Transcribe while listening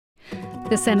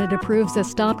The Senate approves a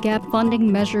stopgap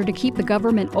funding measure to keep the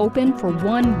government open for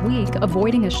 1 week,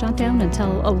 avoiding a shutdown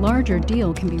until a larger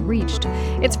deal can be reached.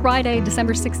 It's Friday,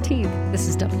 December 16th. This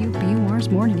is WBUR's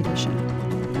Morning Edition.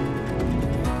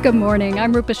 Good morning.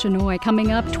 I'm Rupa Shenoy.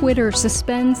 Coming up, Twitter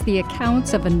suspends the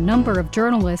accounts of a number of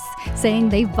journalists, saying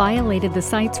they violated the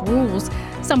site's rules.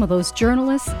 Some of those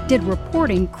journalists did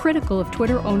reporting critical of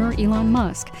Twitter owner Elon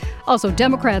Musk. Also,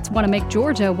 Democrats want to make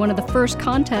Georgia one of the first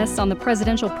contests on the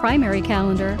presidential primary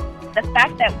calendar. The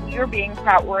fact that we are being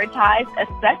prioritized,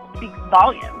 that speaks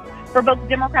volumes for both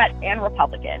Democrats and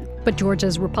Republicans. But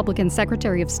Georgia's Republican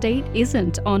Secretary of State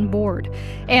isn't on board.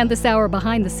 And this hour,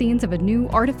 behind the scenes of a new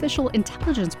artificial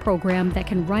intelligence program that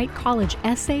can write college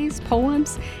essays,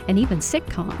 poems, and even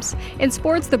sitcoms. In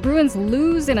sports, the Bruins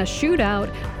lose in a shootout.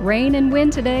 Rain and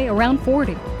wind today, around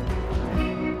 40.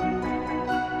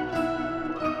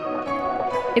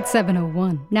 It's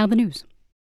 7:01. Now the news.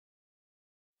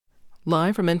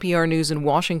 Live from NPR News in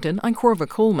Washington, I'm Korva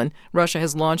Coleman. Russia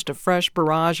has launched a fresh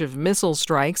barrage of missile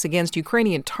strikes against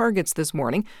Ukrainian targets this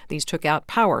morning. These took out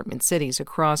power in cities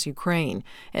across Ukraine.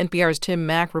 NPR's Tim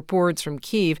Mack reports from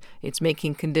Kyiv. It's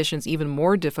making conditions even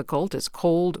more difficult as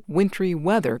cold, wintry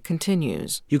weather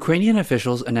continues. Ukrainian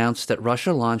officials announced that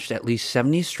Russia launched at least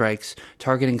 70 strikes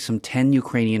targeting some 10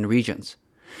 Ukrainian regions.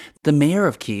 The mayor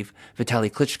of Kyiv,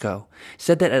 Vitaly Klitschko,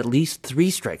 said that at least 3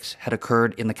 strikes had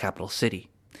occurred in the capital city.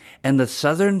 And the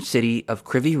southern city of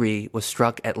Kryvyi Rih was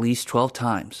struck at least 12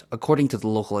 times, according to the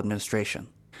local administration.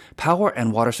 Power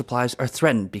and water supplies are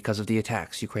threatened because of the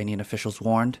attacks, Ukrainian officials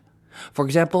warned. For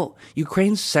example,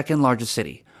 Ukraine's second largest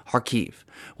city, Kharkiv,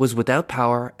 was without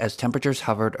power as temperatures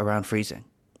hovered around freezing.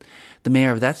 The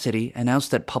mayor of that city announced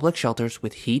that public shelters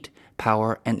with heat,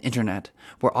 power, and internet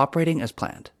were operating as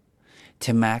planned.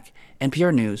 Tim Mack,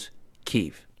 NPR News,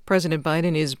 Kyiv. President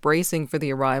Biden is bracing for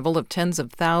the arrival of tens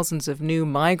of thousands of new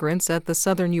migrants at the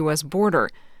southern U.S. border.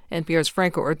 NPR's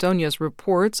Franco Ordonez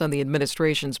reports on the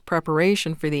administration's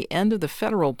preparation for the end of the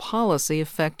federal policy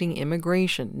affecting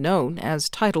immigration, known as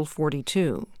Title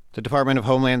 42. The Department of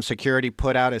Homeland Security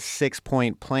put out a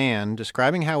 6-point plan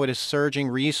describing how it is surging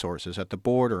resources at the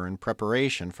border in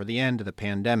preparation for the end of the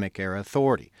pandemic-era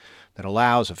authority that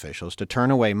allows officials to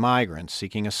turn away migrants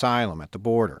seeking asylum at the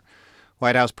border.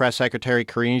 White House Press Secretary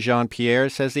Karine Jean-Pierre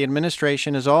says the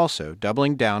administration is also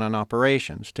doubling down on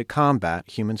operations to combat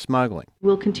human smuggling.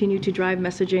 We'll continue to drive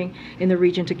messaging in the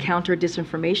region to counter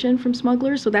disinformation from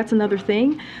smugglers. So that's another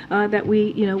thing that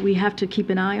we have to keep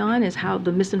an eye on, is how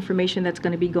the misinformation that's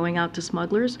going to be going out to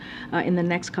smugglers in the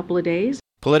next couple of days.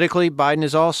 Politically, Biden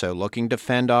is also looking to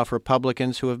fend off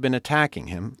Republicans who have been attacking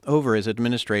him over his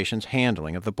administration's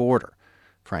handling of the border.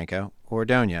 Franco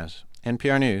Ordonez,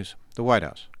 NPR News, the White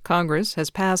House. Congress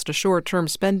has passed a short-term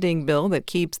spending bill that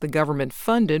keeps the government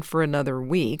funded for another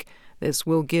week. This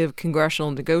will give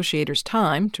congressional negotiators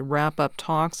time to wrap up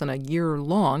talks on a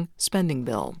year-long spending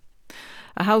bill.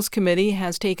 A House committee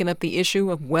has taken up the issue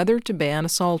of whether to ban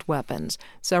assault weapons.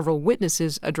 Several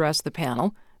witnesses addressed the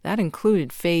panel. That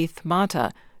included Faith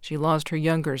Mata. She lost her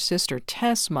younger sister,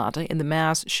 Tess Mata, in the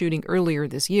mass shooting earlier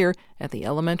this year at the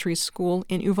elementary school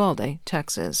in Uvalde,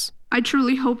 Texas. I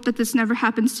truly hope that this never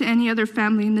happens to any other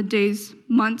family in the days,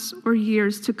 months, or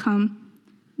years to come.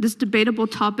 This debatable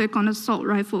topic on assault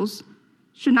rifles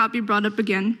should not be brought up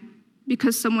again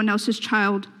because someone else's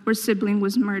child or sibling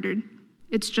was murdered.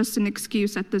 It's just an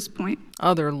excuse at this point.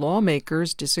 Other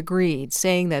lawmakers disagreed,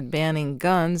 saying that banning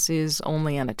guns is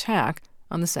only an attack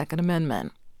on the Second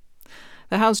Amendment.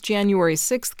 The House January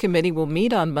 6th committee will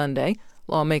meet on Monday.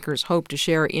 Lawmakers hope to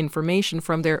share information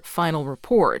from their final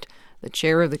report. The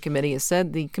chair of the committee has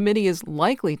said the committee is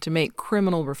likely to make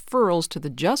criminal referrals to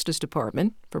the Justice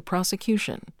Department for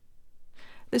prosecution.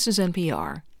 This is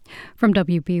NPR. From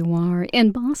WBUR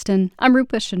in Boston, I'm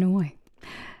Rupa Shenoy.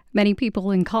 Many people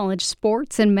in college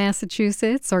sports in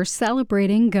Massachusetts are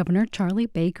celebrating Governor Charlie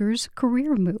Baker's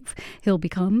career move. He'll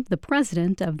become the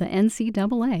president of the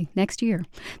NCAA next year.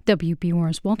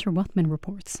 WBUR's Walter Wuthman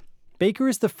reports. Baker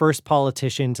is the first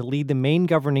politician to lead the main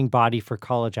governing body for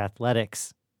college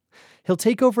athletics. He'll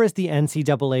take over as the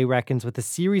NCAA reckons with a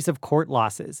series of court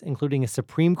losses, including a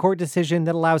Supreme Court decision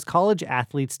that allows college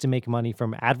athletes to make money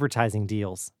from advertising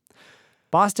deals.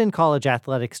 Boston College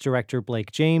Athletics Director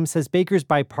Blake James says Baker's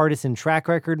bipartisan track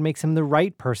record makes him the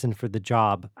right person for the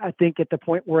job. I think at the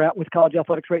point we're at with college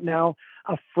athletics right now,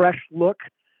 a fresh look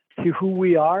to who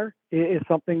we are is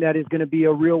something that is going to be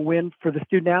a real win for the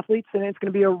student athletes, and it's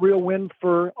going to be a real win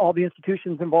for all the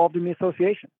institutions involved in the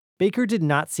association. Baker did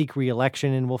not seek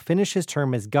re-election and will finish his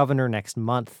term as governor next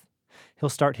month. He'll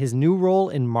start his new role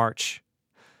in March.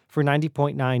 For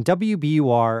 90.9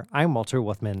 WBUR, I'm Walter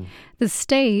Wuthman. The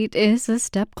state is a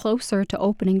step closer to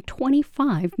opening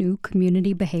 25 new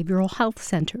community behavioral health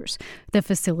centers. The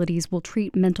facilities will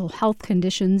treat mental health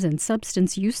conditions and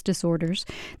substance use disorders.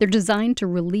 They're designed to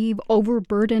relieve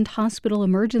overburdened hospital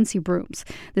emergency rooms.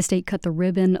 The state cut the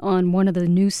ribbon on one of the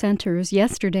new centers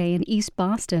yesterday in East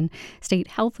Boston. State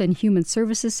Health and Human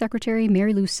Services Secretary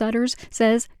Mary Lou Sutters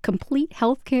says complete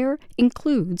health care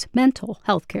includes mental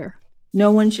health care. No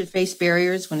one should face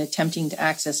barriers when attempting to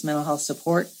access mental health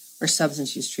support or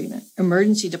substance use treatment.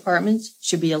 Emergency departments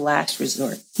should be a last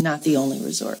resort, not the only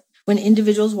resort. When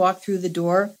individuals walk through the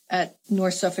door at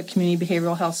North Suffolk Community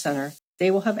Behavioral Health Center,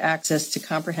 they will have access to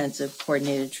comprehensive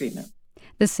coordinated treatment.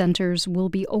 The centers will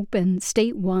be open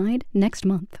statewide next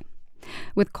month.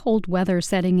 With cold weather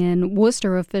setting in,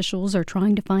 Worcester officials are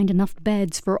trying to find enough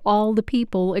beds for all the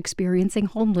people experiencing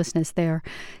homelessness there.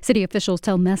 City officials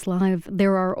tell Mess Live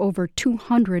there are over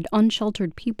 200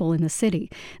 unsheltered people in the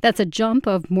city. That's a jump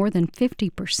of more than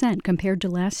 50% compared to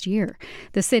last year.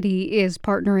 The city is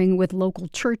partnering with local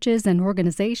churches and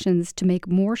organizations to make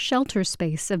more shelter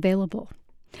space available.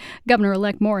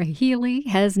 Governor-elect Maura Healey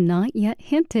has not yet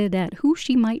hinted at who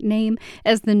she might name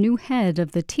as the new head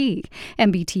of the T.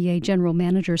 MBTA General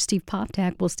Manager Steve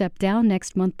Poptak will step down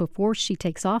next month before she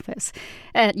takes office.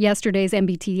 At yesterday's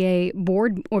MBTA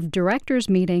Board of Directors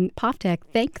meeting, Poptak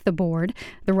thanked the board,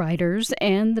 the riders,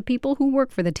 and the people who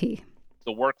work for the T.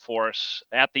 The workforce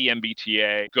at the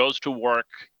MBTA goes to work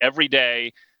every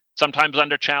day, sometimes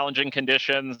under challenging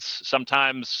conditions,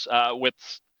 sometimes with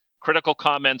critical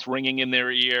comments ringing in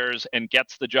their ears, and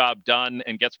gets the job done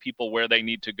and gets people where they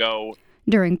need to go.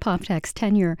 During Poptak's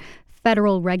tenure,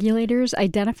 federal regulators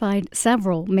identified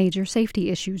several major safety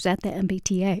issues at the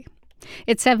MBTA.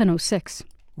 It's 7:06.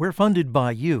 We're funded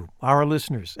by you, our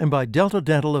listeners, and by Delta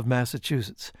Dental of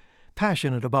Massachusetts,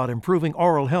 passionate about improving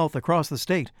oral health across the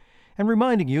state and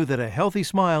reminding you that a healthy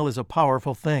smile is a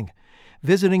powerful thing.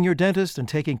 Visiting your dentist and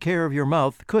taking care of your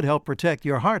mouth could help protect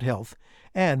your heart health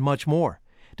and much more.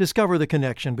 Discover the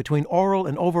connection between oral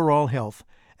and overall health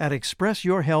at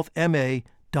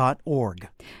expressyourhealthma.org.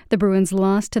 The Bruins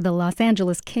lost to the Los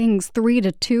Angeles Kings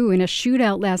 3-2 in a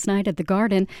shootout last night at the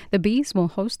Garden. The Bees will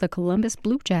host the Columbus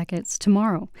Blue Jackets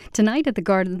tomorrow. Tonight at the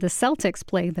Garden, the Celtics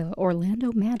play the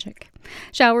Orlando Magic.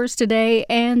 Showers today,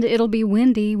 and it'll be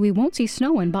windy. We won't see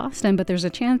snow in Boston, but there's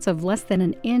a chance of less than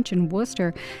an inch in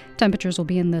Worcester. Temperatures will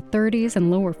be in the 30s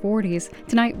and lower 40s.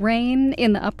 Tonight, rain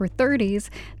in the upper 30s.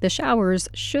 The showers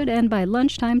should end by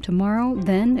lunchtime tomorrow.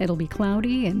 Then it'll be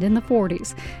cloudy and in the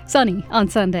 40s. Sunny on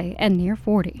Sunday and near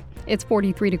 40. It's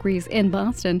 43 degrees in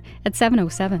Boston at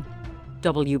 7:07.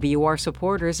 WBUR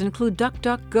supporters include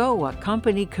DuckDuckGo, a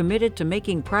company committed to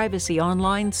making privacy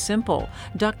online simple.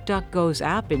 DuckDuckGo's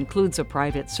app includes a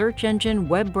private search engine,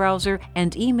 web browser,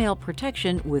 and email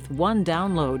protection with one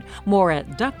download. More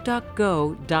at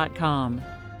DuckDuckGo.com.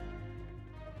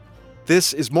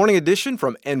 This is Morning Edition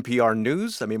from NPR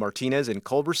News. I'm A. Martinez in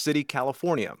Culver City,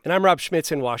 California. And I'm Rob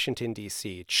Schmitz in Washington,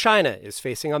 D.C. China is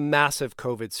facing a massive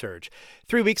COVID surge.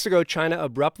 3 weeks ago, China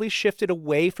abruptly shifted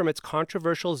away from its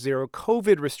controversial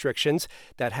zero-COVID restrictions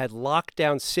that had locked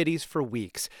down cities for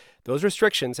weeks. Those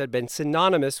restrictions had been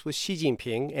synonymous with Xi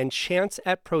Jinping, and chants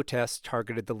at protests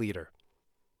targeted the leader.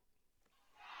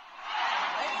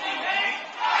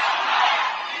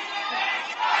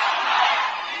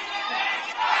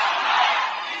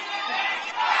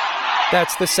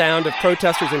 That's the sound of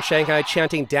protesters in Shanghai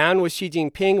chanting down with Xi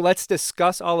Jinping. Let's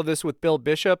discuss all of this with Bill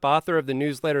Bishop, author of the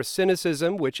newsletter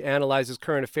Cynicism, which analyzes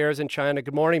current affairs in China.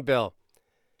 Good morning, Bill.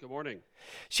 Good morning.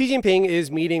 Xi Jinping is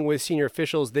meeting with senior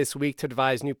officials this week to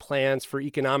devise new plans for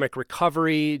economic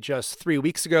recovery. Just 3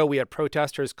 weeks ago, we had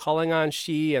protesters calling on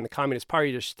Xi and the Communist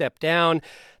Party to step down.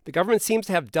 The government seems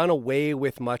to have done away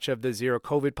with much of the zero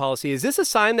COVID policy. Is this a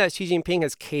sign that Xi Jinping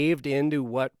has caved into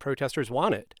what protesters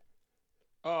wanted?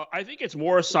 I think it's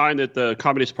more a sign that the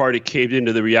Communist Party caved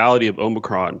into the reality of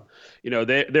Omicron. You know,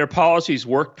 their policies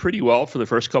worked pretty well for the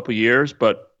first couple of years,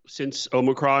 but since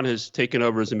Omicron has taken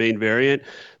over as the main variant,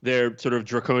 their sort of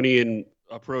draconian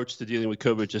approach to dealing with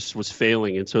COVID just was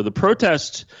failing. And so the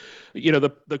protests, you know,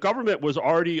 the government was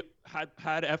already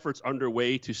had efforts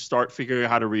underway to start figuring out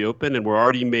how to reopen, and we're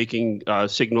already making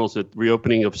signals that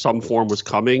reopening of some form was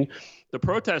coming. The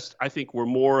protests, I think, were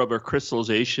more of a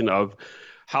crystallization of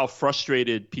how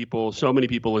frustrated so many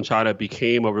people in China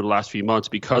became over the last few months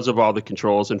because of all the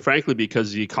controls, and frankly,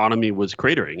 because the economy was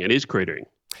cratering and is cratering.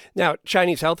 Now,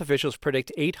 Chinese health officials predict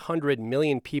 800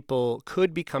 million people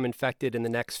could become infected in the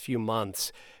next few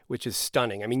months, which is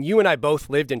stunning. I mean, you and I both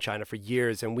lived in China for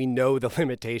years, and we know the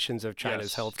limitations of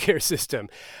China's healthcare system.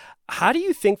 How do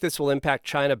you think this will impact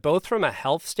China, both from a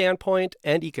health standpoint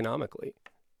and economically?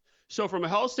 So from a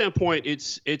health standpoint,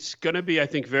 it's going to be, I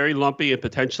think, very lumpy and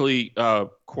potentially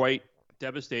quite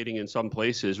devastating in some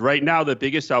places. Right now, the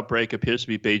biggest outbreak appears to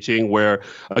be Beijing, where,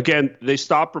 again, they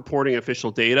stopped reporting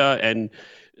official data. And,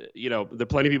 there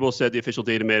plenty of people said the official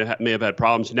data may have had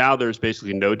problems. Now there's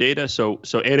basically no data. So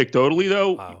anecdotally,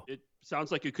 though, wow, it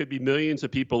sounds like it could be millions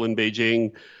of people in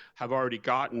Beijing have already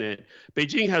gotten it.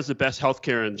 Beijing has the best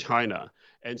healthcare in China.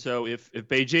 And so if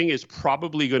Beijing is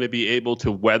probably going to be able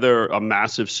to weather a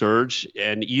massive surge,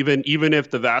 and even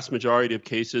if the vast majority of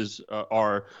cases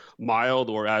are mild,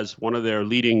 or as one of their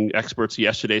leading experts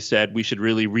yesterday said, we should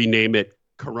really rename it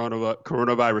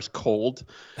coronavirus cold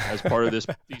as part of these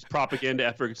propaganda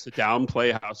efforts to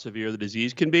downplay how severe the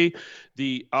disease can be.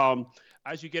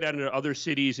 As you get out into other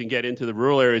cities and get into the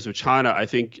rural areas of China, I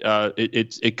think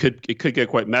it could get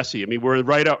quite messy. I mean, we're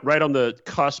right on the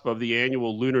cusp of the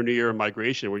annual Lunar New Year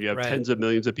migration, where you have tens of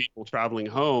millions of people traveling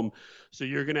home. So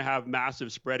you're going to have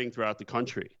massive spreading throughout the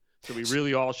country. So we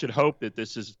really all should hope that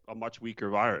this is a much weaker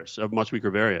virus, a much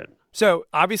weaker variant. So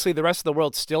obviously the rest of the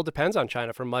world still depends on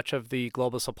China for much of the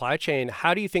global supply chain.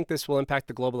 How do you think this will impact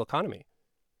the global economy?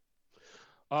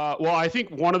 Well, I think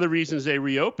one of the reasons they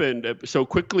reopened so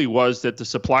quickly was that the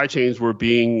supply chains were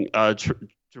being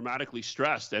dramatically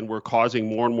stressed and were causing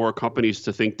more and more companies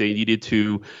to think they needed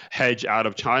to hedge out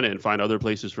of China and find other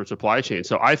places for supply chain.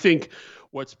 So I think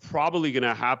what's probably going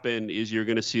to happen is you're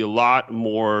going to see a lot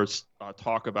more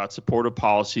talk about supportive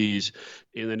policies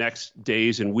in the next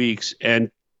days and weeks. And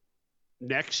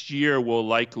next year will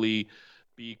likely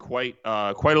be quite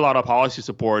a lot of policy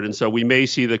support. And so we may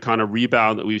see the kind of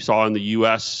rebound that we saw in the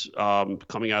U.S.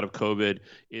 Coming out of COVID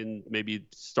in maybe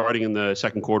starting in the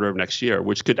second quarter of next year,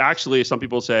 which could actually, some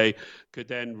people say, could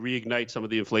then reignite some of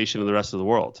the inflation in the rest of the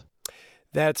world.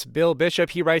 That's Bill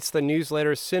Bishop. He writes the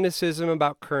newsletter Cynicism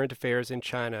About Current Affairs in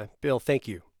China. Bill, thank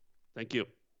you. Thank you.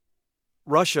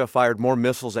 Russia fired more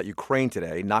missiles at Ukraine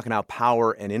today, knocking out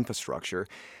power and infrastructure.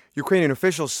 Ukrainian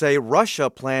officials say Russia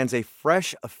plans a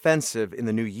fresh offensive in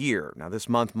the new year. Now, this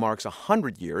month marks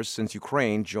 100 years since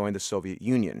Ukraine joined the Soviet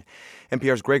Union.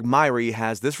 NPR's Greg Myrie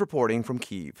has this reporting from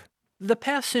Kyiv. The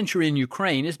past century in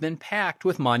Ukraine has been packed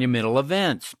with monumental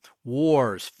events: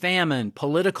 wars, famine,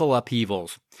 political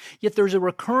upheavals. Yet there's a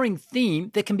recurring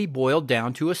theme that can be boiled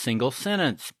down to a single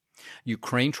sentence.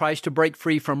 Ukraine tries to break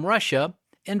free from Russia,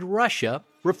 and Russia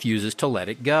refuses to let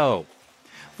it go.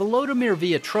 Volodymyr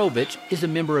Vyatrovich is a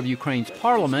member of Ukraine's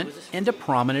parliament and a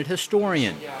prominent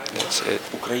historian.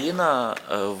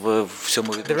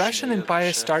 The Russian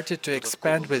Empire started to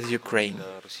expand with Ukraine.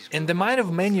 In the mind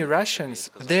of many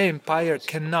Russians, their empire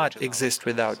cannot exist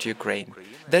without Ukraine.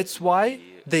 That's why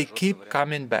they keep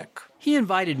coming back. He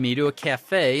invited me to a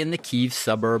cafe in the Kyiv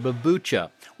suburb of Bucha,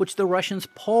 which the Russians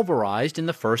pulverized in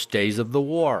the first days of the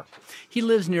war. He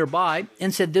lives nearby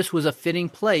and said this was a fitting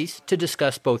place to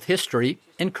discuss both history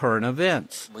and current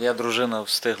events. When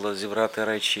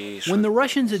the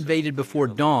Russians invaded before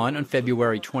dawn on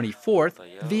February 24th,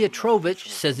 Vyatrovich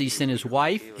says he sent his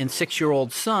wife and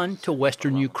 6-year-old son to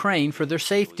western Ukraine for their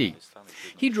safety.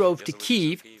 He drove to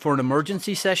Kyiv for an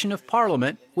emergency session of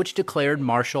parliament, which declared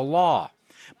martial law.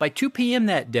 By 2 p.m.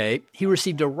 that day, he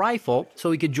received a rifle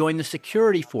so he could join the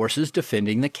security forces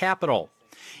defending the capital.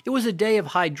 It was a day of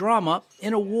high drama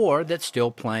in a war that's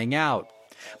still playing out.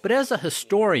 But as a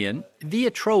historian,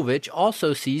 Vyatrovich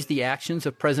also sees the actions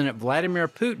of President Vladimir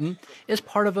Putin as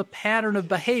part of a pattern of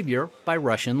behavior by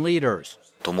Russian leaders.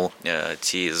 Putin's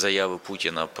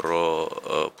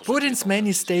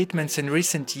many statements in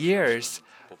recent years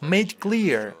made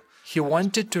clear he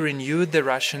wanted to renew the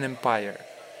Russian Empire.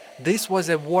 This was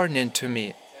a warning to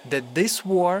me that this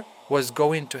war was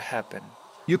going to happen.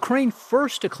 Ukraine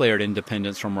first declared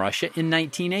independence from Russia in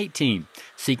 1918,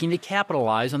 seeking to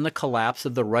capitalize on the collapse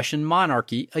of the Russian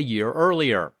monarchy a year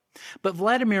earlier. But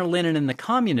Vladimir Lenin and the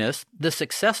Communists, the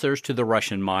successors to the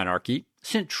Russian monarchy,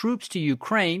 sent troops to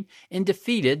Ukraine and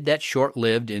defeated that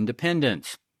short-lived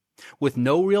independence. With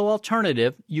no real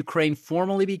alternative, Ukraine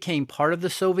formally became part of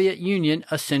the Soviet Union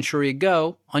a century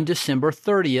ago on December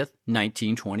 30th,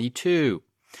 1922.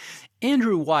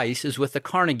 Andrew Weiss is with the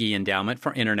Carnegie Endowment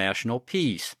for International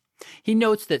Peace. He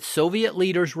notes that Soviet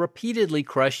leaders repeatedly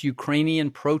crushed Ukrainian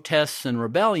protests and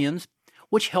rebellions,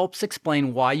 which helps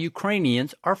explain why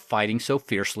Ukrainians are fighting so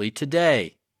fiercely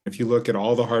today. If you look at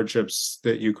all the hardships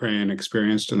that Ukraine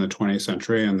experienced in the 20th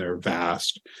century, and they're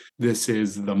vast, this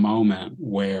is the moment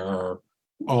where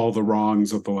all the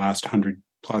wrongs of the last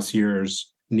 100+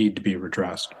 years need to be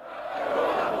redressed.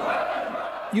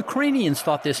 Ukrainians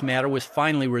thought this matter was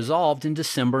finally resolved in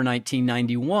December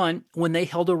 1991 when they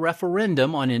held a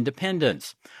referendum on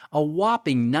independence. A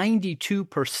whopping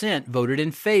 92% voted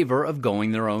in favor of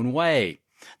going their own way.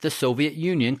 The Soviet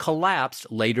Union collapsed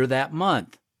later that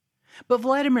month. But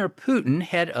Vladimir Putin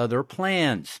had other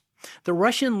plans. The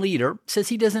Russian leader says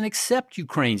he doesn't accept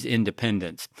Ukraine's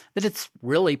independence, that it's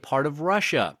really part of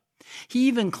Russia. He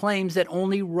even claims that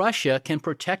only Russia can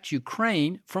protect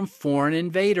Ukraine from foreign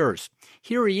invaders.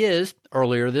 Here he is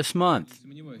earlier this month.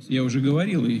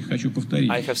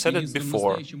 I have said it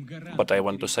before, but I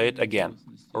want to say it again.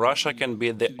 Russia can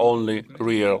be the only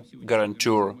real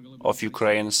guarantor of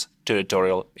Ukraine's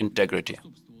territorial integrity.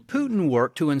 Putin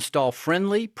worked to install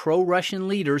friendly, pro-Russian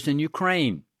leaders in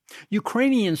Ukraine.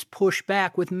 Ukrainians pushed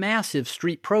back with massive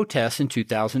street protests in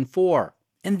 2004.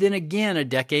 And then again a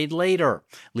decade later,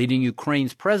 leading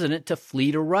Ukraine's president to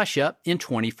flee to Russia in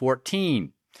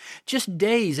 2014. Just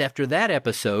days after that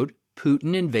episode,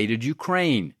 Putin invaded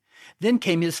Ukraine. Then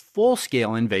came his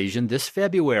full-scale invasion this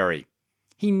February.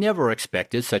 He never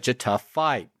expected such a tough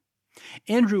fight.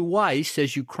 Andrew Weiss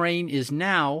says Ukraine is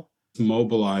now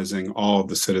mobilizing all of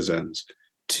the citizens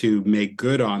to make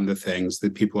good on the things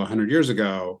that people 100 years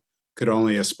ago could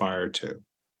only aspire to.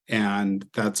 And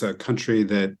that's a country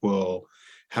that will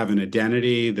have an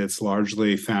identity that's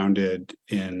largely founded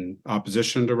in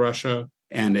opposition to Russia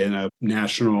and in a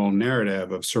national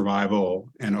narrative of survival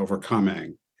and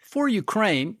overcoming. For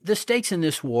Ukraine, the stakes in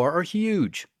this war are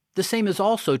huge. The same is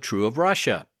also true of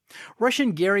Russia.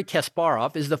 Russian Garry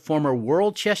Kasparov is the former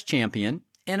world chess champion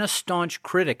and a staunch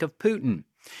critic of Putin.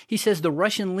 He says the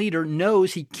Russian leader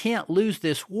knows he can't lose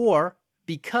this war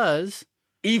because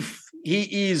if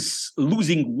he is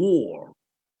losing war,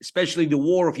 especially the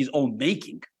war of his own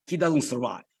making, he doesn't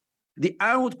survive. The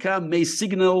outcome may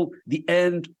signal the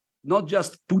end, not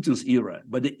just Putin's era,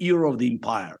 but the era of the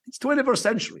empire. It's 21st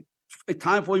century, a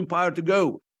time for empire to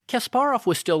go. Kasparov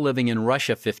was still living in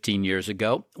Russia 15 years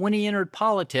ago when he entered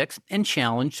politics and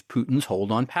challenged Putin's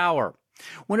hold on power.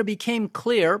 When it became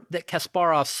clear that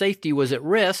Kasparov's safety was at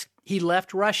risk, he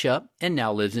left Russia and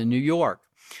now lives in New York.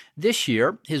 This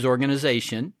year, his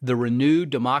organization, the Renewed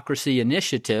Democracy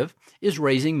Initiative, is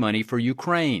raising money for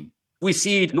Ukraine. We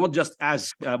see it not just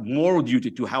as a moral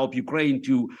duty to help Ukraine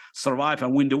to survive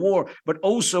and win the war, but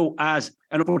also as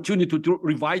an opportunity to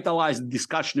revitalize the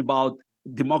discussion about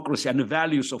democracy and the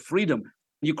values of freedom.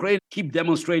 Ukraine keep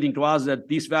demonstrating to us that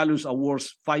these values are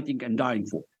worth fighting and dying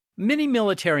for. Many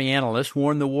military analysts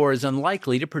warn the war is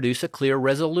unlikely to produce a clear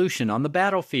resolution on the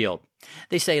battlefield.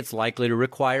 They say it's likely to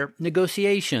require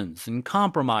negotiations and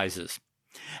compromises.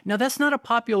 Now, that's not a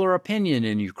popular opinion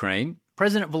in Ukraine.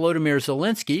 President Volodymyr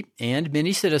Zelensky and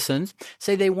many citizens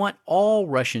say they want all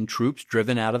Russian troops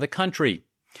driven out of the country.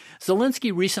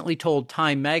 Zelensky recently told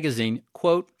Time magazine,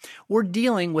 quote, "We're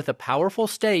dealing with a powerful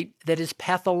state that is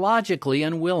pathologically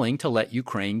unwilling to let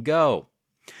Ukraine go."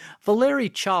 Valery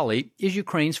Chali is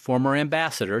Ukraine's former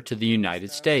ambassador to the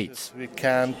United States. We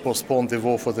can't postpone the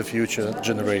war for the future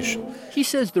generation. He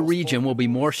says the region will be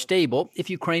more stable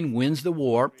if Ukraine wins the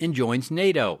war and joins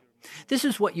NATO. This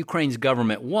is what Ukraine's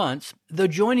government wants, though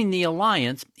joining the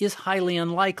alliance is highly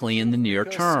unlikely in the near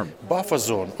term. Buffer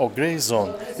zone or gray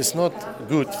zone is not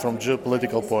good from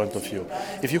geopolitical point of view.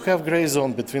 If you have gray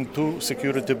zone between two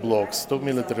security blocks, two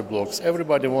military blocks,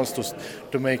 everybody wants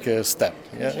to make a step,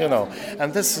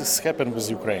 and this has happened with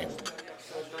Ukraine.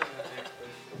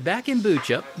 Back in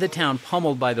Bucha, the town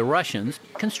pummeled by the Russians,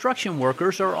 construction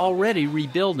workers are already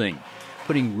rebuilding,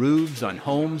 putting roofs on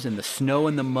homes in the snow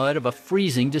and the mud of a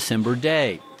freezing December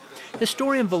day.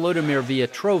 Historian Volodymyr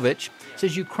Viatrovich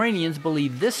says Ukrainians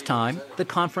believe this time the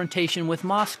confrontation with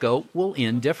Moscow will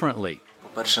end differently.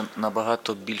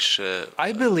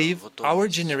 I believe our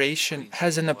generation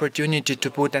has an opportunity to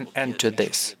put an end to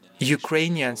this.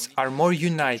 Ukrainians are more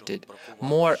united,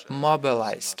 more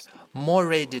mobilized, more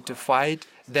ready to fight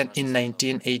than in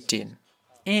 1918.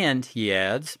 And, he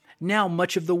adds, now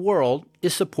much of the world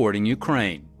is supporting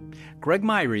Ukraine. Greg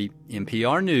Myrie,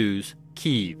 NPR News,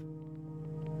 Kyiv.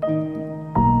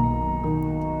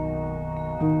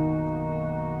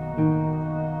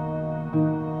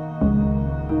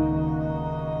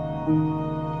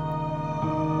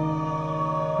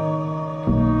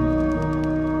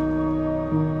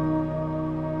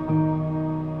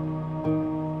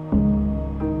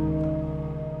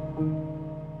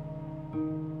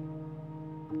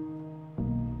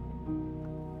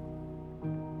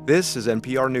 This is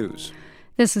NPR News.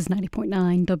 This is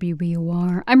 90.9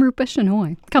 WBUR. I'm Rupa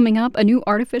Shenoy. Coming up, a new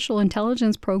artificial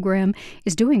intelligence program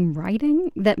is doing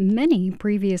writing that many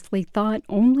previously thought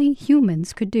only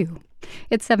humans could do.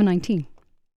 It's 7:19.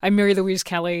 I'm Mary Louise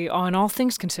Kelly. On All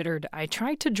Things Considered, I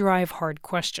try to drive hard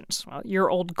questions. Well, your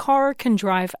old car can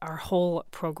drive our whole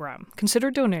program. Consider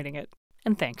donating it.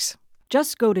 And thanks.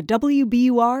 Just go to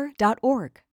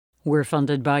WBUR.org. We're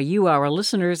funded by you, our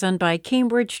listeners, and by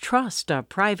Cambridge Trust, a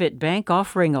private bank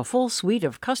offering a full suite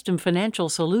of custom financial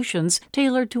solutions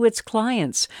tailored to its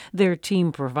clients. Their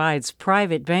team provides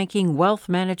private banking, wealth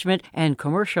management, and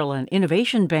commercial and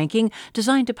innovation banking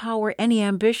designed to power any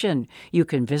ambition. You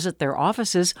can visit their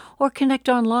offices or connect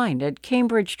online at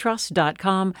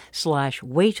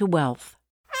cambridgetrust.com/waytowealth.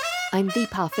 I'm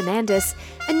Deepa Fernandes.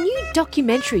 A new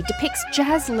documentary depicts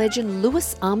jazz legend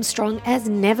Louis Armstrong as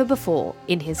never before,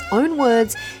 in his own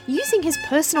words, using his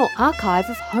personal archive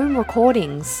of home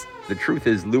recordings. The truth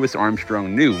is, Louis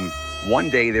Armstrong knew one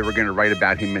day they were going to write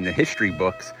about him in the history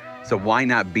books, so why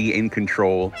not be in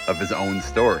control of his own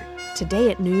story? Today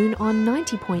at noon on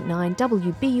 90.9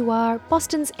 WBUR,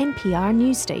 Boston's NPR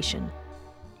news station.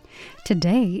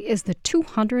 Today is the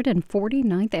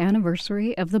 249th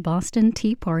anniversary of the Boston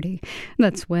Tea Party.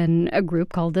 That's when a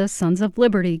group called the Sons of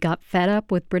Liberty got fed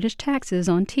up with British taxes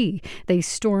on tea. They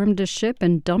stormed a ship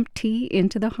and dumped tea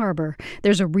into the harbor.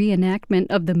 There's a reenactment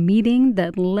of the meeting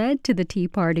that led to the Tea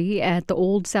Party at the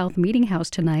Old South Meeting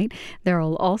House tonight.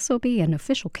 There'll also be an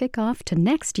official kickoff to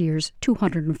next year's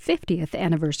 250th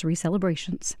anniversary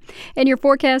celebrations. In your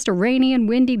forecast, a rainy and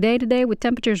windy day today with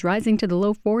temperatures rising to the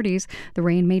low 40s. The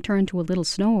rain may turn to a little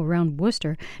snow around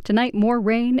Worcester. Tonight, more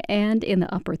rain and in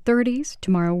the upper 30s.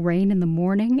 Tomorrow, rain in the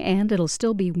morning, and it'll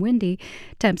still be windy.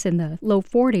 Temps in the low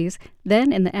 40s.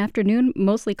 Then in the afternoon,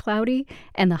 mostly cloudy,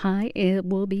 and the high it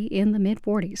will be in the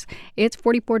mid-40s. It's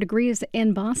 44 degrees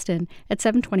in Boston at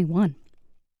 7:21.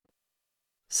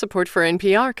 Support for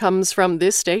NPR comes from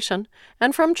this station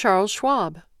and from Charles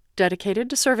Schwab, dedicated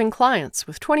to serving clients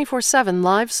with 24/7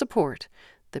 live support.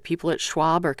 The people at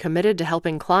Schwab are committed to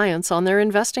helping clients on their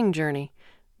investing journey.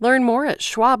 Learn more at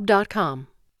schwab.com.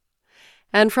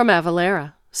 And from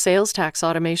Avalara, sales tax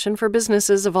automation for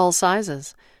businesses of all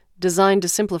sizes, designed to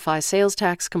simplify sales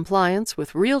tax compliance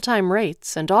with real-time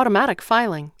rates and automatic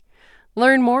filing.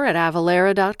 Learn more at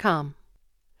avalara.com.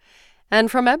 And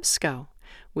from EBSCO,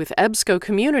 with EBSCO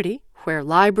Community, where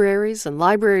libraries and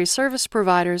library service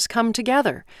providers come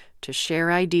together to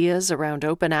share ideas around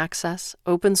open access,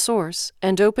 open source,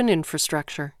 and open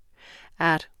infrastructure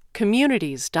at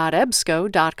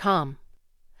communities.ebsco.com.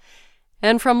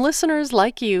 And from listeners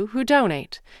like you who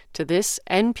donate to this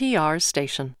NPR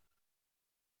station.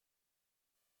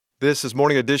 This is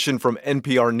Morning Edition from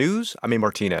NPR News. I'm A.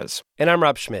 Martinez. And I'm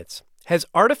Rob Schmitz. Has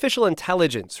artificial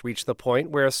intelligence reached the point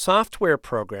where a software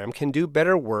program can do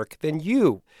better work than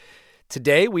you?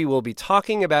 Today, we will be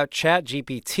talking about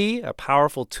ChatGPT, a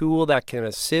powerful tool that can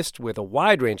assist with a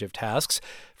wide range of tasks,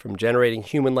 from generating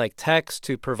human-like text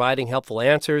to providing helpful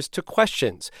answers to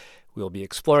questions. We'll be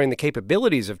exploring the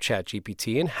capabilities of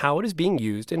ChatGPT and how it is being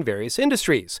used in various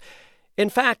industries. In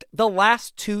fact, the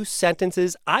last two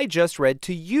sentences I just read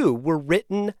to you were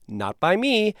written not by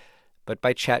me, but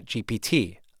by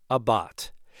ChatGPT, a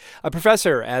bot. A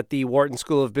professor at the Wharton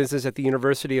School of Business at the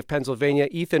University of Pennsylvania,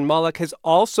 Ethan Mollick, has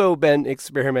also been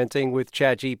experimenting with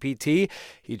ChatGPT.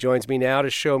 He joins me now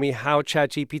to show me how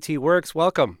ChatGPT works.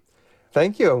 Welcome.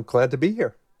 Thank you. I'm glad to be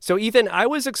here. So, Ethan, I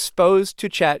was exposed to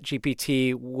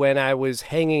ChatGPT when I was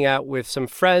hanging out with some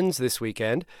friends this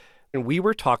weekend, and we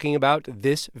were talking about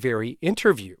this very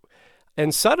interview.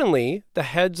 And suddenly, the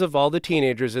heads of all the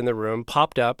teenagers in the room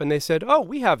popped up and they said, "Oh,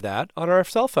 we have that on our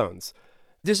cell phones."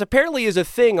 This apparently is a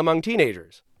thing among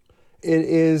teenagers. It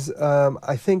is,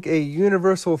 I think, a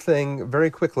universal thing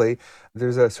very quickly.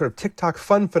 There's a sort of TikTok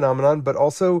fun phenomenon, but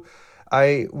also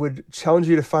I would challenge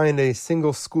you to find a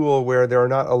single school where there are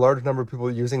not a large number of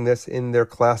people using this in their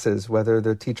classes, whether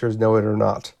the teachers know it or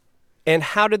not. And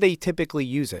how do they typically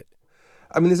use it?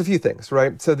 I mean, there's a few things,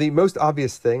 right? So the most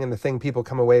obvious thing, and the thing people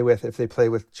come away with if they play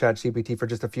with ChatGPT for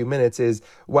just a few minutes is,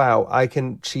 wow, I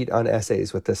can cheat on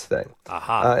essays with this thing.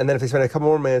 Aha. And then if they spend a couple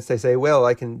more minutes, they say, well,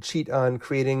 I can cheat on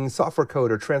creating software code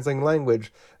or translating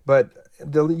language. But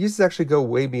the uses actually go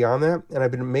way beyond that. And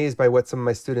I've been amazed by what some of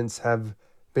my students have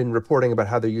been reporting about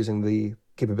how they're using the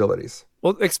capabilities.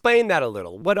 Well, explain that a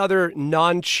little. What other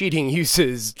non-cheating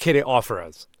uses can it offer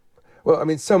us? Well, I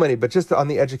mean, so many, but just on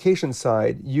the education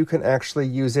side, you can actually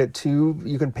use it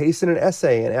you can paste in an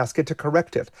essay and ask it to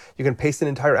correct it. You can paste in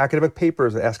entire academic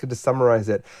papers and ask it to summarize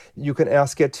it. You can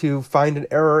ask it to find an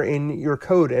error in your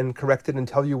code and correct it and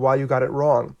tell you why you got it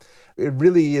wrong. It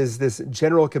really is this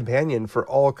general companion for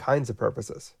all kinds of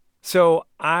purposes. So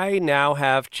I now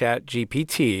have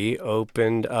ChatGPT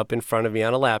opened up in front of me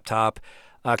on a laptop.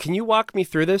 Can you walk me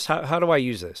through this? How do I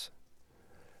use this?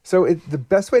 So the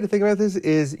best way to think about this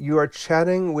is you are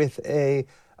chatting with a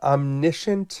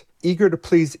omniscient, eager to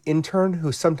please intern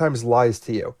who sometimes lies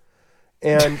to you.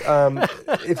 And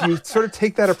if you sort of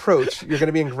take that approach, you're going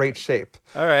to be in great shape.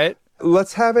 All right.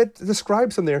 Let's have it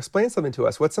describe something or explain something to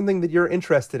us. What's something that you're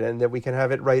interested in that we can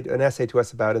have it write an essay to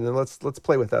us about? And then let's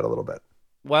play with that a little bit.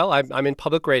 Well, I'm in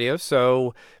public radio,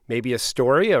 so maybe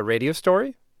a radio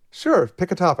story? Sure.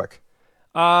 Pick a topic.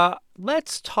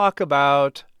 Let's talk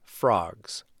about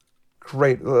frogs.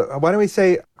 Great. Why don't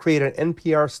we create an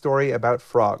NPR story about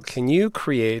frogs? Can you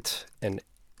create an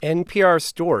NPR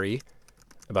story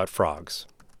about frogs?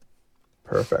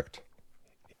 Perfect.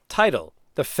 Title: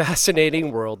 The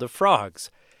Fascinating World of Frogs.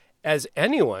 As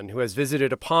anyone who has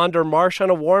visited a pond or marsh on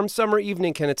a warm summer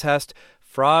evening can attest,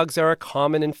 frogs are a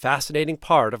common and fascinating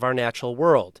part of our natural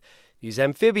world. These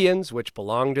amphibians, which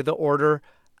belong to the order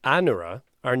Anura,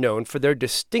 are known for their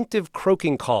distinctive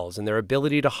croaking calls and their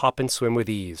ability to hop and swim with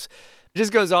ease. It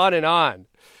just goes on and on.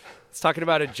 It's talking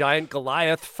about a giant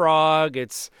Goliath frog.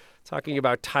 It's talking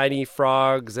about tiny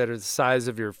frogs that are the size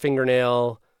of your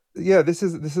fingernail. Yeah, this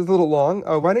is a little long.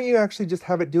 Why don't you actually just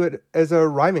have it do it as a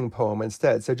rhyming poem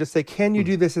instead? So just say, can you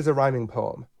do this as a rhyming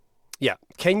poem? Yeah.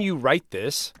 Can you write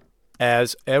this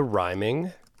as a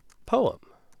rhyming poem?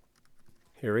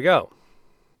 Here we go.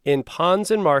 In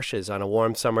ponds and marshes on a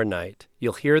warm summer night,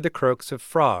 you'll hear the croaks of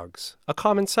frogs, a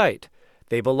common sight.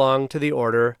 They belong to the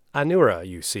order Anura,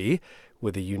 you see,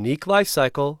 with a unique life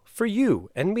cycle for you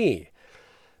and me.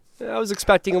 I was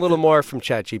expecting a little more from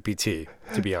ChatGPT,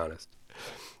 to be honest.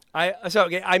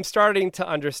 I'm starting to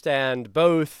understand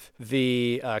both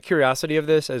the curiosity of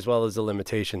this as well as the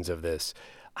limitations of this.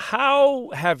 How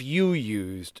have you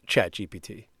used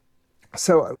ChatGPT?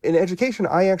 So in education,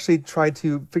 I actually tried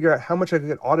to figure out how much I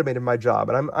could automate in my job.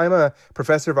 And I'm a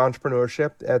professor of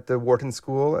entrepreneurship at the Wharton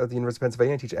School at the University of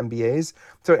Pennsylvania. I teach MBAs.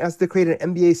 So I asked to create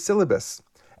an MBA syllabus.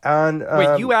 And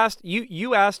wait, you asked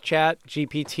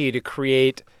ChatGPT to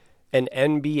create an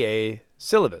MBA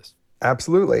syllabus?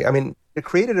 Absolutely. I mean, it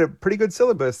created a pretty good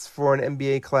syllabus for an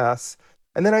MBA class.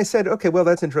 And then I said, okay, well,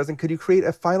 that's interesting. Could you create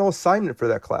a final assignment for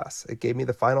that class? It gave me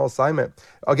the final assignment.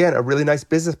 Again, a really nice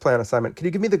business plan assignment. Could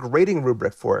you give me the grading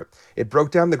rubric for it? It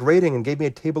broke down the grading and gave me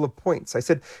a table of points. I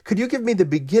said, could you give me the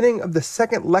beginning of the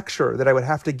second lecture that I would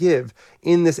have to give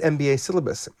in this MBA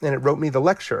syllabus? And it wrote me the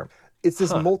lecture. It's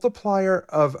this multiplier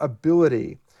of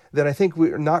ability that I think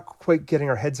we're not quite getting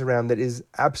our heads around that is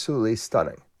absolutely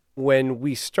stunning. When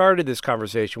we started this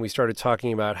conversation, we started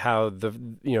talking about how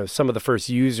some of the first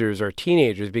users are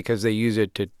teenagers because they use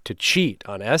it to cheat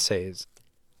on essays.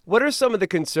 What are some of the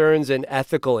concerns and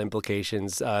ethical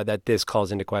implications that this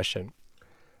calls into question?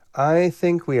 I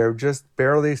think we are just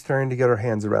barely starting to get our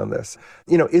hands around this.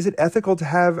 Is it ethical to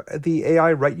have the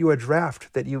AI write you a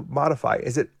draft that you modify?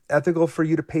 Is it ethical for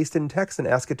you to paste in text and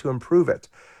ask it to improve it?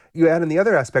 You add in the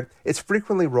other aspect, it's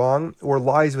frequently wrong or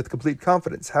lies with complete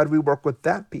confidence. How do we work with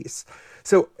that piece?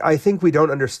 So I think we don't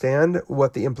understand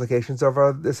what the implications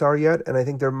of this are yet, and I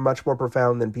think they're much more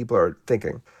profound than people are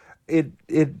thinking. It's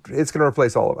going to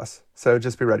replace all of us, so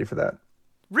just be ready for that.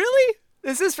 Really?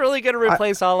 Is this really going to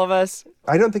replace all of us?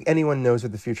 I don't think anyone knows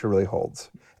what the future really holds.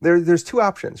 There's two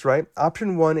options, right?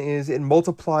 Option one is it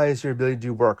multiplies your ability to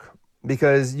do work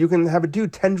because you can have it do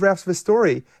 10 drafts of a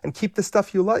story and keep the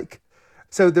stuff you like.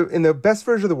 So in the best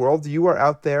version of the world, you are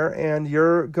out there and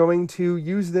you're going to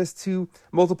use this to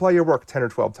multiply your work 10 or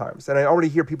 12 times. And I already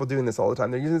hear people doing this all the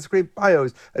time. They're using this to create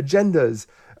bios, agendas,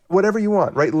 whatever you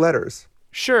want, write letters.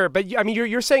 Sure, but I mean,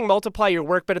 you're saying multiply your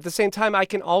work, but at the same time, I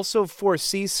can also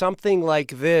foresee something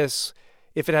like this,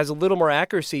 if it has a little more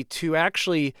accuracy, to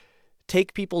actually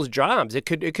take people's jobs. It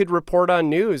could report on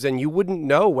news and you wouldn't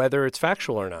know whether it's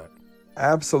factual or not.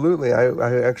 Absolutely.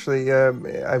 I actually,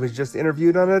 I was just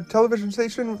interviewed on a television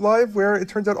station live where it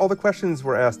turns out all the questions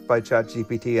were asked by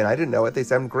ChatGPT, and I didn't know it. They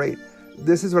sound great.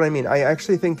 This is what I mean. I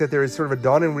actually think that there is sort of a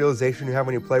dawning realization you have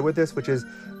when you play with this, which is,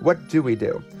 what do we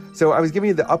do? So I was giving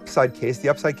you the upside case. The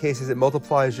upside case is it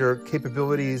multiplies your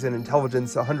capabilities and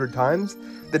intelligence 100 times.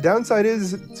 The downside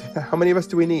is, how many of us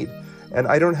do we need? And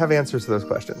I don't have answers to those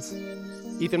questions.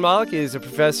 Ethan Mollick is a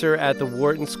professor at the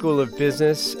Wharton School of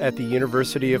Business at the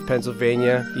University of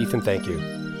Pennsylvania. Ethan, thank you.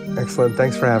 Excellent.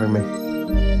 Thanks for having me.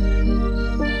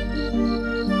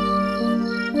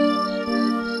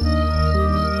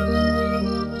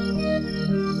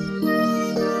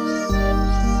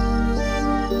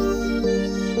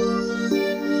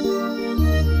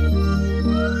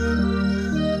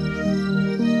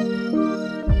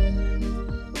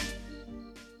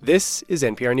 This is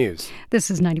NPR News.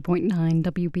 This is 90.9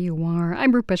 WBUR.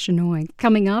 I'm Rupa Shenoy.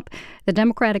 Coming up, the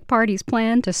Democratic Party's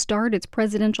plan to start its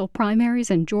presidential primaries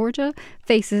in Georgia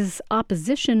faces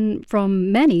opposition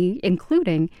from many,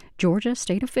 including Georgia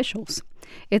state officials.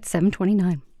 It's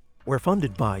 7:29. We're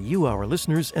funded by you, our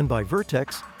listeners, and by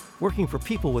Vertex, working for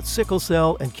people with sickle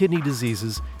cell and kidney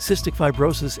diseases, cystic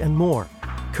fibrosis, and more.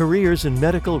 Careers in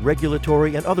medical,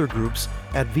 regulatory, and other groups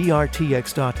at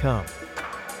vrtx.com.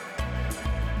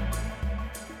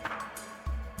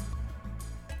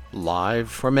 Live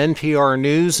from NPR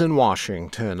News in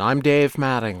Washington, I'm Dave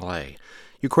Mattingly.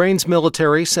 Ukraine's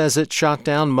military says it shot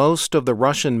down most of the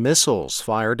Russian missiles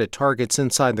fired at targets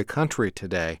inside the country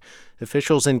today.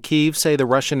 Officials in Kyiv say the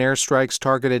Russian airstrikes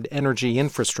targeted energy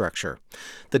infrastructure.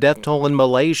 The death toll in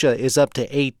Malaysia is up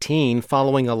to 18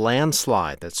 following a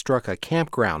landslide that struck a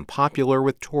campground popular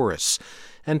with tourists.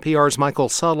 NPR's Michael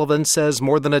Sullivan says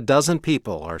more than a dozen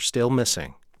people are still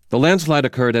missing. The landslide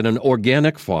occurred at an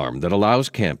organic farm that allows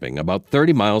camping about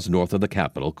 30 miles north of the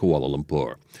capital, Kuala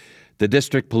Lumpur. The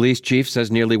district police chief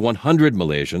says nearly 100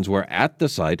 Malaysians were at the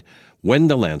site when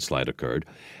the landslide occurred,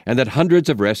 and that hundreds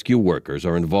of rescue workers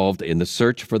are involved in the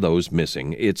search for those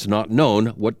missing. It's not known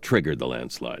what triggered the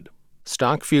landslide.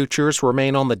 Stock futures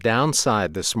remain on the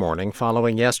downside this morning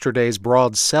following yesterday's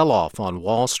broad sell-off on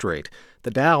Wall Street.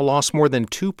 The Dow lost more than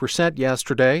 2%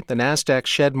 yesterday. The Nasdaq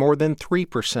shed more than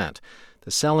 3%. The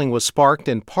selling was sparked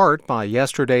in part by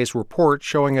yesterday's report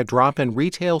showing a drop in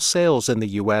retail sales in the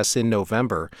U.S. in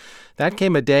November. That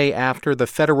came a day after the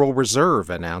Federal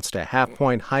Reserve announced a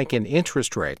half-point hike in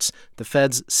interest rates, the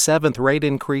Fed's seventh rate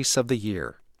increase of the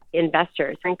year.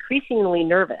 Investors are increasingly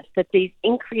nervous that these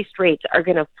increased rates are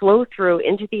going to flow through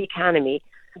into the economy,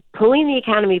 pulling the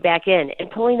economy back in and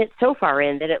pulling it so far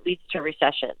in that it leads to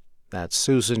recession. That's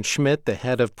Susan Schmidt, the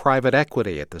head of private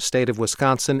equity at the State of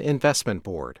Wisconsin Investment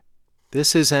Board.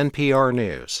 This is NPR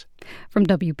News. From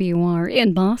WBUR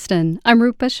in Boston, I'm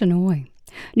Rupa Shenoy.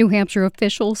 New Hampshire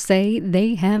officials say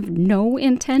they have no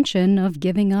intention of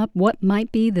giving up what might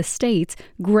be the state's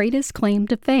greatest claim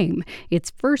to fame,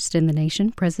 its first in the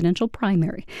nation presidential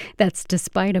primary. That's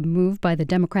despite a move by the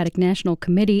Democratic National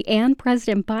Committee and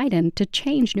President Biden to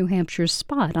change New Hampshire's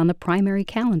spot on the primary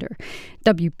calendar.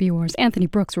 WBUR's Anthony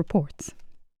Brooks reports.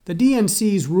 The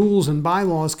DNC's Rules and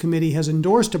Bylaws Committee has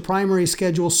endorsed a primary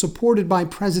schedule supported by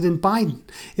President Biden.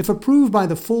 If approved by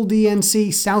the full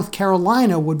DNC, South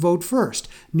Carolina would vote first.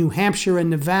 New Hampshire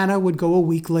and Nevada would go a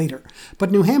week later.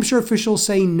 But New Hampshire officials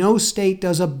say no state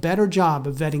does a better job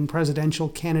of vetting presidential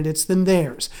candidates than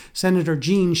theirs. Senator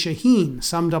Jeanne Shaheen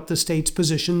summed up the state's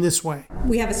position this way.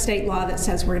 We have a state law that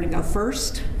says we're going to go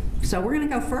first, so we're going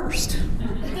to go first.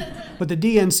 But the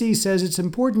DNC says it's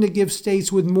important to give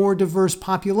states with more diverse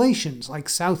populations, like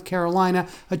South Carolina,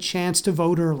 a chance to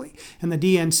vote early. And the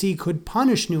DNC could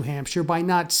punish New Hampshire by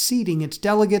not seating its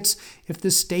delegates if the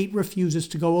state refuses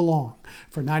to go along.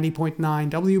 For 90.9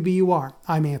 WBUR,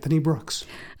 I'm Anthony Brooks.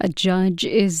 A judge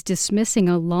is dismissing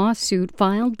a lawsuit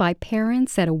filed by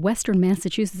parents at a Western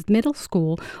Massachusetts middle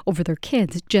school over their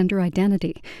kids' gender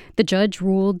identity. The judge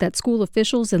ruled that school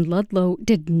officials in Ludlow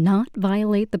did not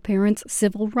violate the parents'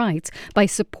 civil rights by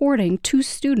supporting two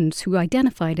students who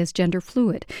identified as gender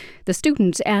fluid. The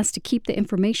students asked to keep the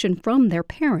information from their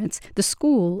parents. The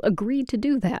school agreed to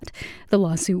do that. The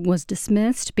lawsuit was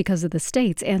dismissed because of the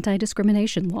state's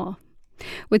anti-discrimination law.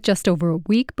 With just over a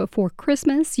week before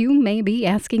Christmas, you may be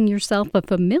asking yourself a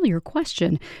familiar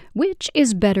question. Which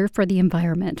is better for the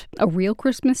environment, a real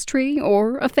Christmas tree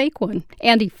or a fake one?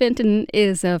 Andy Fenton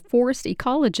is a forest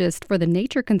ecologist for the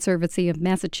Nature Conservancy of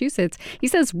Massachusetts. He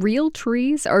says real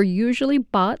trees are usually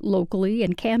bought locally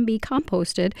and can be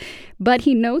composted, but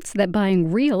he notes that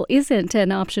buying real isn't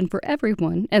an option for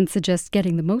everyone and suggests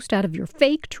getting the most out of your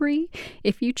fake tree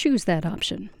if you choose that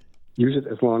option. Use it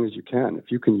as long as you can. If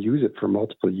you can use it for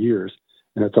multiple years,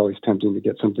 and it's always tempting to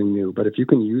get something new, but if you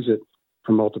can use it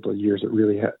for multiple years, it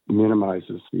really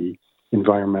minimizes the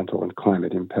environmental and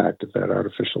climate impact of that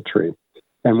artificial tree.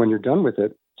 And when you're done with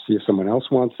it, see if someone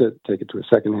else wants it, take it to a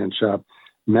secondhand shop,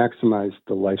 maximize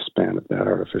the lifespan of that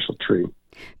artificial tree.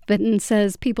 Fenton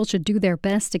says people should do their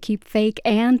best to keep fake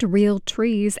and real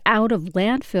trees out of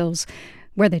landfills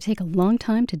where they take a long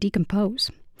time to decompose.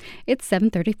 It's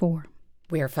 7:34.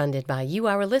 We're funded by you,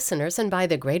 our listeners, and by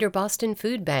the Greater Boston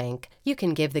Food Bank. You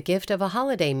can give the gift of a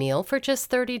holiday meal for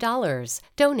just $30.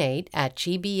 Donate at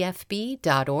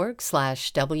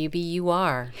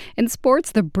gbfb.org/WBUR. In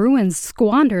sports, the Bruins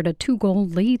squandered a 2-goal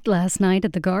lead last night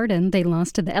at the Garden. They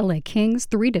lost to the LA Kings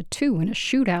 3-2 in a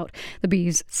shootout. The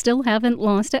Bees still haven't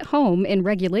lost at home in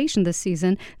regulation this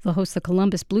season. They'll host the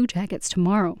Columbus Blue Jackets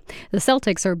tomorrow. The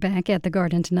Celtics are back at the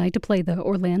Garden tonight to play the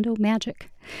Orlando Magic.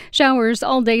 Showers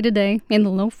all day today in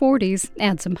the low 40s.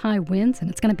 Add some high winds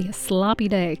and it's going to be a sloppy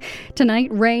day. Tonight,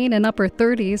 rain in upper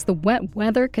 30s. The wet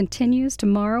weather continues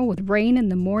tomorrow with rain in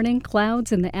the morning,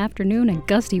 clouds in the afternoon, and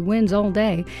gusty winds all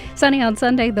day. Sunny on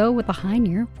Sunday, though, with a high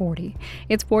near 40.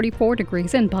 It's 44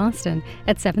 degrees in Boston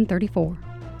at 7:34.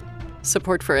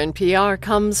 Support for NPR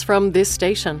comes from this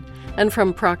station and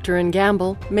from Procter &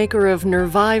 Gamble, maker of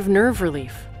Nervive Nerve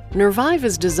Relief. Nervive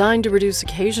is designed to reduce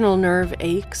occasional nerve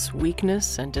aches,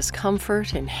 weakness, and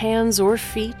discomfort in hands or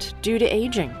feet due to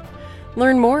aging.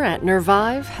 Learn more at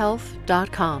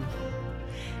nervivehealth.com.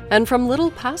 And from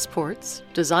Little Passports,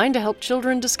 designed to help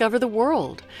children discover the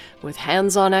world, with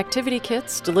hands-on activity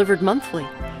kits delivered monthly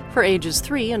for ages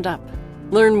 3 and up.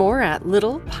 Learn more at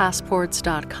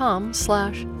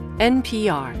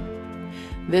littlepassports.com/NPR.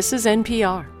 This is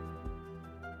NPR.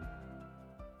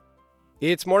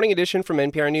 It's Morning Edition from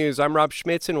NPR News. I'm Rob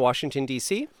Schmitz in Washington,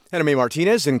 D.C. And I'm A.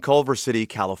 Martinez in Culver City,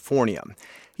 California.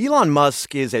 Elon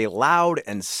Musk is a loud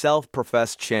and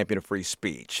self-professed champion of free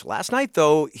speech. Last night,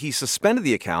 though, he suspended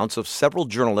the accounts of several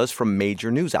journalists from major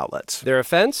news outlets. Their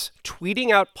offense? Tweeting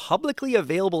out publicly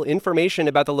available information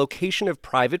about the location of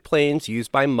private planes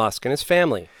used by Musk and his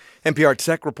family. NPR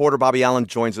tech reporter Bobby Allen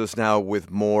joins us now with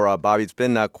more. Bobby, it's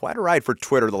been quite a ride for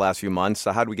Twitter the last few months.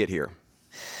 How did we get here?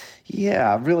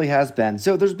 Yeah, it really has been.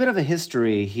 So there's a bit of a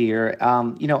history here.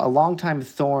 A longtime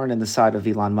thorn in the side of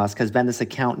Elon Musk has been this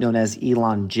account known as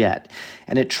Elon Jet.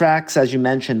 And it tracks, as you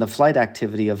mentioned, the flight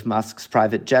activity of Musk's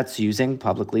private jets using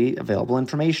publicly available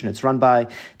information. It's run by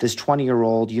this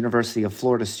 20-year-old University of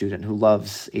Florida student who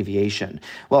loves aviation.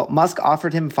 Well, Musk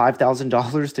offered him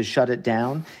 $5,000 to shut it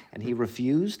down, and he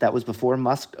refused. That was before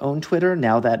Musk owned Twitter.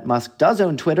 Now that Musk does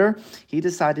own Twitter, he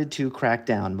decided to crack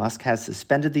down. Musk has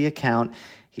suspended the account.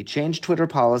 He changed Twitter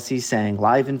policy saying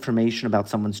live information about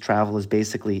someone's travel is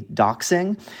basically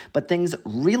doxing. But things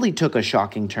really took a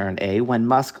shocking turn, when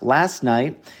Musk last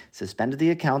night suspended the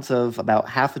accounts of about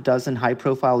half a dozen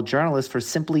high-profile journalists for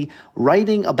simply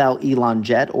writing about Elon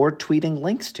Jet or tweeting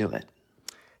links to it.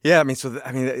 Yeah,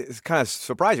 it's kind of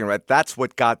surprising, right? That's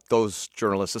what got those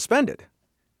journalists suspended.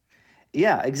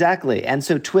 Yeah, exactly. And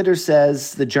so Twitter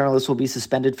says the journalists will be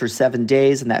suspended for 7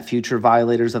 days and that future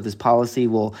violators of this policy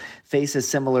will face a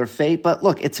similar fate. But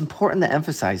look, it's important to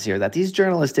emphasize here that these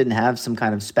journalists didn't have some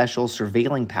kind of special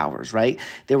surveilling powers, right?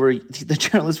 The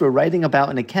journalists were writing about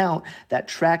an account that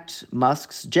tracked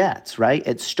Musk's jets, right?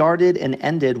 It started and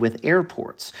ended with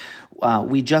airports.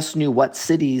 We just knew what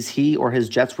cities he or his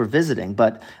jets were visiting,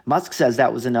 but Musk says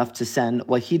that was enough to send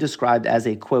what he described as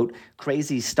a, quote,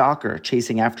 crazy stalker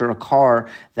chasing after a car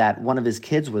that one of his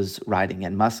kids was riding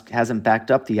in. Musk hasn't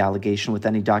backed up the allegation with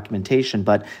any documentation,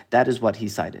 but that is what he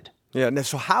cited. Yeah,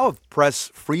 so how have press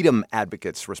freedom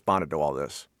advocates responded to all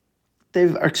this? They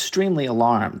are extremely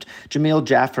alarmed. Jamil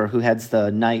Jaffer, who heads the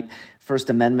Knight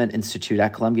First Amendment Institute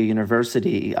at Columbia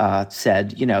University,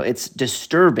 said, it's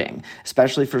disturbing,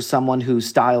 especially for someone who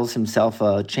styles himself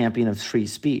a champion of free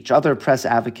speech. Other press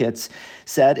advocates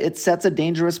said it sets a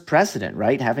dangerous precedent,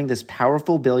 right? Having this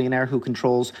powerful billionaire who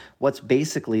controls what's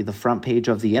basically the front page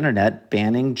of the internet,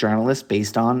 banning journalists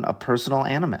based on a personal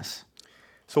animus.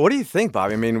 So what do you think,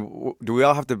 Bobby? Do we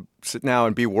all have to sit now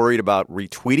and be worried about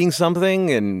retweeting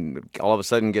something and all of a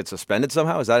sudden get suspended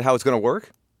somehow? Is that how it's going to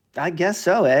work? I guess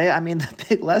so, The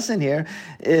big lesson here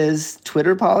is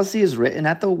Twitter policy is written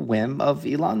at the whim of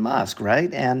Elon Musk,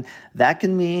 right? And that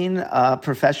can mean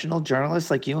professional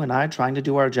journalists like you and I trying to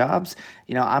do our jobs.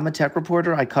 I'm a tech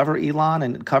reporter. I cover Elon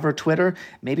and cover Twitter.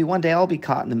 Maybe one day I'll be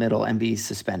caught in the middle and be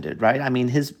suspended, right?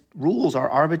 His rules are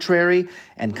arbitrary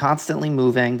and constantly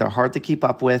moving. They're hard to keep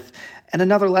up with. And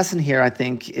another lesson here, I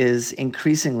think, is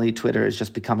increasingly Twitter is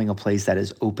just becoming a place that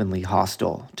is openly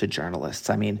hostile to journalists.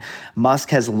 Musk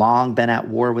has long been at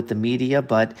war with the media,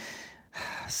 but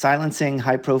silencing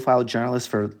high-profile journalists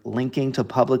for linking to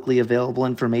publicly available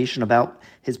information about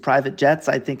his private jets,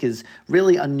 I think, is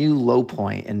really a new low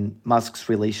point in Musk's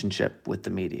relationship with the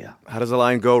media. How does the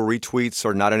line go? Retweets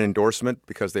are not an endorsement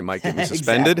because they might get me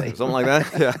suspended? Exactly. Something like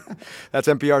that? Yeah. That's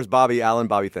NPR's Bobby Allen.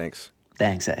 Bobby, thanks.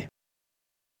 Thanks,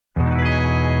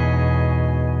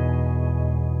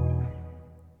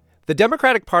 The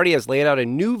Democratic Party has laid out a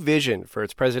new vision for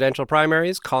its presidential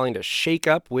primaries, calling to shake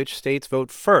up which states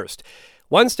vote first.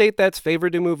 One state that's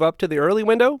favored to move up to the early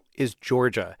window is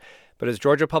Georgia. But as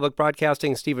Georgia Public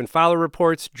Broadcasting's Stephen Fowler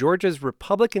reports, Georgia's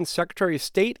Republican Secretary of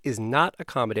State is not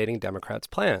accommodating Democrats'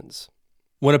 plans.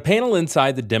 When a panel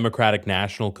inside the Democratic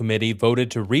National Committee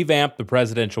voted to revamp the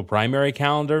presidential primary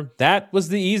calendar, that was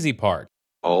the easy part.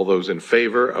 All those in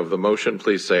favor of the motion,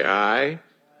 please say aye.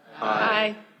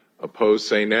 Aye. Opposed,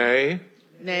 say nay.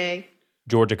 Nay.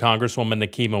 Georgia Congresswoman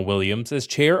Nikema Williams is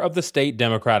chair of the state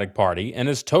Democratic Party and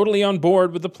is totally on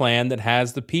board with the plan that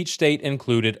has the Peach State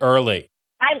included early.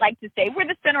 I like to say we're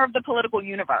the center of the political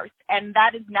universe, and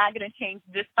that is not going to change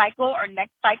this cycle or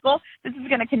next cycle. This is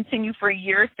going to continue for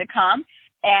years to come.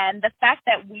 And the fact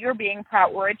that we are being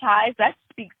prioritized, that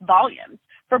speaks volumes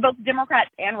for both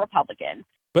Democrats and Republicans.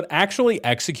 But actually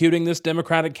executing this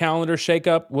Democratic calendar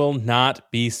shakeup will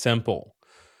not be simple.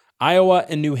 Iowa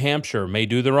and New Hampshire may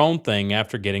do their own thing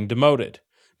after getting demoted.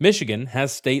 Michigan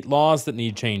has state laws that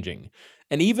need changing.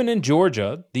 And even in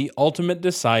Georgia, the ultimate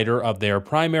decider of their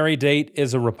primary date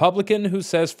is a Republican who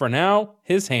says for now,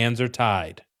 his hands are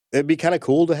tied. It'd be kind of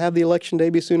cool to have the election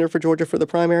day be sooner for Georgia for the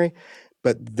primary,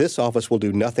 but this office will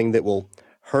do nothing that will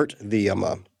hurt the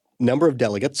number of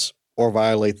delegates or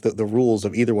violate the rules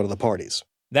of either one of the parties.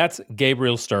 That's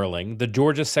Gabriel Sterling, the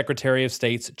Georgia Secretary of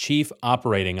State's chief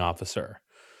operating officer.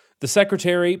 The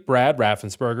secretary, Brad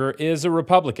Raffensperger, is a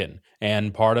Republican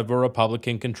and part of a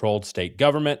Republican-controlled state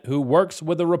government who works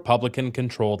with a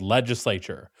Republican-controlled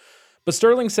legislature. But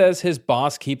Sterling says his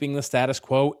boss keeping the status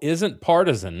quo isn't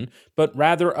partisan, but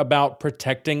rather about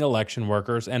protecting election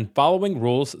workers and following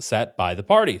rules set by the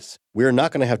parties. We're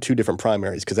not going to have two different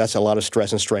primaries because that's a lot of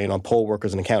stress and strain on poll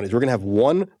workers and counties. We're going to have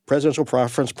one presidential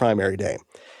preference primary day,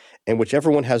 and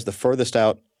whichever one has the furthest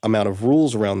out amount of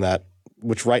rules around that,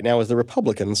 which right now is the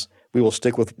Republicans, we will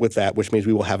stick with that, which means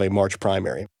we will have a March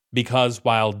primary. Because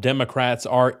while Democrats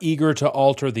are eager to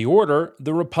alter the order,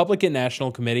 the Republican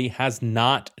National Committee has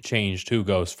not changed who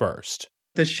goes first.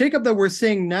 The shakeup that we're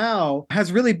seeing now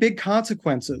has really big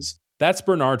consequences. That's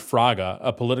Bernard Fraga,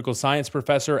 a political science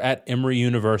professor at Emory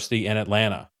University in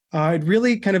Atlanta. It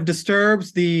really kind of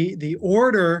disturbs the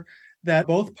order that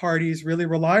both parties really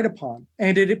relied upon.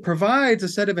 And it provides a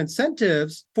set of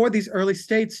incentives for these early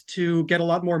states to get a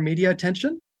lot more media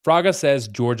attention. Fraga says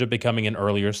Georgia becoming an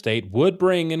earlier state would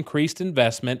bring increased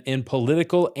investment in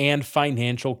political and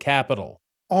financial capital.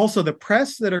 Also, the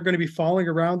press that are going to be following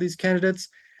around these candidates,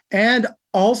 and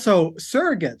also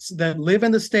surrogates that live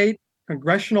in the state,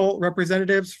 congressional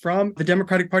representatives from the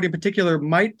Democratic Party in particular,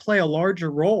 might play a larger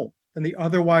role than they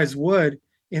otherwise would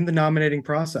in the nominating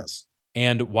process.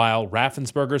 And while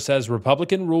Raffensperger says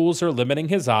Republican rules are limiting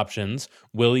his options,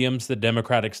 Williams, the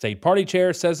Democratic State Party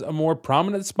chair, says a more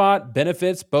prominent spot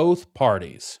benefits both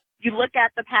parties. You look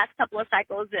at the past couple of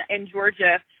cycles in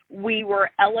Georgia, we were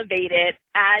elevated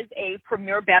as a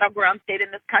premier battleground state in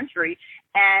this country.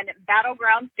 And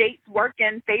battleground states work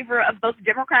in favor of both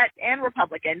Democrats and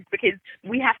Republicans because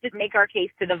we have to make our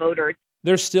case to the voters.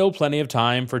 There's still plenty of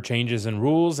time for changes in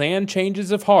rules and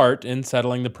changes of heart in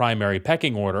settling the primary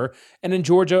pecking order, and in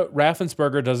Georgia,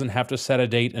 Raffensperger doesn't have to set a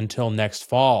date until next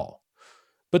fall.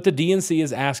 But the DNC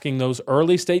is asking those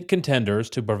early state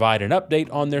contenders to provide an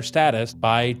update on their status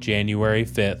by January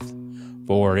 5th.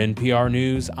 For NPR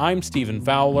News, I'm Stephen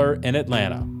Fowler in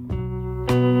Atlanta.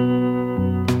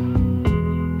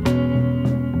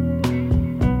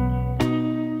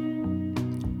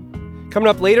 Coming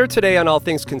up later today on All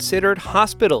Things Considered,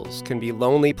 hospitals can be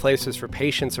lonely places for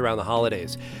patients around the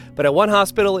holidays. But at one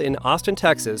hospital in Austin,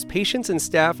 Texas, patients and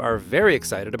staff are very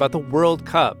excited about the World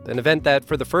Cup, an event that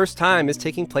for the first time is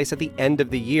taking place at the end of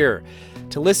the year.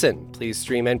 To listen, please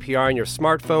stream NPR on your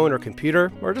smartphone or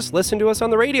computer, or just listen to us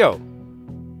on the radio.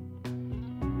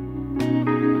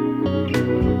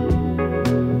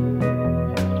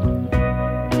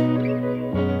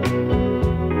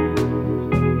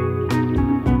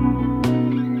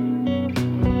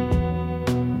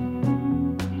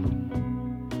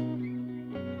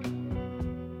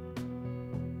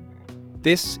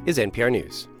 This is NPR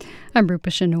News. I'm Rupa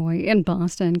Shenoy in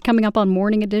Boston. Coming up on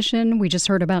Morning Edition, we just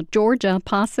heard about Georgia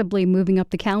possibly moving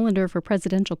up the calendar for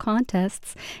presidential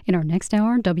contests. In our next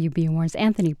hour, WBUR's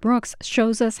Anthony Brooks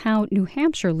shows us how New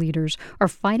Hampshire leaders are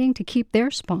fighting to keep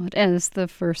their spot as the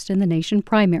first in the nation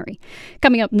primary.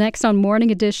 Coming up next on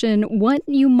Morning Edition, what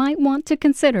you might want to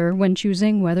consider when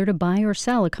choosing whether to buy or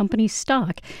sell a company's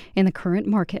stock in the current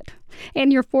market.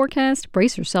 And your forecast,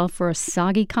 brace yourself for a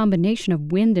soggy combination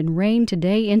of wind and rain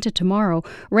today into tomorrow.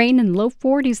 Rain and low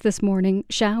 40s this morning,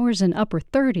 showers in upper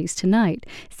 30s tonight.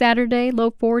 Saturday, low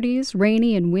 40s,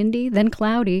 rainy and windy, then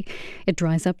cloudy. It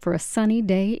dries up for a sunny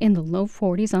day in the low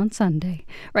 40s on Sunday.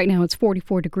 Right now it's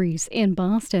 44 degrees in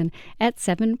Boston at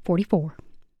 7:44.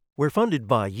 We're funded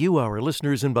by you, our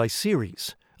listeners, and by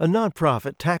Ceres, a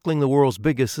nonprofit tackling the world's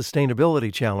biggest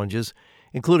sustainability challenges,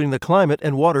 including the climate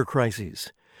and water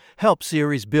crises. Help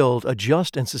Ceres build a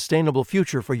just and sustainable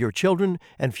future for your children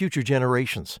and future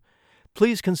generations.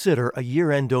 Please consider a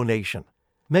year-end donation.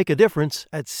 Make a difference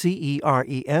at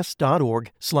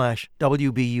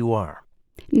ceres.org/WBUR.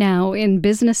 Now, in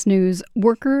business news,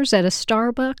 workers at a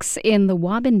Starbucks in the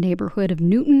Waban neighborhood of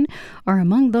Newton are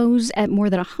among those at more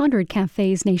than 100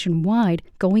 cafes nationwide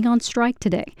going on strike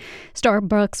today.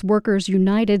 Starbucks Workers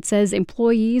United says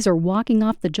employees are walking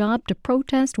off the job to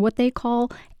protest what they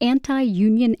call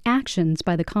anti-union actions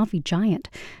by the coffee giant.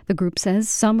 The group says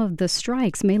some of the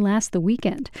strikes may last the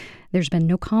weekend. There's been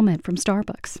no comment from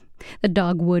Starbucks. The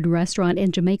Dogwood restaurant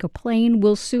in Jamaica Plain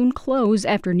will soon close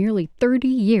after nearly 30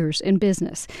 years in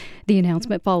business. The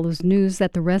announcement follows news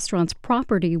that the restaurant's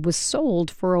property was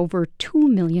sold for over $2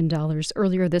 million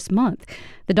earlier this month.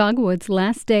 The Dogwood's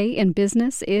last day in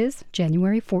business is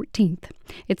January 14th.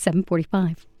 It's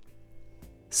 7:45.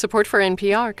 Support for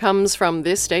NPR comes from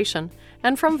this station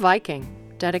and from Viking,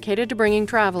 dedicated to bringing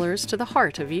travelers to the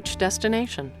heart of each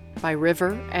destination by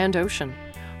river and ocean,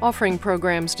 offering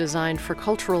programs designed for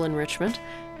cultural enrichment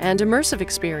and immersive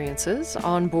experiences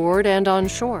on board and on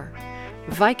shore.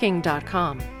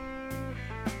 Viking.com.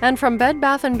 And from Bed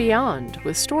Bath & Beyond,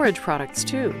 with storage products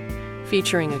too,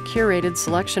 featuring a curated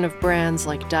selection of brands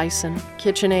like Dyson,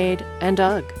 KitchenAid, and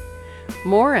UGG.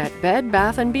 More at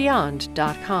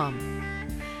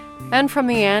bedbathandbeyond.com. And from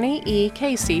the Annie E.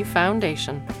 Casey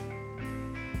Foundation.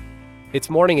 It's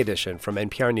Morning Edition from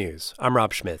NPR News. I'm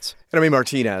Rob Schmitz. And I'm Amy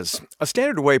Martinez. A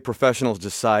standard way professionals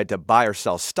decide to buy or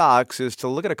sell stocks is to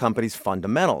look at a company's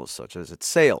fundamentals, such as its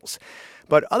sales.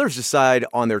 But others decide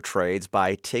on their trades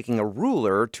by taking a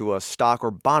ruler to a stock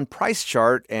or bond price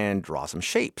chart and draw some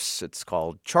shapes. It's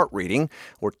called chart reading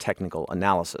or technical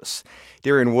analysis.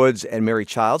 Darian Woods and Mary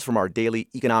Childs from our daily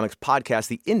economics podcast,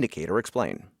 The Indicator,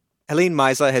 explain. Helene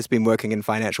Meisler has been working in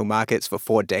financial markets for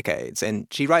 4 decades, and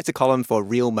she writes a column for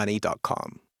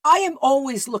realmoney.com. I am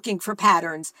always looking for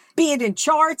patterns, be it in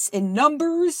charts, in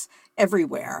numbers,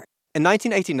 everywhere. In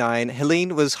 1989,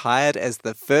 Helene was hired as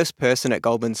the first person at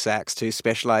Goldman Sachs to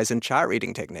specialize in chart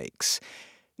reading techniques.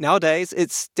 Nowadays,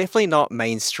 it's definitely not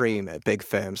mainstream at big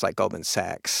firms like Goldman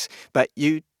Sachs, but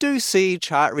you do see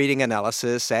chart reading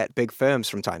analysis at big firms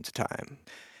from time to time.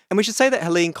 And we should say that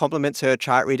Helene complements her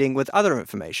chart reading with other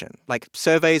information, like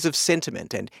surveys of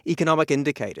sentiment and economic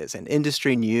indicators and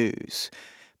industry news.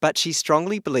 But she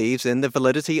strongly believes in the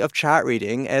validity of chart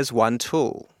reading as one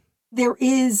tool. There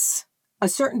is a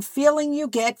certain feeling you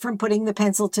get from putting the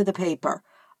pencil to the paper.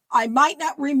 I might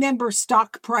not remember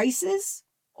stock prices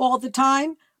all the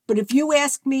time, but if you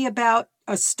ask me about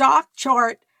a stock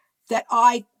chart that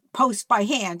I post by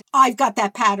hand, I've got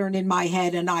that pattern in my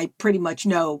head and I pretty much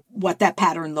know what that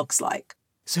pattern looks like.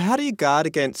 So how do you guard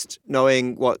against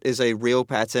knowing what is a real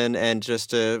pattern and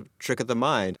just a trick of the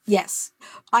mind? Yes,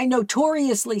 I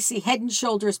notoriously see head and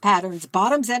shoulders patterns,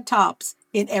 bottoms and tops,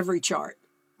 in every chart.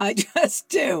 I just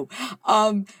do.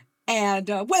 And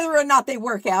whether or not they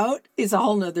work out is a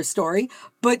whole nother story,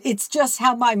 but it's just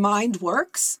how my mind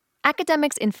works.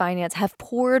 Academics in finance have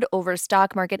pored over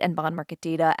stock market and bond market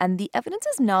data, and the evidence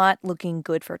is not looking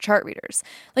good for chart readers.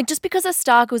 Like, just because a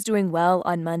stock was doing well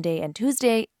on Monday and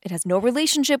Tuesday, it has no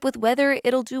relationship with whether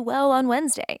it'll do well on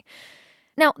Wednesday.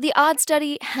 Now, the odds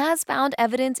study has found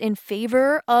evidence in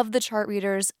favor of the chart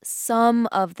readers some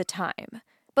of the time.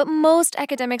 But most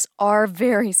academics are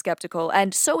very skeptical,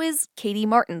 and so is Katie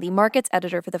Martin, the markets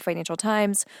editor for the Financial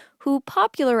Times, who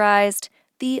popularized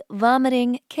the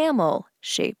vomiting camel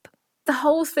shape. The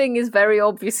whole thing is very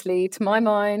obviously, to my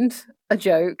mind, a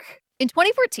joke. In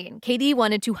 2014, Katie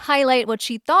wanted to highlight what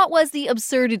she thought was the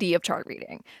absurdity of chart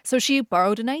reading. So she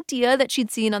borrowed an idea that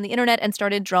she'd seen on the internet and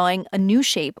started drawing a new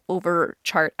shape over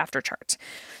chart after chart.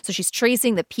 So she's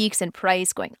tracing the peaks in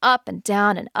price going up and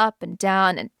down and up and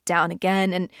down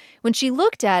again. And when she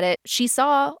looked at it, she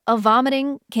saw a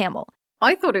vomiting camel.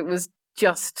 I thought it was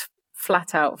just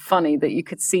flat out funny that you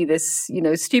could see this,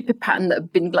 stupid pattern that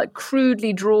had been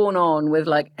crudely drawn on with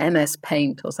MS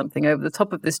Paint or something over the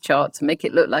top of this chart to make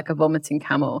it look like a vomiting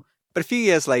camel. But a few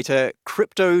years later,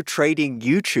 crypto trading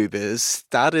YouTubers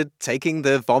started taking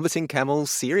the vomiting camel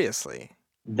seriously.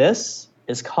 This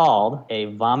is called a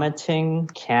vomiting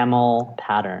camel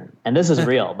pattern. And this is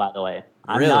real, by the way.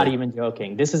 I'm not even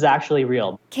joking. This is actually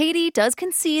real. Katie does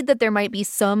concede that there might be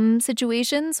some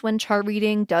situations when chart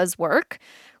reading does work.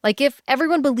 Like if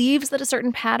everyone believes that a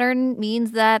certain pattern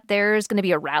means that there's going to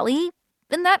be a rally,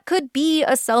 then that could be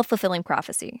a self-fulfilling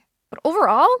prophecy. But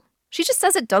overall, she just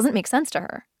says it doesn't make sense to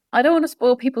her. I don't want to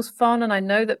spoil people's fun, and I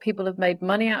know that people have made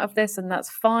money out of this, and that's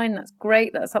fine, that's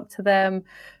great, that's up to them.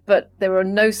 But there are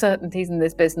no certainties in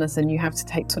this business, and you have to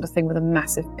take sort of thing with a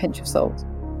massive pinch of salt.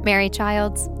 Mary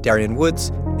Childs. Darian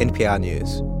Woods, NPR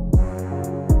News.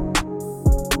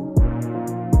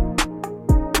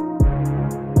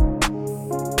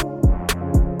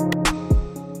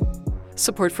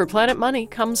 Support for Planet Money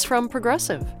comes from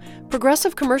Progressive.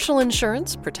 Progressive Commercial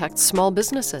Insurance protects small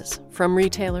businesses, from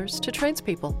retailers to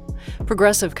tradespeople.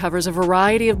 Progressive covers a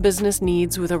variety of business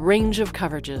needs with a range of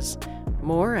coverages.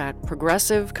 More at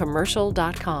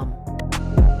progressivecommercial.com.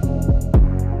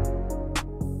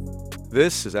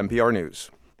 This is NPR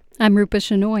News. I'm Rupa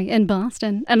Shenoy in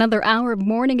Boston. Another hour of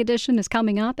Morning Edition is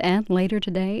coming up, and later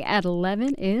today at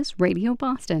 11 is Radio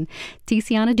Boston.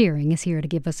 Tiziana Deering is here to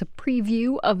give us a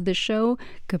preview of the show.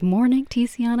 Good morning,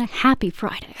 Tiziana. Happy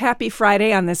Friday. Happy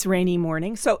Friday on this rainy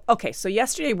morning. So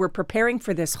yesterday we're preparing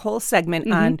for this whole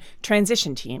segment on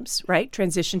transition teams, right?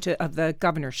 Transition of the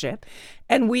governorship.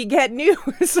 And we get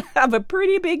news of a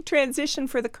pretty big transition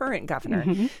for the current governor.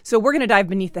 So we're going to dive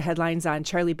beneath the headlines on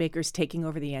Charlie Baker's taking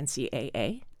over the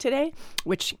NCAA today,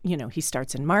 which, he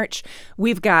starts in March.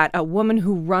 We've got a woman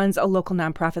who runs a local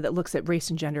nonprofit that looks at race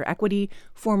and gender equity,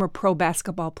 former pro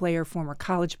basketball player, former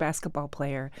college basketball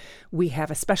player. We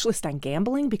have a specialist on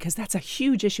gambling because that's a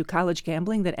huge issue, college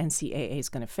gambling, that NCAA is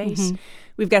going to face.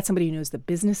 We've got somebody who knows the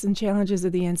business and challenges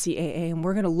of the NCAA, and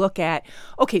we're going to look at,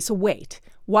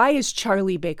 why is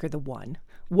Charlie Baker the one?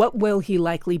 What will he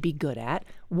likely be good at?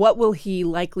 What will he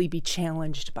likely be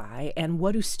challenged by? And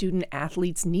what do student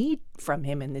athletes need from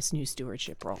him in this new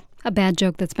stewardship role? A bad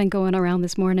joke that's been going around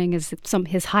this morning is that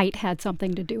his height had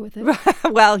something to do with it.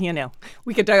 Well,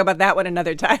 we could talk about that one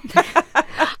another time.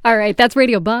 All right, that's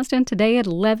Radio Boston today at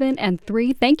 11 and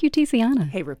 3. Thank you, Tiziana.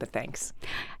 Hey, Rupa, thanks.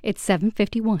 It's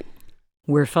 7:51.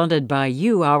 We're funded by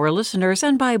you, our listeners,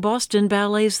 and by Boston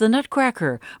Ballet's The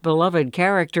Nutcracker. Beloved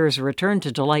characters return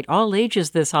to delight all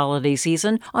ages this holiday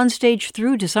season on stage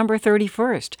through December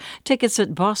 31st. Tickets at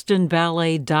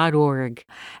bostonballet.org.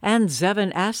 And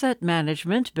Zevin Asset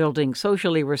Management, building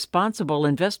socially responsible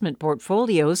investment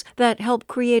portfolios that help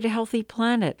create a healthy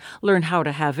planet. Learn how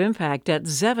to have impact at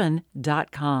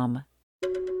zevin.com.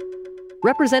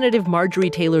 Representative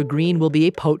Marjorie Taylor Greene will be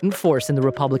a potent force in the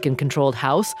Republican-controlled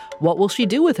House. What will she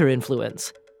do with her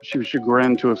influence? She was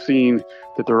chagrined to have seen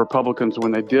that the Republicans,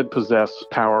 when they did possess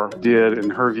power, did,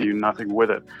 in her view, nothing with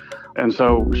it. And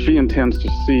so she intends to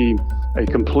see a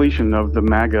completion of the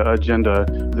MAGA agenda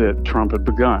that Trump had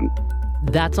begun.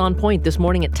 That's On Point this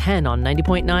morning at 10 on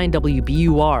 90.9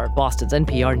 WBUR, Boston's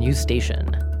NPR news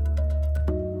station.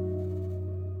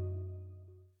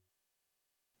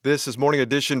 This is Morning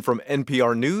Edition from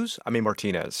NPR News. I'm A.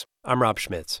 Martinez. I'm Rob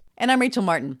Schmitz. And I'm Rachel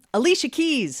Martin. Alicia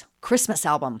Keys' Christmas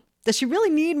album. Does she really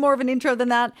need more of an intro than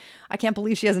that? I can't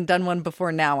believe she hasn't done one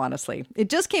before now, honestly. It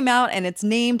just came out, and it's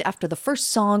named after the first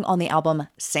song on the album,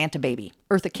 Santa Baby.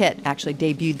 Eartha Kitt actually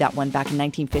debuted that one back in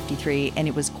 1953, and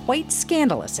it was quite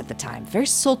scandalous at the time. Very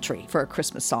sultry for a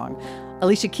Christmas song.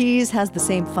 Alicia Keys has the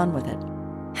same fun with it.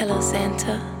 Hello,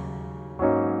 Santa.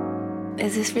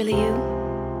 Is this really you?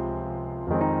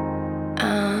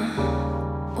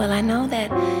 Well, I know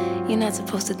that you're not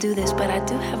supposed to do this, but I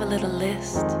do have a little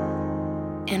list.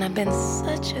 And I've been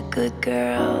such a good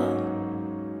girl.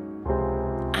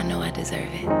 I know I deserve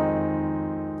it.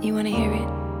 You want to hear it?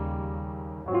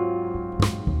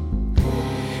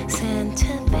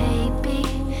 Santa baby,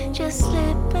 just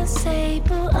slip a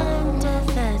sable under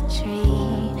the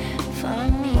tree for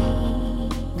me.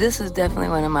 This is definitely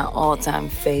one of my all-time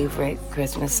favorite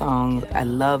Christmas songs. I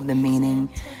love the meaning.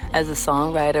 As a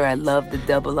songwriter, I love the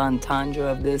double entendre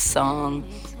of this song.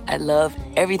 I love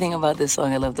everything about this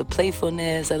song. I love the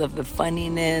playfulness, I love the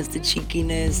funniness, the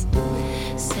cheekiness.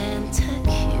 Santa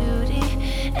cutie,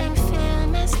 and fill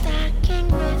my stocking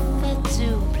with a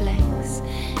duplex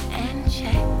and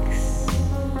checks.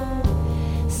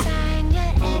 Sign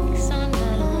your X on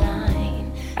the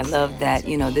line. I love that,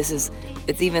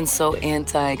 it's even so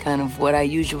anti kind of what I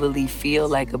usually feel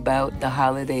like about the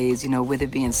holidays, with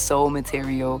it being so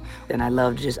material. And I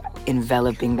love just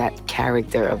enveloping that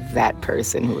character of that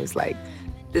person who is like,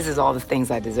 this is all the things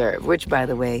I deserve. Which, by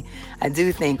the way, I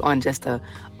do think on just a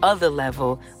other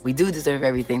level, we do deserve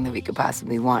everything that we could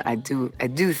possibly want. I do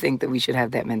think that we should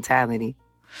have that mentality.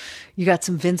 You got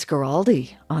some Vince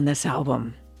Guaraldi on this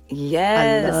album.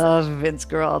 Yes. I love Vince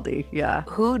Guaraldi. Yeah.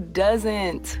 Who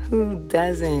doesn't? Who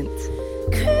doesn't?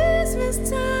 Christmas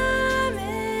time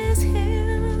is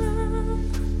here.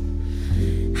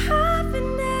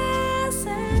 Happiness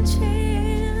and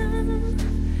cheer.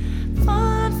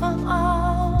 Fun for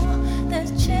all the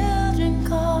children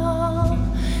call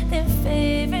their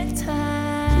favorite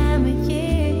time of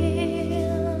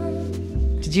year.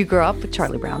 Did you grow up with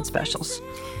Charlie Brown specials?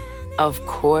 Of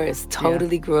course,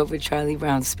 totally grew up with Charlie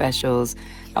Brown specials.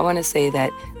 I want to say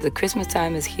that the Christmas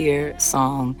Time is Here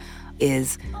song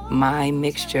is my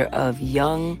mixture of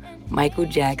young Michael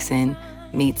Jackson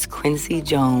meets Quincy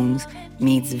Jones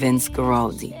meets Vince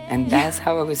Guaraldi. And that's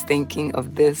how I was thinking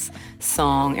of this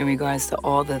song in regards to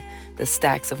all the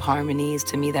stacks of harmonies.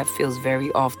 To me, that feels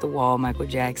very off the wall, Michael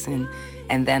Jackson.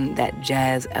 And then that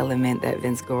jazz element that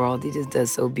Vince Guaraldi just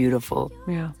does so beautiful.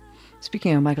 Yeah.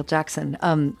 Speaking of Michael Jackson,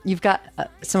 you've got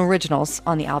some originals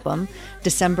on the album,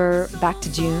 December Back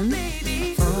to June.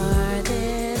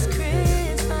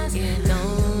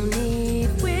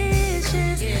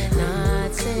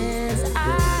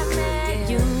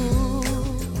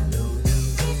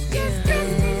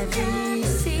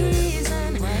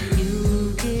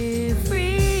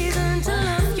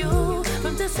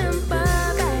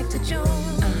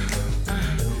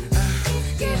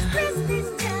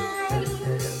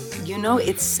 You know,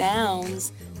 it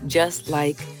sounds just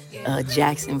like a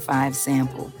Jackson 5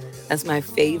 sample. That's my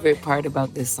favorite part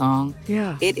about this song.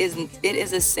 Yeah. It is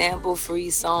a sample-free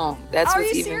song. That's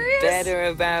what's even better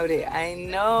about it. I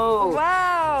know.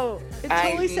 Wow. It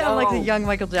totally sounds like the young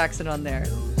Michael Jackson on there.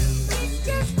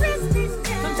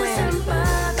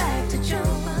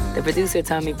 The producer,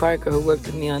 Tommy Parker, who worked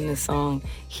with me on this song,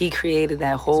 he created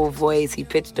that whole voice. He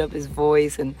pitched up his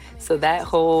voice. And so that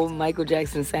whole Michael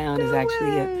Jackson sound is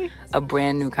actually a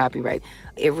brand new copyright.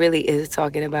 It really is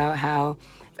talking about how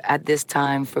at this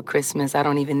time for Christmas, I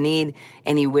don't even need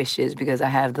any wishes because I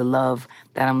have the love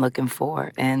that I'm looking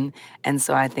for. And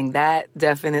so I think that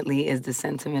definitely is the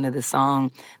sentiment of the song,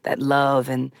 that love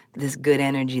and this good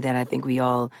energy that I think we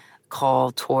all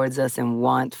call towards us and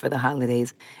want for the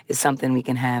holidays is something we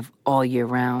can have all year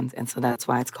round. And so that's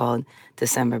why it's called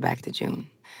December Back to June.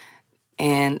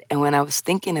 And when I was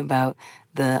thinking about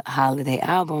the holiday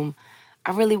album,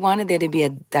 I really wanted there to be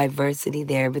a diversity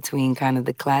there between kind of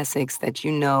the classics that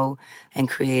you know and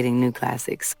creating new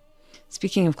classics.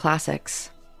 Speaking of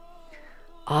classics,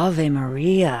 Ave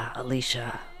Maria,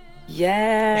 Alicia.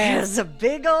 Yes. It's a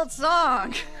big old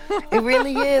song. It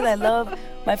really is. I love,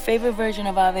 my favorite version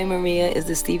of Ave Maria is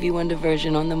the Stevie Wonder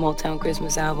version on the Motown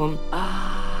Christmas album. Ave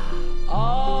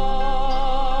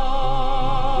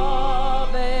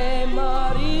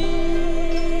Maria.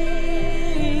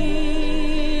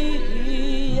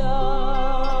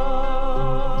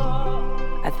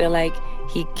 I feel like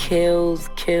he kills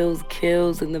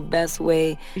in the best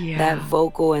way. Yeah. That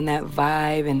vocal and that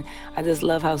vibe, and I just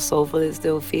love how soulful it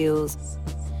still feels.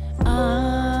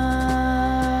 Ave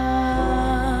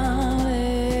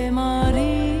Maria.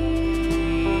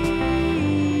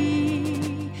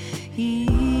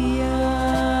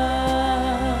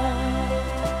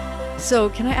 So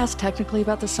can I ask technically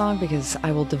about the song? Because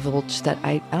I will divulge that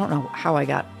I don't know how I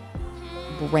got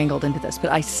wrangled into this, but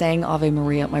I sang Ave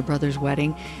Maria at my brother's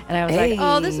wedding, and I was like,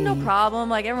 oh, this is no problem.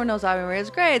 Like, everyone knows Ave Maria.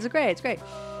 It's great.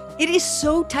 It is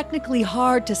so technically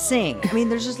hard to sing. I mean,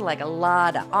 there's just like a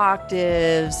lot of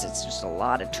octaves. It's just a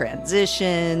lot of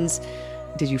transitions.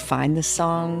 Did you find this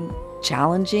song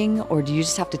challenging, or do you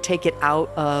just have to take it out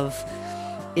of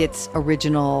its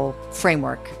original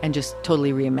framework and just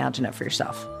totally reimagine it for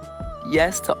yourself?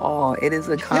 Yes to all. It is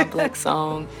a complex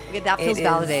song. That feels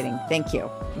validating. Thank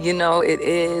you. You know, it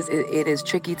is. It is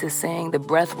tricky to sing. The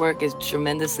breath work is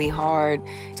tremendously hard.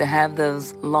 To have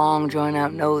those long,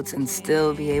 drawn-out notes and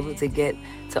still be able to get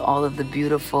to all of the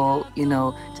beautiful, you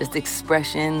know, just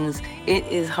expressions. It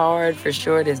is hard for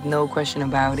sure. There's no question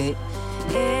about it.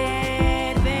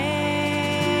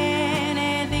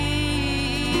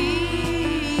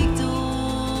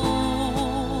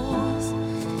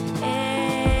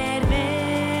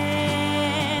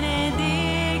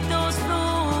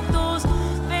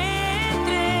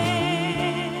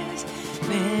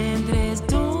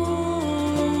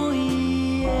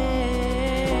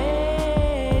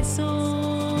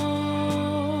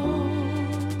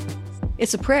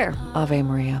 It's a prayer, Ave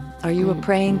Maria. Are you a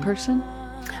praying person?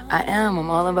 I am. I'm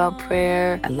all about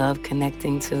prayer. I love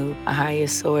connecting to a higher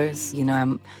source. You know,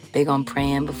 I'm big on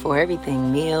praying before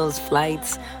everything. Meals,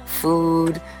 flights,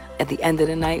 food. At the end of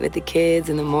the night with the kids,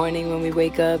 in the morning when we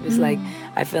wake up. It's like,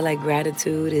 I feel like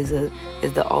gratitude is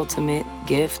the ultimate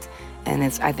gift. And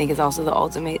I think it's also the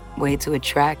ultimate way to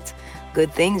attract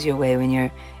good things your way when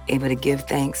you're able to give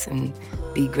thanks and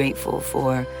be grateful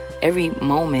for every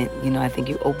moment, I think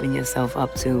you open yourself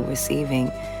up to receiving.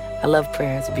 I love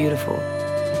prayer. It's beautiful.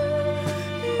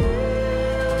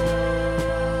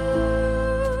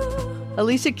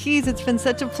 Alicia Keys, it's been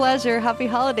such a pleasure. Happy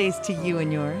holidays to you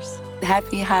and yours.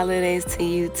 Happy holidays to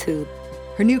you, too.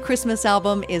 Her new Christmas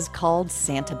album is called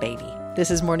Santa Baby.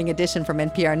 This is Morning Edition from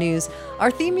NPR News.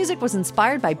 Our theme music was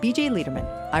inspired by B.J. Liederman.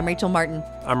 I'm Rachel Martin.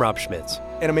 I'm Rob Schmitz.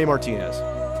 And I'm A. Martinez.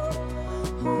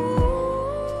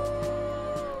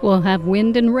 We'll have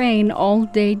wind and rain all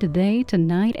day today,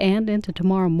 tonight, and into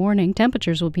tomorrow morning.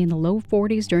 Temperatures will be in the low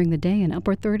 40s during the day and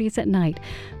upper 30s at night.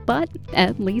 But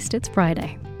at least it's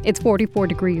Friday. It's 44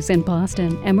 degrees in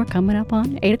Boston, and we're coming up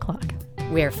on 8 o'clock.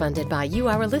 We're funded by you,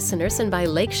 our listeners, and by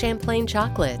Lake Champlain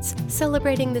Chocolates,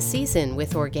 celebrating the season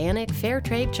with organic, fair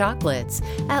trade chocolates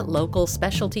at local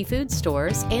specialty food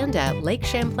stores and at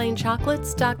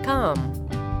lakechamplainchocolates.com.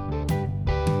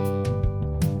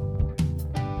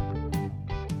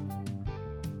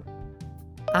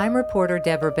 I'm reporter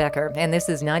Deborah Becker, and this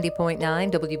is 90.9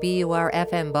 WBUR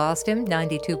FM Boston,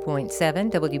 92.7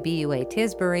 WBUA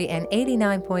Tisbury, and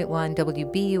 89.1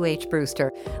 WBUH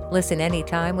Brewster. Listen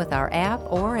anytime with our app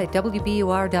or at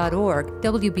WBUR.org.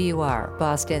 WBUR,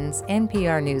 Boston's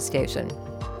NPR news station.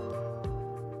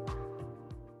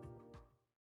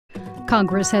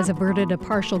 Congress has averted a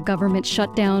partial government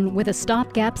shutdown with a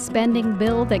stopgap spending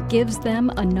bill that gives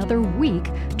them another week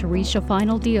to reach a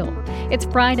final deal. It's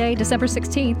Friday, December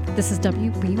 16th. This is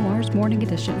WBUR's Morning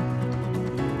Edition.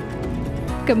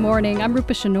 Good morning. I'm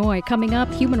Rupa Shenoy. Coming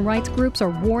up, human rights groups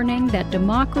are warning that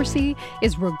democracy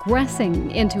is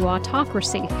regressing into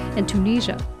autocracy in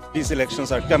Tunisia. These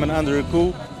elections are coming under a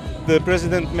coup. The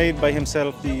president made by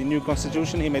himself the new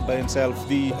constitution. He made by himself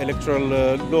the electoral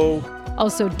law.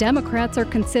 Also, Democrats are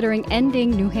considering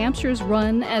ending New Hampshire's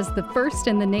run as the first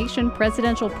in the nation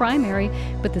presidential primary,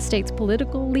 but the state's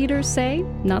political leaders say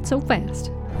not so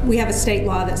fast. We have a state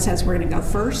law that says we're going to go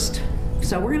first,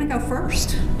 so we're going to go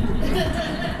first.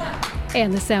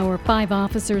 And this hour, 5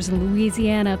 officers in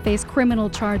Louisiana face criminal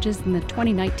charges in the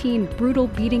 2019 brutal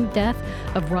beating death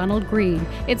of Ronald Greene.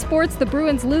 In sports, the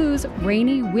Bruins lose,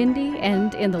 rainy, windy,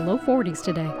 and in the low 40s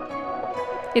today.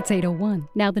 It's 8:01.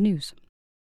 Now the news.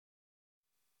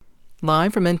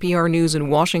 Live from NPR News in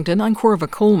Washington, I'm Corva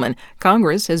Coleman.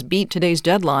 Congress has beat today's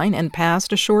deadline and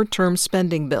passed a short-term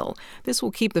spending bill. This will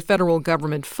keep the federal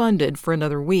government funded for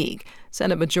another week.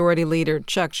 Senate Majority Leader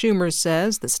Chuck Schumer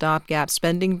says the stopgap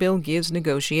spending bill gives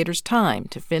negotiators time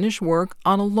to finish work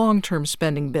on a long-term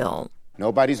spending bill.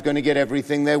 Nobody's going to get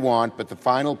everything they want, but the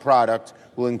final product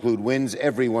will include wins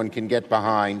everyone can get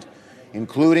behind,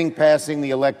 including passing the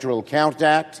Electoral Count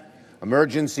Act,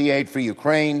 emergency aid for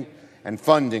Ukraine, and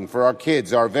funding for our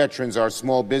kids, our veterans, our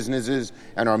small businesses,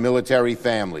 and our military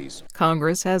families.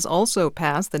 Congress has also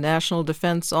passed the National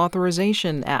Defense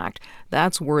Authorization Act.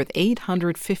 That's worth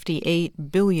 $858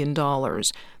 billion.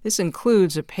 This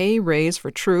includes a pay raise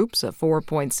for troops of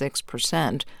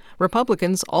 4.6%.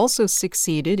 Republicans also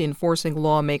succeeded in forcing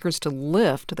lawmakers to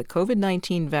lift the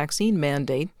COVID-19 vaccine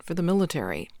mandate for the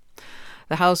military.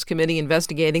 The House committee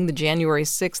investigating the January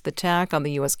 6th attack on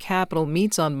the U.S. Capitol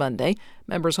meets on Monday.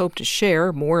 Members hope to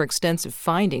share more extensive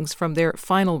findings from their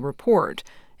final report.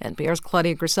 NPR's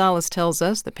Claudia Grisales tells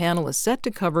us the panel is set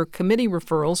to cover committee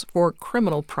referrals for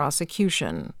criminal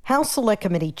prosecution. House Select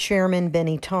Committee Chairman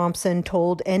Benny Thompson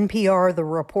told NPR the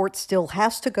report still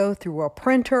has to go through a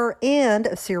printer and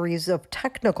a series of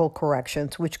technical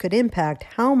corrections, which could impact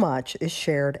how much is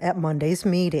shared at Monday's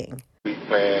meeting. We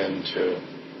plan to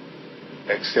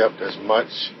accept as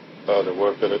much of the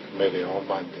work of the committee on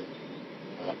Monday.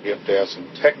 If there are some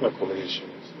technical issues,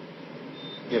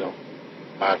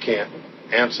 I can't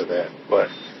answer that, but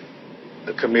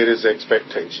the committee's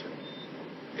expectation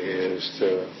is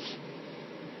to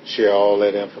share all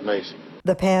that information.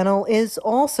 The panel is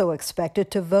also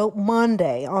expected to vote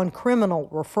Monday on criminal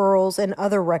referrals and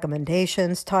other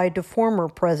recommendations tied to former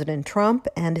President Trump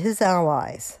and his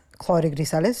allies. Claudia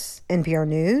Grisales, NPR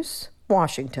News,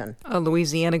 Washington. A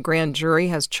Louisiana grand jury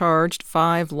has charged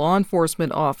 5 law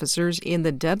enforcement officers in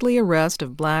the deadly arrest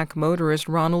of black motorist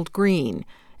Ronald Greene.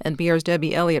 NPR's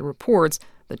Debbie Elliott reports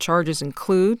the charges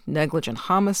include negligent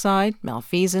homicide,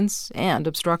 malfeasance, and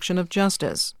obstruction of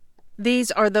justice.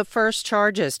 These are the first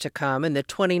charges to come in the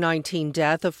 2019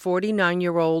 death of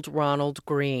 49-year-old Ronald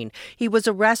Green. He was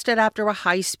arrested after a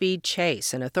high-speed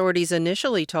chase, and authorities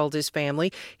initially told his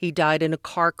family he died in a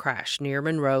car crash near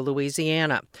Monroe,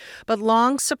 Louisiana. But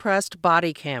long-suppressed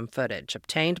body cam footage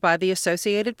obtained by the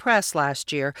Associated Press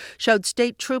last year showed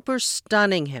state troopers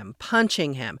stunning him,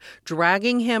 punching him,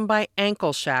 dragging him by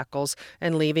ankle shackles,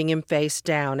 and leaving him face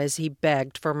down as he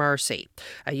begged for mercy.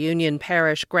 A Union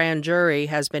Parish grand jury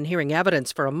has been hearing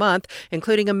evidence for a month,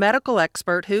 including a medical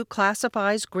expert who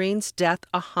classifies Green's death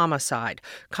a homicide,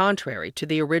 contrary to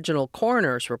the original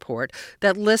coroner's report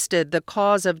that listed the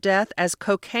cause of death as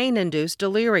cocaine-induced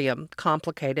delirium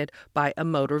complicated by a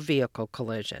motor vehicle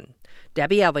collision.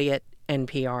 Debbie Elliott,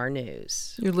 NPR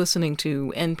News. You're listening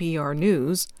to NPR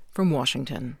News from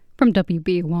Washington. From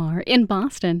WBUR in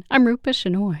Boston, I'm Rupa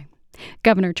Shenoy.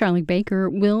 Governor Charlie Baker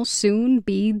will soon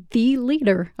be the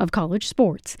leader of college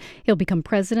sports. He'll become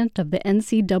president of the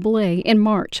NCAA in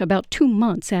March, about 2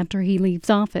 months after he leaves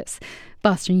office.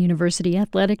 Boston University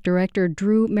Athletic Director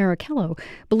Drew Marichello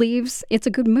believes it's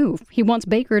a good move. He wants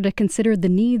Baker to consider the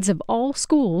needs of all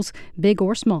schools, big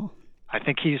or small. I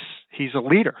think he's a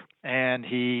leader, and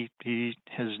he is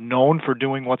known for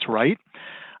doing what's right.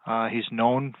 He's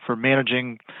known for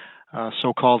managing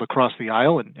so-called across the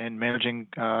aisle and managing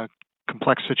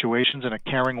complex situations in a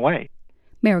caring way.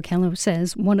 Marichello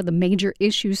says one of the major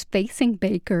issues facing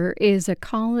Baker is a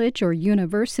college or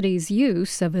university's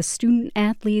use of a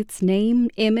student-athlete's name,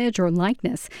 image, or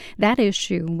likeness. That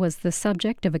issue was the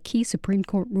subject of a key Supreme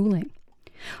Court ruling.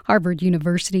 Harvard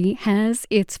University has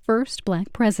its first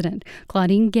black president.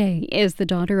 Claudine Gay is the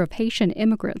daughter of Haitian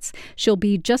immigrants. She'll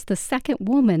be just the second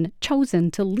woman chosen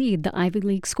to lead the Ivy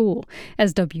League school.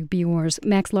 As WBUR's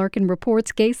Max Larkin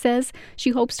reports, Gay says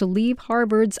she hopes to leave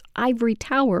Harvard's ivory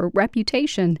tower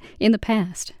reputation in the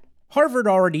past. Harvard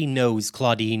already knows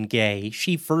Claudine Gay.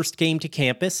 She first came to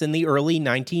campus in the early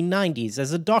 1990s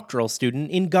as a doctoral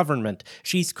student in government.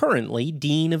 She's currently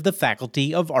Dean of the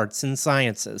Faculty of Arts and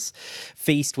Sciences.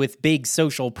 Faced with big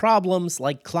social problems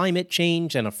like climate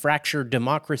change and a fractured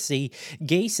democracy,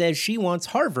 Gay says she wants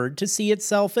Harvard to see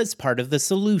itself as part of the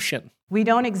solution. We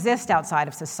don't exist outside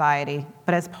of society,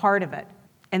 but as part of it.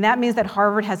 And that means that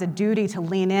Harvard has a duty to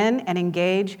lean in and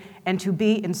engage and to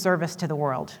be in service to the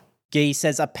world. Gay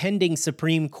says a pending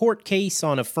Supreme Court case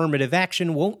on affirmative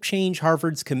action won't change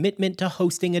Harvard's commitment to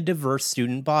hosting a diverse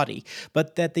student body,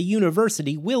 but that the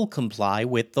university will comply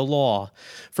with the law.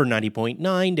 For 90.9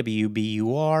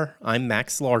 WBUR, I'm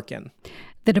Max Larkin.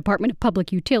 The Department of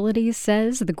Public Utilities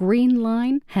says the Green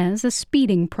Line has a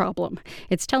speeding problem.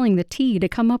 It's telling the T to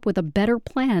come up with a better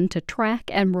plan to track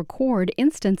and record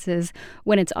instances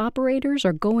when its operators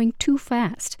are going too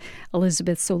fast.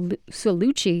 Elizabeth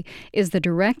Solucci is the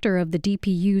director of the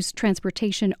DPU's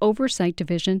Transportation Oversight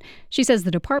Division. She says the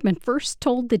department first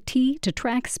told the T to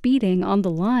track speeding on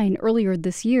the line earlier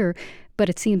this year, but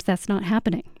it seems that's not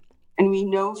happening. And we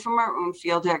know from our own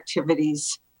field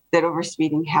activities that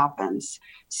overspeeding happens.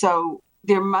 So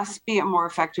there must be a more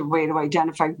effective way to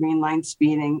identify green line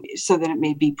speeding so that it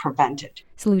may be prevented.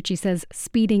 Solucci says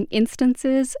speeding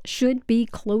instances should be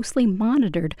closely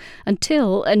monitored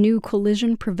until a new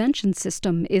collision prevention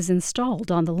system is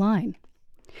installed on the line.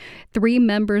 3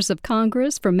 members of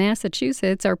Congress from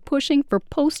Massachusetts are pushing for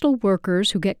postal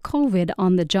workers who get COVID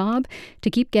on the job to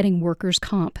keep getting workers'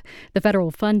 comp. The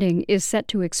federal funding is set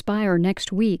to expire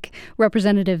next week.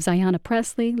 Representatives Ayanna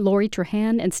Pressley, Lori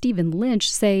Trahan, and Stephen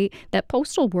Lynch say that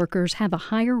postal workers have a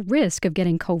higher risk of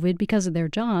getting COVID because of their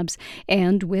jobs,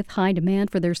 and with high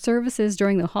demand for their services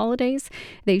during the holidays,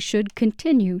 they should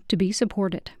continue to be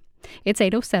supported. It's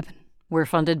 8:07. We're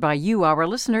funded by you, our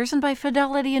listeners, and by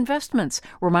Fidelity Investments,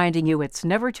 reminding you it's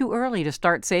never too early to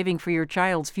start saving for your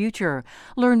child's future.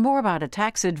 Learn more about a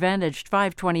tax-advantaged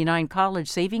 529 college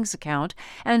savings account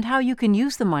and how you can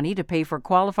use the money to pay for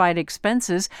qualified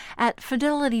expenses at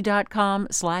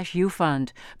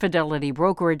fidelity.com/ufund. Fidelity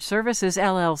Brokerage Services,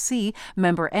 LLC,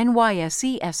 member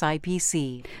NYSE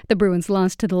SIPC. The Bruins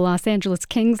lost to the Los Angeles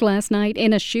Kings last night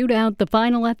in a shootout. The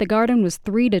final at the Garden was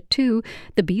 3-2.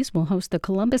 The Bees will host the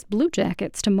Columbus Blue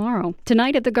Jackets tomorrow.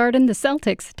 Tonight at the Garden, the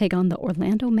Celtics take on the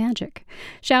Orlando Magic.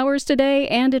 Showers today,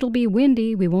 and it'll be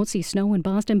windy. We won't see snow in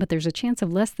Boston, but there's a chance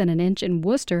of less than an inch in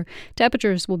Worcester.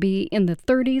 Temperatures will be in the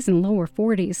 30s and lower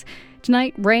 40s.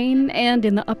 Tonight, rain and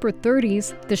in the upper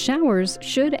 30s. The showers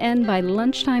should end by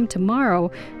lunchtime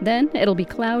tomorrow. Then it'll be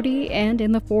cloudy and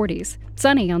in the 40s.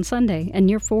 Sunny on Sunday and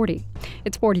near 40.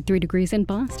 It's 43 degrees in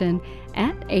Boston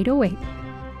at 8:08.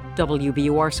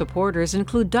 WBUR supporters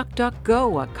include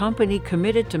DuckDuckGo, a company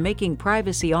committed to making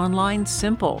privacy online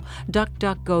simple.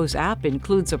 DuckDuckGo's app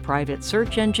includes a private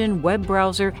search engine, web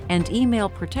browser, and email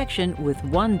protection with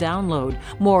one download.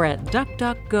 More at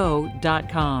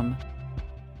duckduckgo.com.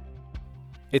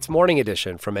 It's Morning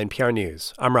Edition from NPR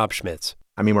News. I'm Rob Schmitz.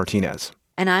 I'm E. Martinez.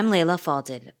 And I'm Layla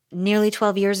Falded. Nearly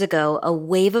 12 years ago, a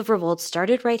wave of revolt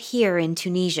started right here in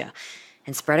Tunisia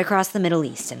and spread across the Middle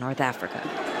East and North Africa.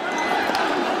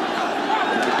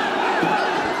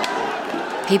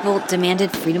 People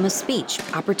demanded freedom of speech,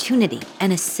 opportunity,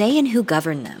 and a say in who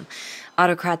governed them.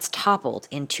 Autocrats toppled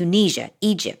in Tunisia,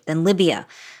 Egypt, and Libya.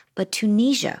 But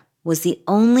Tunisia was the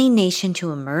only nation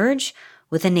to emerge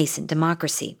with a nascent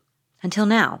democracy. Until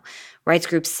now, rights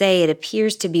groups say it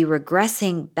appears to be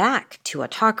regressing back to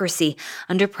autocracy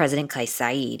under President Kais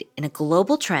Saied in a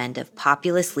global trend of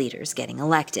populist leaders getting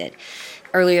elected.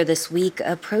 Earlier this week,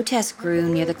 a protest grew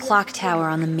near the clock tower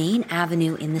on the main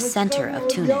avenue in the center of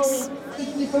Tunis.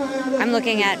 I'm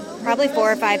looking at probably 4,000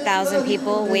 or 5,000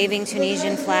 people waving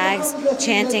Tunisian flags,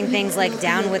 chanting things like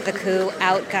 "Down with the coup,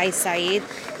 out Kais Saied,"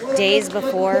 days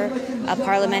before a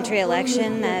parliamentary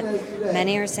election that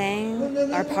many are saying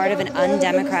are part of an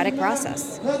undemocratic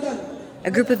process.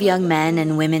 A group of young men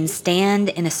and women stand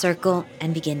in a circle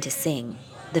and begin to sing.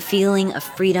 The feeling of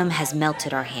freedom has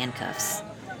melted our handcuffs.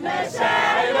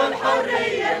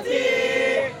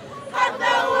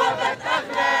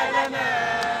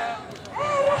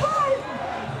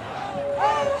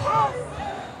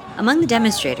 Among the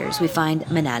demonstrators, we find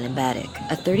Manal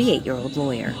Mbarak, a 38-year-old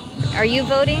lawyer. Are you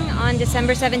voting on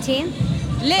December 17th?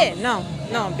 No,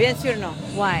 bien sûr no.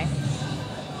 Why?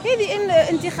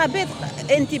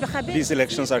 These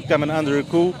elections are coming under a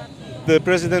coup. The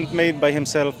president made by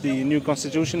himself the new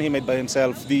constitution, he made by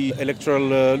himself the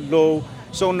electoral law.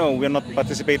 So no, we're not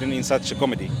participating in such a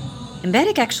comedy.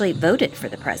 Mbarak actually voted for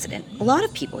the president. A lot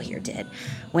of people here did.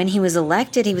 When he was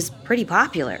elected, he was pretty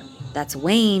popular. That's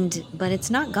waned, but it's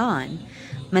not gone.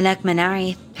 Malak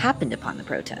Manari happened upon the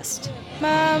protest.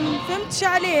 I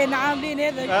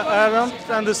don't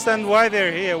understand why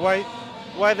they're here,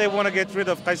 why they want to get rid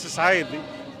of Kais Saied.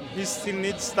 He still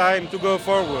needs time to go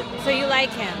forward. So you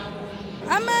like him?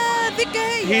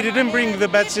 He didn't bring the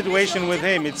bad situation with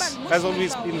him. It has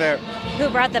always been there. Who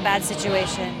brought the bad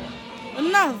situation? It's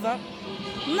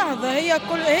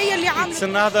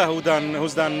Ennahda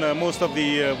who's done most of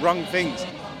the wrong things.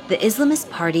 The Islamist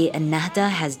party Ennahda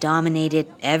has dominated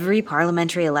every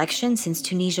parliamentary election since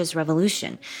Tunisia's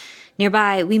revolution.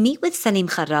 Nearby, we meet with Salim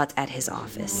Kharrat at his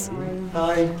office.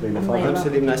 Hi, I'm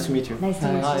Salim. Nice to meet you. Nice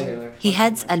to meet you. He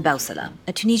heads Al Bawsala,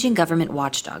 a Tunisian government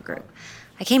watchdog group.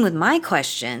 I came with my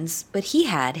questions, but he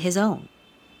had his own.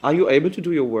 Are you able to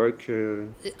do your work?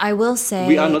 I will say...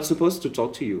 We are not supposed to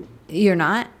talk to you. You're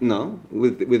not? No,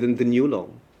 within the new law.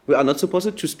 We are not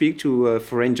supposed to speak to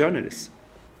foreign journalists.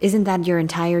 Isn't that your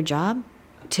entire job?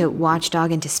 To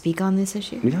watchdog and to speak on this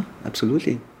issue? Yeah,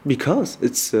 absolutely. Because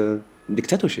it's a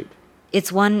dictatorship.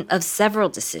 It's one of several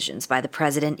decisions by the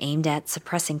president aimed at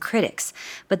suppressing critics.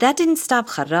 But that didn't stop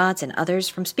Kharrat and others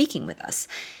from speaking with us.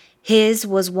 His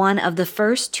was one of the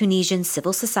first Tunisian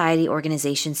civil society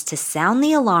organizations to sound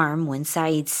the alarm when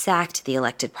Saied sacked the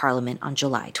elected parliament on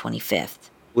July 25th.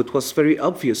 It was very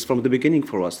obvious from the beginning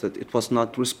for us that it was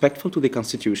not respectful to the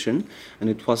constitution, and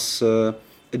it was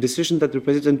a decision that the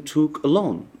president took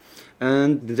alone.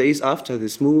 And the days after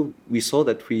this move, we saw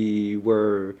that we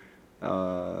were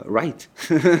right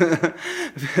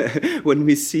when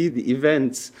we see the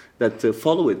events that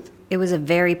follow it. It was a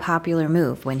very popular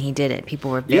move when he did it.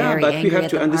 People were very angry at the parliament. Yeah, but we have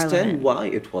to understand why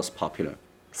it was popular.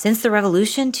 Since the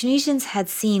revolution, Tunisians had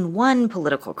seen one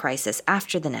political crisis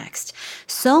after the next.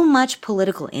 So much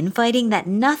political infighting that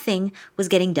nothing was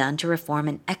getting done to reform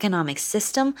an economic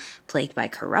system plagued by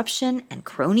corruption and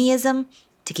cronyism.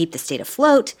 To keep the state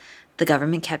afloat, the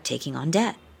government kept taking on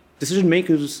debt. Decision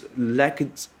makers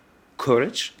lacked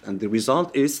courage, and the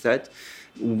result is that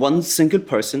one single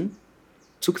person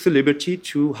took the liberty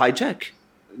to hijack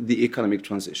the economic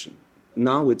transition.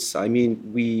 Now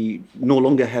we no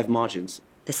longer have margins.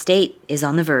 The state is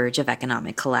on the verge of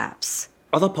economic collapse.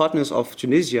 Other partners of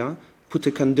Tunisia put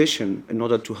a condition in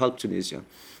order to help Tunisia.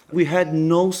 We had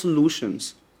no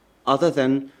solutions other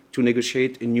than to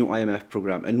negotiate a new IMF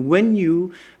program. And when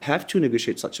you have to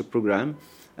negotiate such a program,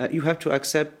 you have to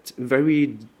accept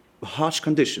very harsh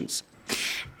conditions.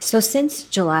 So since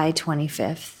July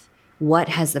 25th, what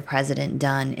has the president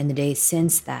done in the days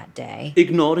since that day?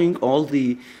 Ignoring all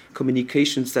the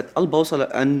communications that Al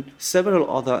Bawsala and several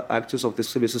other actors of the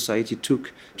civil society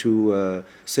took to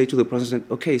say to the president,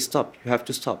 okay, stop, you have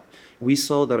to stop. We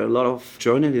saw that a lot of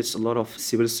journalists, a lot of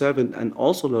civil servants, and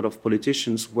also a lot of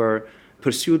politicians were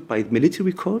pursued by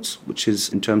military courts, which is,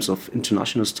 in terms of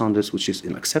international standards, which is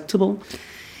unacceptable.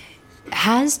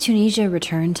 Has Tunisia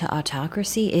returned to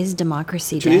autocracy? Is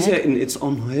democracy Tunisia, dead? it's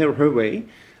on her way.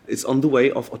 It's on the way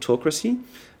of autocracy.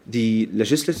 The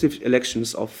legislative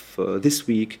elections of this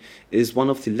week is one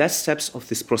of the last steps of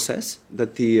this process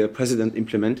that the president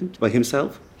implemented by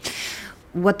himself.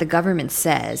 What the government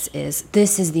says is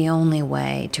this is the only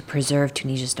way to preserve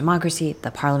Tunisia's democracy.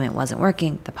 The parliament wasn't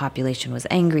working, the population was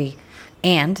angry,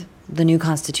 and the new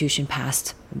constitution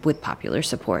passed with popular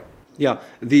support. Yeah,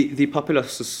 the popular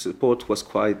support was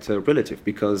quite relative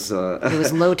because it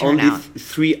was low turnout. Only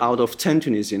 3 out of 10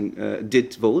 Tunisians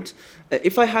did vote.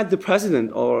 If I had the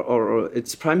president or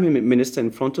its prime minister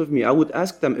in front of me, I would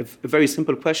ask them a very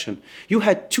simple question. You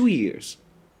had 2 years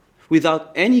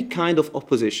without any kind of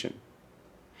opposition.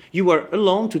 You were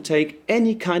alone to take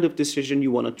any kind of decision you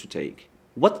wanted to take.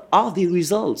 What are the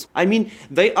results? I mean,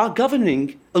 they are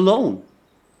governing alone.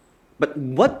 But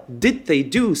what did they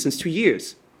do since 2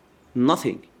 years?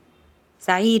 Nothing.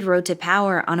 Said rode to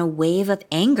power on a wave of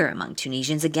anger among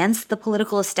Tunisians against the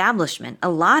political establishment, a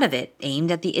lot of it aimed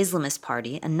at the Islamist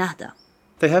party, Ennahda.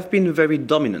 They have been a very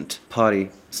dominant party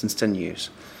since 10 years.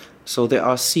 So they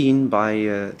are seen by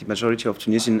the majority of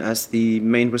Tunisians as the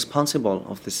main responsible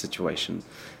of this situation.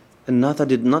 Ennahda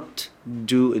did not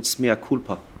do its mea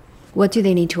culpa. What do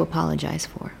they need to apologize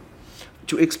for?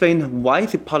 To explain why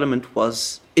the parliament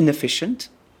was inefficient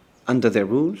under their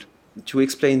rule, to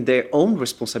explain their own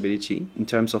responsibility in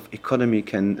terms of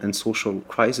economic and social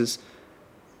crisis,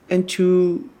 and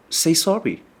to say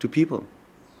sorry to people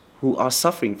who are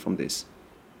suffering from this.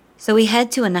 So we head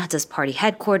to Ennahda's party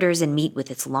headquarters and meet with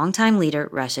its longtime leader,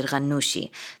 Rashid Ghannouchi,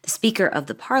 the speaker of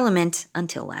the parliament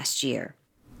until last year.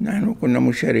 نحن كنا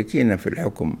مشاركين في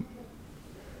الحكم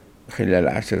خلال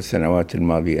 10 سنوات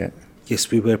الماضية. Yes,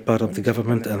 we were part of the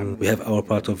government and we have our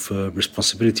part of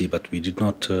responsibility, but we did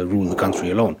not rule the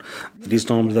country alone. It is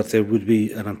normal that there would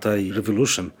be an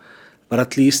anti-revolution, but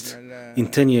at least in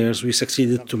 10 years we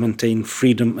succeeded to maintain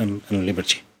freedom and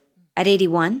liberty. At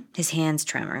 81, his hands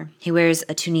tremor. He wears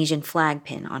a Tunisian flag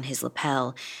pin on his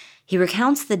lapel. He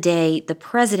recounts the day the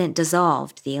president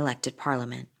dissolved the elected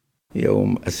parliament.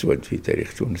 يوم أسود في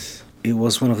تاريخ تونس. It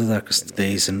was one of the darkest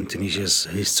days in Tunisia's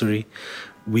history.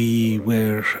 We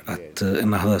were at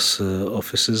Ennahda's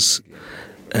offices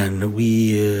and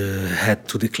we had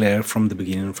to declare from the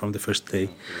beginning, from the first day,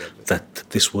 that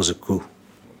this was a coup.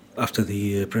 After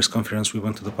the press conference, we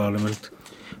went to the parliament.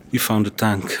 We found a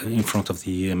tank in front of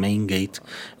the main gate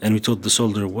and we told the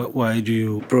soldier, why do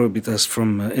you prohibit us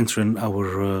from entering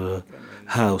our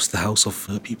house, the house of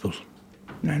people?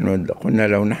 We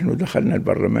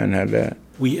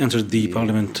entered the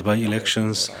parliament by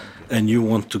elections and you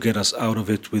want to get us out of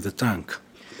it with a tank.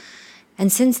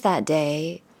 And since that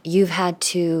day, you've had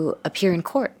to appear in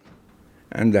court.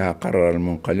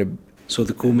 So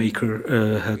the coup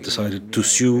maker had decided to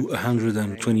sue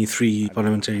 123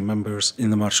 parliamentary members in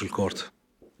the martial court.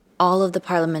 All of the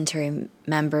parliamentary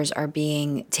members are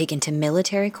being taken to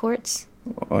military courts?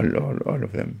 All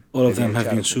of them. All of them have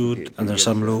been sued under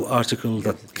some law article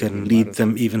that can lead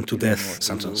them even to death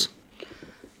sentence.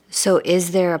 So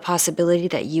is there a possibility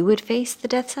that you would face the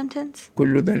death sentence? All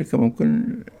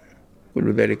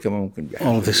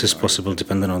of this is possible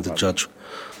depending on the judge.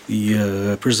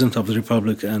 The President of the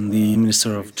Republic and the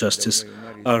Minister of Justice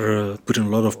are putting a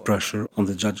lot of pressure on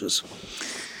the judges.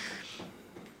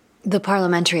 The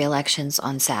parliamentary elections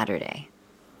on Saturday,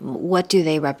 what do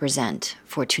they represent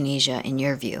for Tunisia in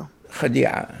your view?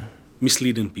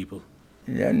 Misleading people.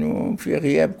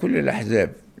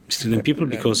 Misleading people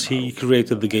because he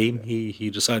created the game, he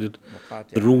decided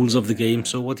the rules of the game,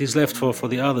 so what is left for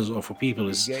the others or for people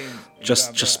is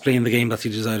just playing the game that he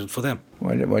decided for them.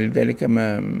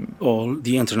 All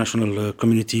the international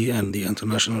community and the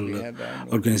international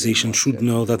organization should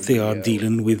know that they are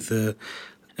dealing with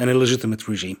an illegitimate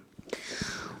regime.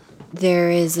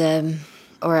 There is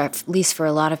or at least for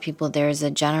a lot of people, there is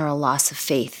a general loss of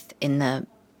faith in the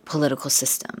political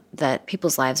system, that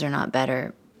people's lives are not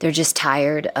better. They're just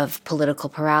tired of political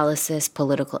paralysis,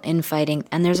 political infighting,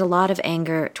 and there's a lot of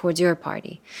anger towards your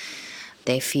party.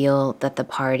 They feel that the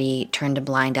party turned a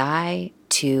blind eye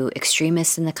to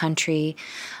extremists in the country.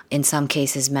 In some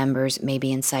cases, members may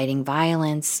be inciting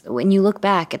violence. When you look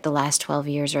back at the last 12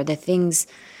 years, are there things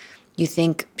you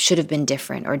think should have been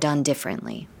different or done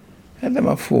differently? هذا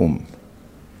مفهوم.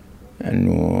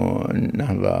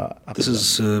 This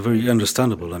is very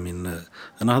understandable. I mean,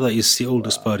 Ennahda is the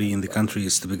oldest party in the country.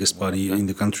 It's the biggest party in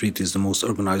the country. It is the most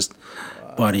organized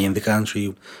party in the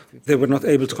country. They were not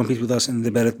able to compete with us in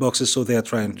the ballot boxes, so they are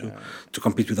trying to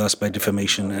compete with us by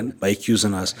defamation and by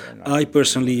accusing us. I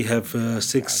personally have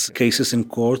 6 cases in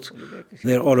court.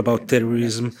 They're all about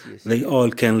terrorism. They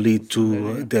all can lead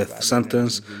to a death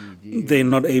sentence. They're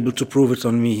not able to prove it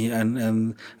on me,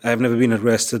 and I've never been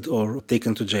arrested or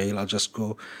taken to jail. I'll just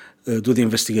go do the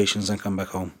investigations and come back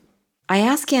home. I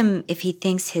ask him if he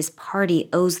thinks his party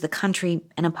owes the country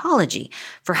an apology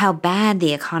for how bad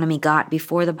the economy got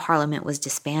before the parliament was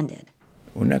disbanded.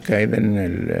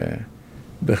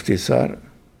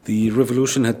 The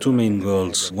revolution had 2 main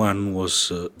goals. One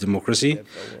was democracy,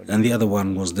 and the other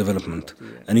one was development.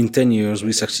 And in 10 years,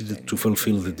 we succeeded to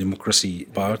fulfill the democracy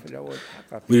part.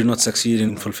 We did not succeed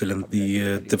in fulfilling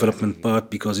the development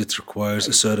part because it requires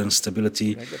a certain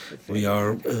stability. We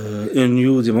are a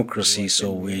new democracy,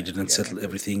 so we didn't settle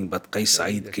everything. But Qais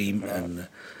Said came and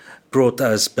brought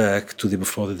us back to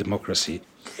before the democracy.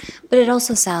 But it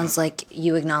also sounds like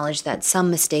you acknowledge that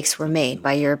some mistakes were made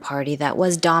by your party that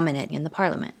was dominant in the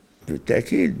parliament. Of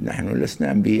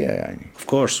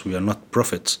course, we are not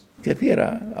prophets. The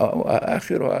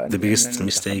biggest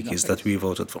mistake is that we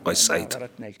voted for Qais Said,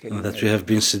 and that we have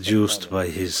been seduced by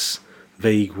his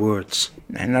vague words.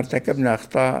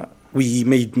 We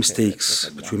made mistakes,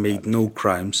 but we made no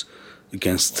crimes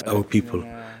against our people.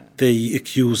 They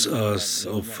accuse us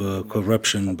of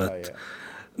corruption, but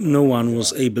no one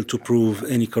was able to prove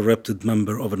any corrupted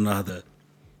member of Ennahda.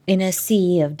 In a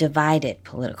sea of divided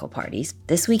political parties,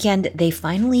 this weekend they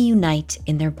finally unite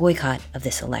in their boycott of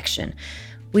this election.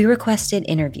 We requested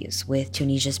interviews with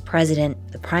Tunisia's president,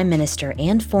 the prime minister,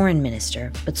 and foreign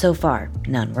minister, but so far,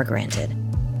 none were granted.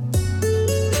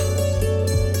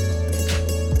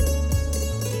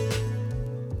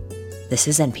 This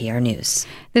is NPR News.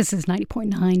 This is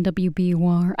 90.9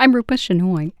 WBUR. I'm Rupa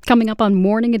Shenoy. Coming up on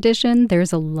Morning Edition,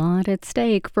 there's a lot at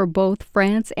stake for both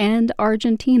France and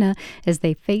Argentina as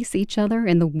they face each other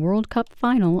in the World Cup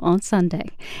final on Sunday.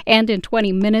 And in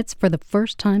 20 minutes, for the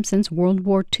first time since World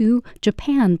War II,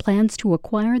 Japan plans to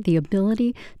acquire the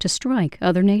ability to strike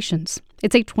other nations.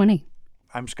 It's 8:20.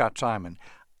 I'm Scott Simon.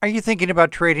 Are you thinking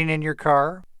about trading in your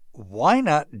car? Why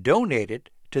not donate it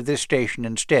to this station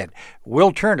instead?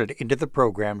 We'll turn it into the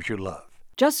programs you love.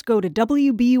 Just go to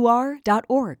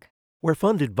WBUR.org. We're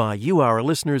funded by you, our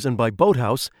listeners, and by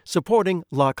Boathouse, supporting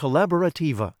La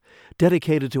Colaborativa,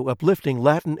 dedicated to uplifting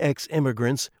Latinx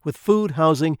immigrants with food,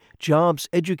 housing, jobs,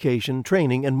 education,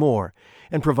 training, and more,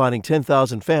 and providing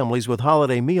 10,000 families with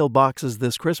holiday meal boxes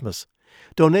this Christmas.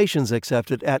 Donations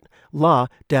accepted at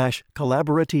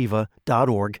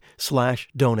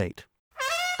la-colaborativa.org/donate.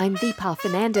 I'm Deepa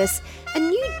Fernandes. A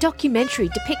new documentary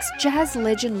depicts jazz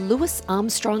legend Louis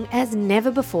Armstrong as never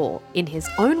before, in his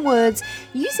own words,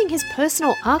 using his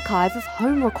personal archive of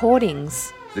home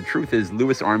recordings. The truth is,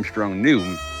 Louis Armstrong knew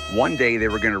one day they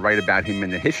were going to write about him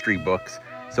in the history books,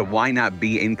 so why not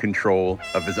be in control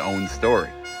of his own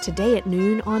story? Today at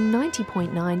noon on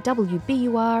 90.9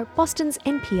 WBUR, Boston's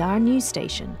NPR news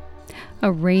station.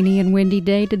 A rainy and windy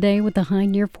day today with a high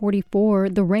near 44.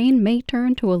 The rain may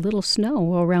turn to a little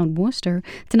snow around Worcester.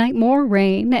 Tonight, more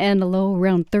rain and a low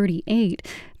around 38.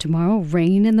 Tomorrow,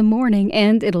 rain in the morning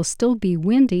and it'll still be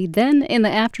windy. Then in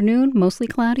the afternoon, mostly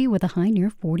cloudy with a high near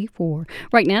 44.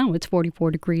 Right now, it's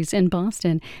 44 degrees in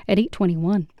Boston at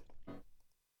 8:21.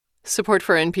 Support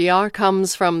for NPR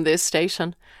comes from this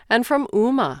station and from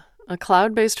Ooma, a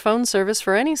cloud-based phone service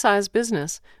for any size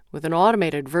business with an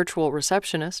automated virtual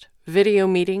receptionist, video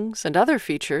meetings, and other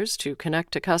features to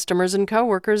connect to customers and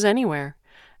coworkers anywhere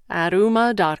at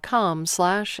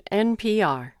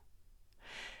ooma.com/NPR.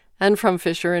 And from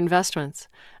Fisher Investments.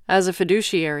 As a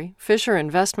fiduciary, Fisher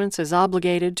Investments is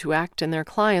obligated to act in their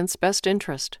client's best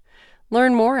interest.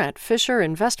 Learn more at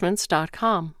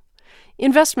fisherinvestments.com.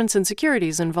 Investments in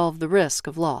securities involve the risk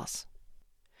of loss.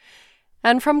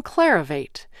 And from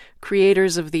Clarivate,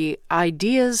 creators of the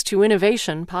Ideas to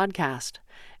Innovation podcast,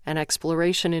 an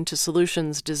exploration into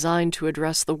solutions designed to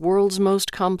address the world's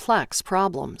most complex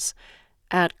problems,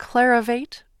 at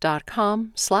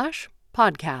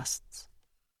clarivate.com/podcasts.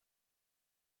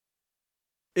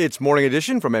 It's Morning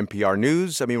Edition from NPR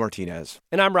News. I'm Amy Martinez.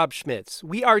 And I'm Rob Schmitz.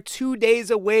 We are 2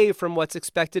 days away from what's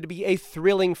expected to be a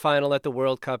thrilling final at the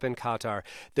World Cup in Qatar.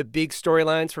 The big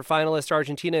storylines for finalists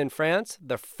Argentina and France.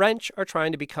 The French are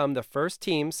trying to become the first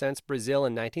team since Brazil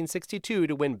in 1962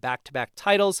 to win back-to-back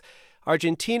titles.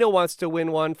 Argentina wants to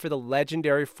win one for the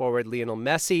legendary forward Lionel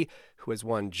Messi, who has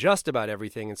won just about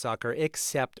everything in soccer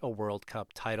except a World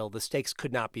Cup title. The stakes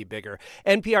could not be bigger.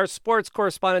 NPR sports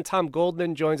correspondent Tom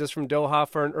Goldman joins us from Doha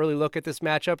for an early look at this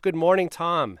matchup. Good morning,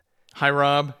 Tom. Hi,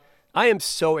 Rob. I am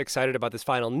so excited about this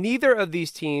final. Neither of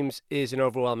these teams is an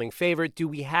overwhelming favorite. Do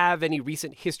we have any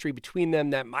recent history between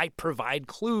them that might provide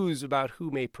clues about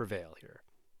who may prevail here?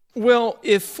 Well,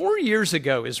 if 4 years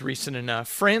ago is recent enough,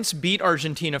 France beat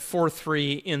Argentina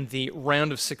 4-3 in the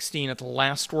round of 16 at the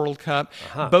last World Cup.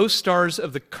 Both stars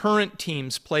of the current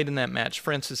teams played in that match.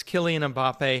 France's Kylian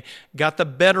Mbappe got the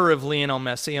better of Lionel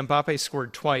Messi. Mbappe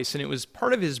scored twice, and it was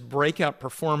part of his breakout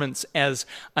performance as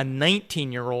a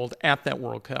 19-year-old at that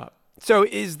World Cup. So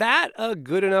is that a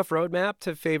good enough roadmap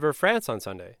to favor France on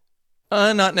Sunday?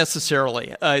 Not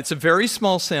necessarily. It's a very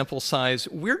small sample size.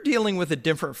 We're dealing with a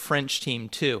different French team,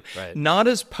 too. Right. Not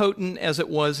as potent as it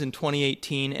was in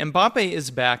 2018. Mbappe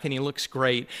is back, and he looks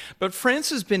great. But France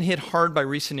has been hit hard by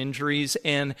recent injuries,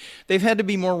 and they've had to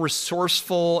be more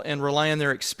resourceful and rely on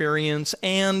their experience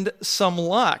and some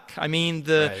luck. I mean,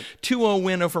 the 2-0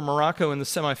 win over Morocco in the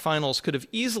semifinals could have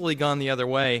easily gone the other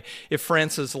way if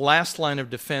France's last line of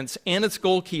defense and its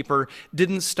goalkeeper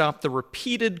didn't stop the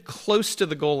repeated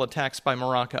close-to-the-goal attacks by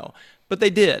Morocco. But they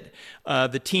did.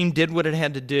 The team did what it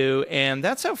had to do, and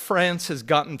that's how France has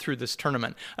gotten through this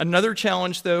tournament. Another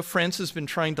challenge, though, France has been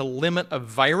trying to limit a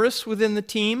virus within the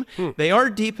team. They are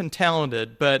deep and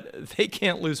talented, but they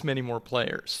can't lose many more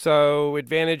players. So,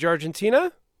 advantage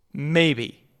Argentina?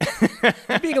 Maybe.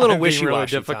 You're being a little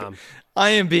wishy-washy, really Tom.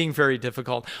 I am being very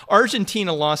difficult.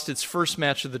 Argentina lost its first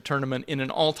match of the tournament in an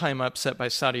all-time upset by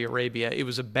Saudi Arabia. It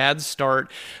was a bad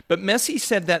start, but Messi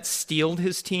said that steeled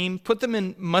his team, put them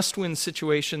in must-win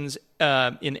situations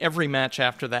in every match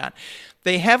after that.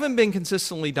 They haven't been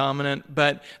consistently dominant,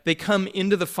 but they come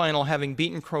into the final having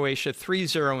beaten Croatia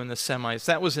 3-0 in the semis.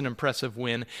 That was an impressive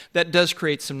win. That does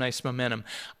create some nice momentum.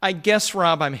 I guess,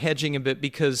 Rob, I'm hedging a bit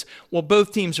because, while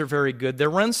both teams are very good, their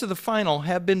runs to the final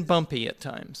have been bumpy at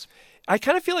times. I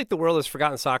kind of feel like the world has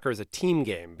forgotten soccer as a team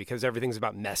game because everything's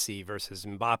about Messi versus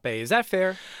Mbappe. Is that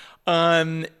fair?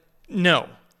 No.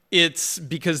 It's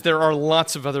because there are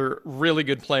lots of other really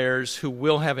good players who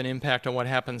will have an impact on what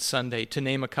happens Sunday. To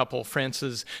name a couple,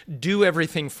 France's do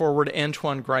everything forward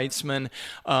Antoine Griezmann,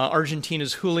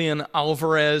 Argentina's Julian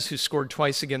Alvarez, who scored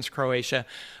twice against Croatia.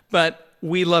 But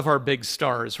we love our big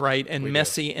stars, right? And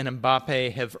Messi and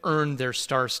Mbappe have earned their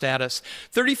star status.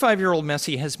 35-year-old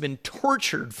Messi has been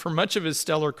tortured for much of his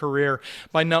stellar career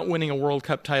by not winning a World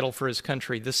Cup title for his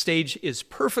country. The stage is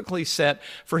perfectly set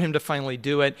for him to finally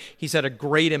do it. He's had a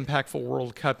great, impactful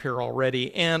World Cup here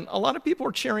already, and a lot of people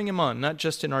are cheering him on, not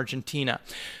just in Argentina.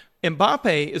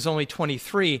 Mbappe is only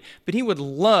 23, but he would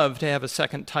love to have a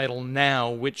second title now,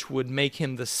 which would make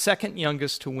him the second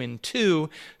youngest to win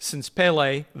two since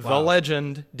Pelé, the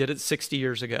legend, did it 60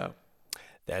 years ago.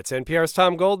 That's NPR's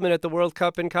Tom Goldman at the World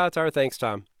Cup in Qatar. Thanks,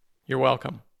 Tom. You're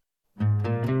welcome.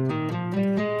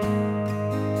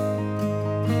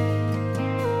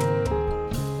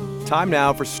 Time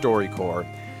now for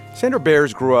StoryCorps. Sandra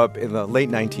Bears grew up in the late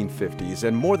 1950s,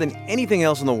 and more than anything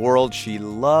else in the world, she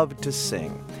loved to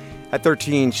sing. At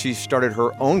 13, she started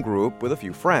her own group with a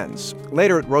few friends.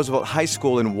 Later at Roosevelt High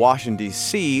School in Washington,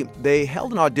 D.C., they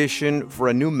held an audition for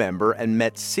a new member and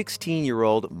met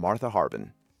 16-year-old Martha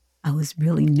Harbin. I was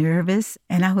really nervous,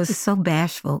 and I was so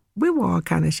bashful. We were all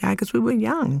kind of shy because we were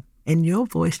young, and your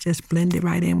voice just blended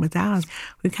right in with ours.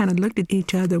 We kind of looked at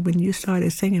each other when you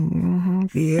started singing,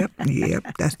 yep,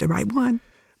 that's the right one.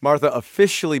 Martha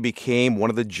officially became one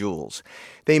of the Jewels.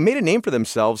 They made a name for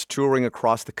themselves touring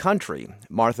across the country.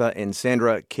 Martha and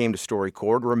Sandra came to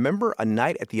StoryCorps to remember a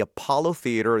night at the Apollo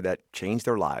Theater that changed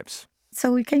their lives.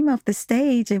 So we came off the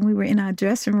stage, and we were in our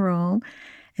dressing room,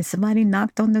 and somebody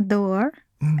knocked on the door,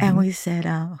 and we said,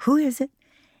 who is it?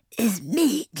 It's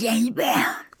me, James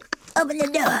Brown. Open the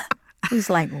door. He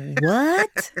was like,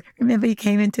 what? Remember, he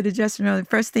came into the dressing room. The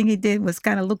first thing he did was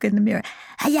kind of look in the mirror.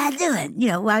 How y'all doing?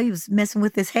 While he was messing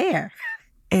with his hair.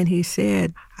 And he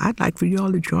said, I'd like for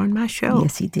y'all to join my show.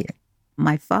 Yes, he did.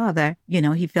 My father,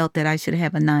 he felt that I should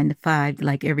have a 9-to-5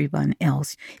 like everyone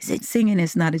else. He said, singing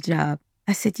is not a job.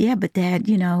 I said, yeah, but Dad,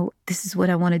 this is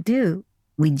what I want to do.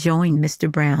 We joined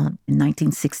Mr. Brown in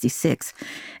 1966.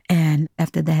 And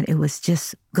after that, it was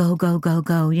just go, go, go,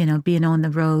 go, being on the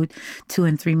road 2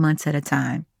 and 3 months at a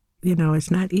time.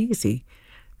 It's not easy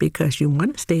because you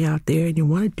want to stay out there and you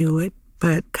want to do it.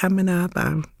 But coming up,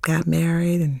 I got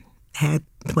married and had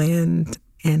twins,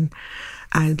 and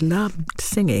I loved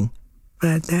singing.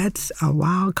 But that's a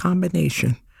wild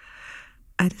combination.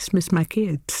 I just miss my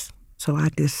kids. So I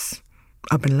just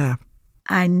up and left.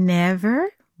 I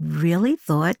never really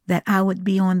thought that I would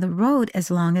be on the road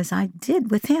as long as I did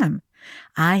with him.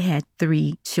 I had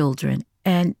 3 children,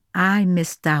 and I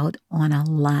missed out on a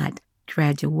lot.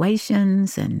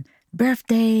 Graduations and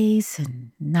birthdays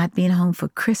and not being home for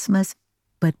Christmas.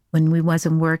 But when we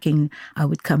wasn't working, I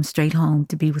would come straight home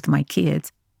to be with my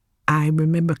kids. I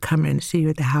remember coming to see you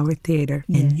at the Howard Theater,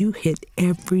 and you hit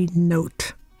every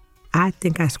note. I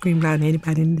think I screamed louder than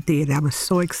anybody in the theater. I was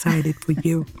so excited for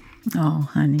you. Oh,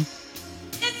 honey.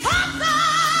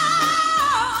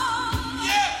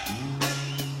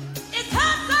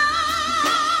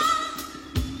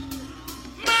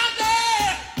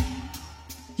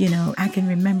 You know, I can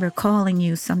remember calling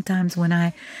you sometimes when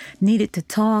I needed to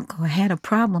talk or had a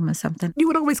problem or something. You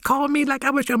would always call me like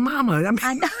I was your mama.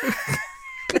 I know.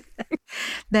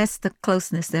 That's the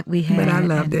closeness that we had. But I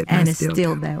loved it. And it's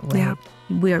still that way. Yeah.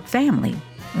 We're family,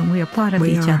 and we are part of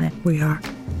each other. We are.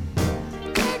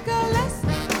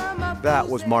 That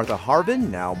was Martha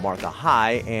Harvin, now Martha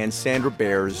High, and Sandra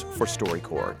Bears for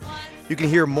StoryCorps. You can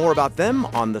hear more about them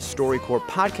on the StoryCorps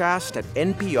podcast at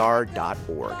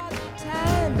npr.org.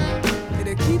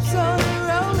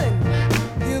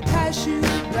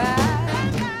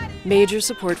 Major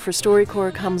support for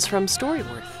StoryCorps comes from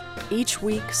Storyworth. Each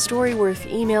week, Storyworth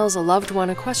emails a loved one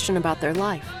a question about their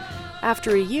life.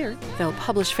 After a year, they'll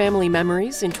publish family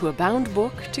memories into a bound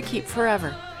book to keep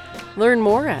forever. Learn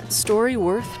more at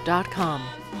storyworth.com.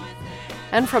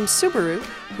 And from Subaru,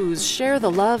 whose Share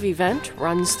the Love event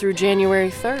runs through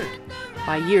January 3rd.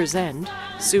 By year's end,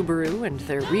 Subaru and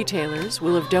their retailers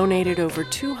will have donated over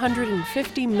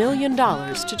 $250 million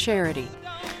to charity.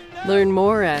 Learn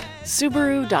more at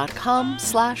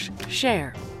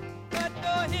subaru.com/share.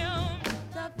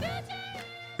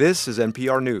 This is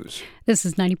NPR News. This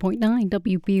is 90.9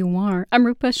 WBUR. I'm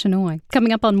Rupa Shenoy.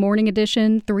 Coming up on Morning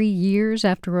Edition, 3 years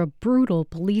after a brutal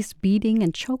police beating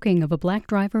and choking of a black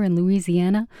driver in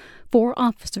Louisiana, 4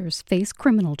 officers face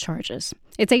criminal charges.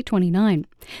 It's 8:29.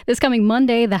 This coming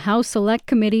Monday, the House Select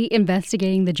Committee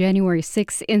investigating the January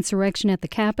 6th insurrection at the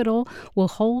Capitol will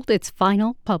hold its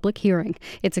final public hearing.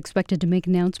 It's expected to make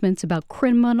announcements about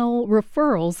criminal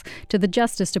referrals to the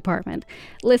Justice Department.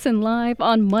 Listen live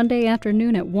on Monday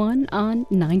afternoon at 1 on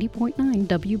 90.9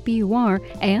 WBUR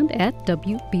and at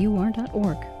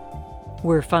WBUR.org.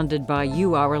 We're funded by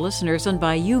you, our listeners, and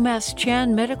by UMass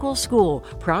Chan Medical School,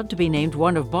 proud to be named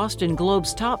one of Boston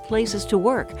Globe's top places to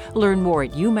work. Learn more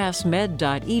at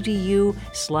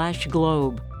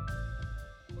umassmed.edu/globe.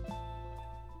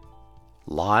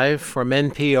 Live from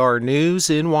NPR News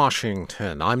in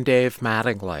Washington, I'm Dave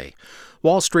Mattingly.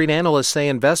 Wall Street analysts say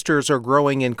investors are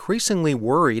growing increasingly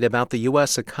worried about the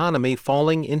U.S. economy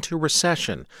falling into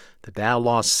recession. The Dow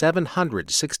lost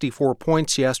 764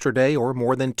 points yesterday, or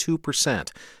more than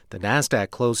 2%. The Nasdaq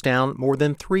closed down more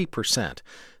than 3%.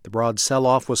 The broad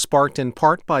sell-off was sparked in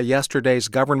part by yesterday's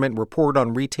government report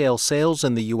on retail sales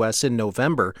in the U.S. in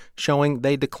November, showing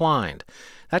they declined.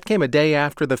 That came a day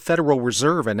after the Federal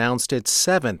Reserve announced its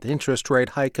 7th interest rate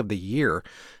hike of the year.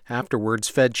 Afterwards,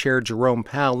 Fed Chair Jerome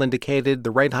Powell indicated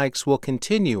the rate hikes will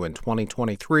continue in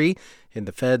 2023 in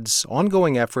the Fed's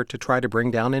ongoing effort to try to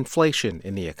bring down inflation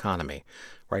in the economy.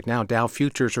 Right now, Dow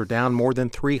futures are down more than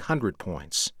 300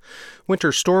 points.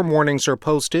 Winter storm warnings are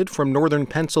posted from northern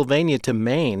Pennsylvania to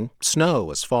Maine.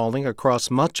 Snow is falling across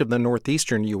much of the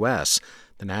northeastern U.S.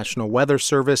 The National Weather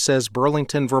Service says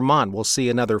Burlington, Vermont will see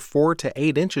another 4 to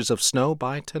 8 inches of snow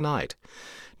by tonight.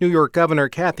 New York Governor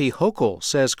Kathy Hochul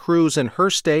says crews in her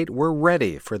state were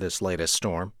ready for this latest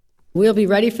storm. We'll be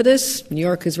ready for this. New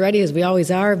York is ready, as we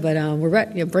always are, but we're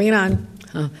ready. Bring it on.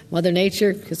 Mother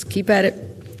Nature, just keep at it.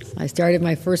 I started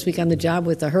my first week on the job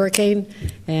with a hurricane,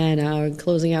 and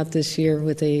closing out this year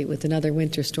with another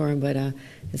winter storm, but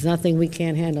it's nothing we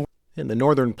can't handle. In the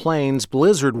northern plains,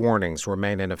 blizzard warnings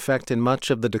remain in effect in much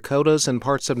of the Dakotas and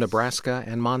parts of Nebraska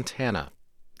and Montana.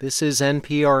 This is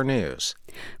NPR News.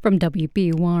 From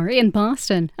WBUR in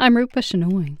Boston, I'm Rupa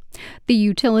Shenoy. The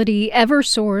utility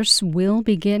Eversource will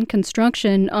begin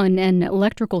construction on an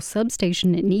electrical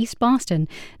substation in East Boston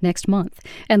next month,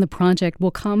 and the project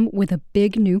will come with a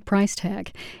big new price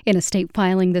tag. In a state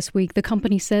filing this week, the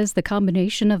company says the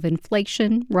combination of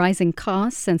inflation, rising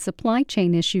costs, and supply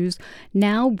chain issues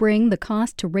now bring the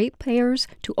cost to ratepayers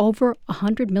to over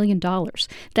 $100 million.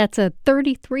 That's a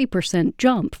 33%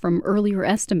 jump from earlier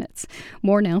estimates.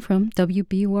 More now from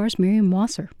WBUR's Miriam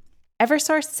Wasser.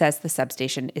 Eversource says the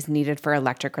substation is needed for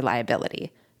electric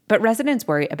reliability, but residents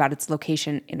worry about its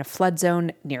location in a flood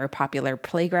zone near a popular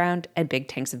playground and big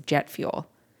tanks of jet fuel.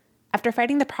 After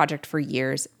fighting the project for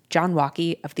years, John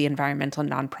Walke of the environmental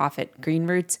nonprofit Green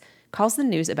Roots calls the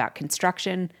news about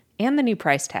construction and the new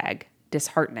price tag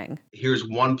disheartening. Here's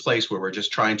one place where we're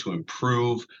just trying to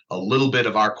improve a little bit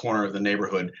of our corner of the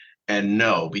neighborhood. And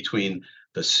no, between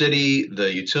the city,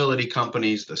 the utility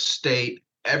companies, the state,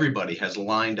 everybody has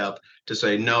lined up to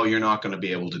say, no, you're not going to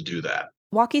be able to do that.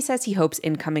 Walke says he hopes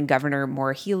incoming Governor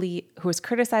Maura Healey, who has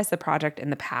criticized the project in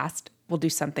the past, will do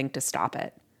something to stop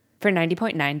it. For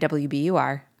 90.9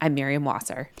 WBUR, I'm Miriam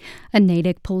Wasser. A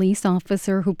Natick police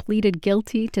officer who pleaded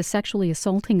guilty to sexually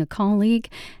assaulting a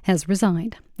colleague has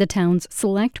resigned. The town's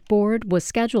select board was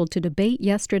scheduled to debate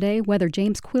yesterday whether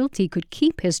James Quilty could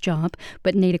keep his job,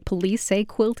 but Natick police say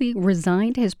Quilty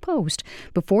resigned his post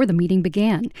before the meeting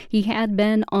began. He had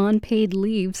been on paid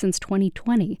leave since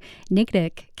 2020.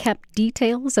 Natick kept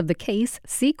details of the case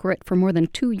secret for more than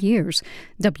 2 years.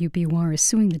 WBUR is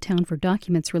suing the town for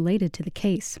documents related to the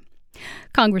case.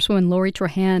 Congresswoman Lori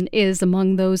Trahan is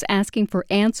among those asking for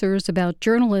answers about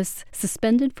journalists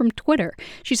suspended from Twitter.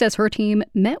 She says her team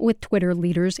met with Twitter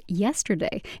leaders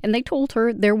yesterday, and they told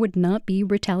her there would not be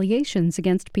retaliations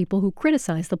against people who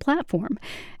criticize the platform.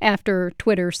 After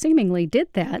Twitter seemingly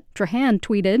did that, Trahan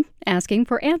tweeted asking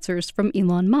for answers from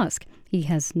Elon Musk. He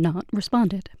has not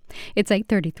responded. It's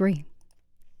 8:33.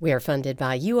 We are funded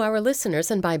by you, our listeners,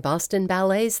 and by Boston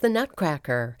Ballet's The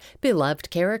Nutcracker.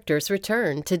 Beloved characters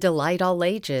return to delight all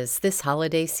ages this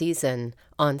holiday season.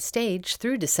 On stage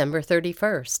through December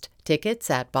 31st. Tickets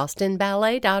at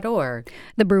bostonballet.org.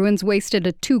 The Bruins wasted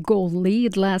a 2-goal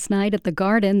lead last night at the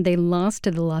Garden. They lost to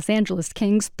the Los Angeles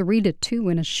Kings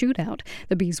 3-2 in a shootout.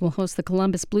 The Bees will host the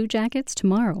Columbus Blue Jackets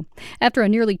tomorrow. After a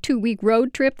nearly 2-week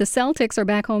road trip, the Celtics are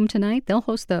back home tonight. They'll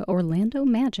host the Orlando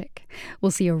Magic.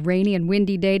 We'll see a rainy and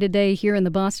windy day today here in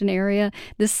the Boston area.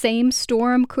 The same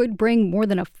storm could bring more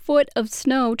than a foot of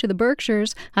snow to the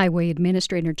Berkshires. Highway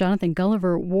Administrator Jonathan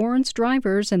Gulliver warns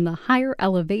drivers in the higher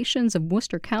elevations of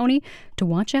Worcester County to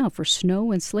watch out for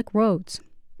snow and slick roads.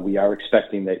 We are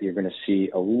expecting that you're going to see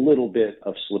a little bit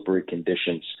of slippery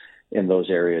conditions in those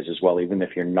areas as well, even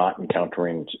if you're not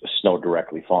encountering snow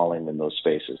directly falling in those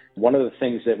spaces. One of the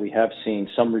things that we have seen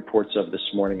some reports of this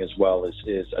morning as well is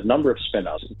a number of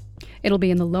spin-outs. It'll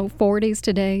be in the low 40s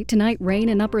today. Tonight, rain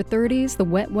in upper 30s. The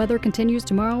wet weather continues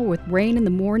tomorrow with rain in the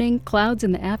morning, clouds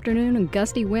in the afternoon, and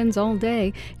gusty winds all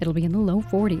day. It'll be in the low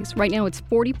 40s. Right now, it's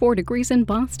 44 degrees in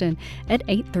Boston at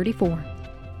 8:34.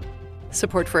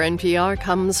 Support for NPR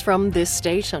comes from this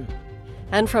station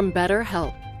and from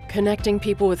BetterHelp, connecting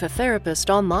people with a therapist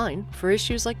online for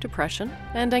issues like depression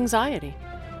and anxiety.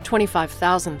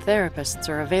 25,000 therapists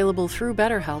are available through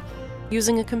BetterHelp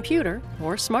using a computer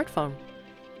or smartphone.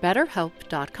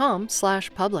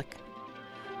 BetterHelp.com/public.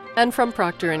 And from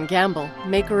Procter & Gamble,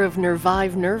 maker of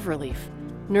Nervive Nerve Relief.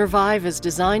 Nervive is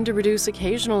designed to reduce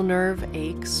occasional nerve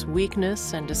aches,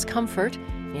 weakness, and discomfort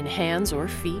in hands or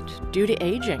feet due to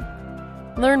aging.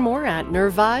 Learn more at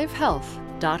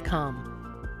nervivehealth.com.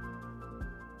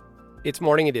 It's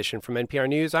Morning Edition from NPR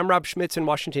News. I'm Rob Schmitz in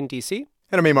Washington, D.C.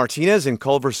 And I'm A. Martinez in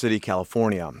Culver City,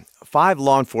 California. 5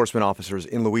 law enforcement officers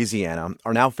in Louisiana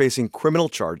are now facing criminal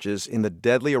charges in the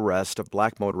deadly arrest of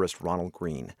black motorist Ronald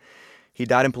Green. He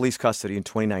died in police custody in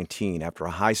 2019 after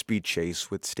a high-speed chase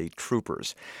with state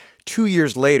troopers. 2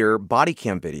 years later, body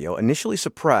cam video, initially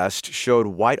suppressed, showed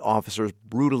white officers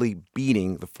brutally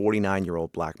beating the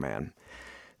 49-year-old black man.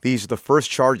 These are the first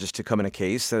charges to come in a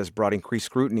case that has brought increased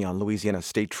scrutiny on Louisiana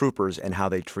state troopers and how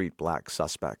they treat black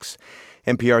suspects.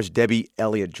 NPR's Debbie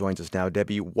Elliott joins us now.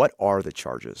 Debbie, what are the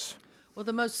charges? Well,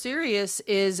 the most serious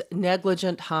is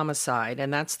negligent homicide,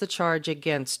 and that's the charge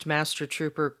against Master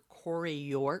Trooper Corey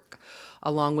York,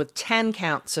 along with 10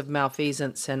 counts of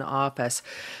malfeasance in office.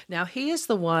 Now, he is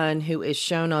the one who is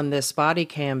shown on this body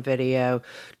cam video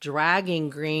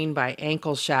dragging Green by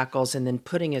ankle shackles and then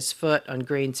putting his foot on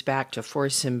Green's back to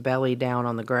force him belly down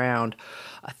on the ground.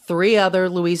 3 other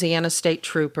Louisiana state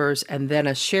troopers and then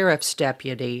a sheriff's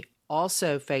deputy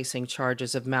also facing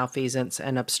charges of malfeasance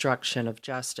and obstruction of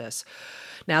justice.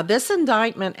 Now, this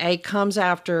indictment, comes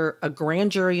after a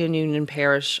grand jury in Union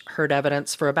Parish heard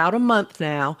evidence for about a month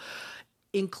now,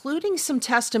 including some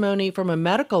testimony from a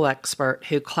medical expert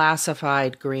who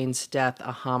classified Green's death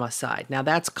a homicide. Now,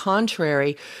 that's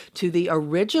contrary to the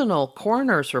original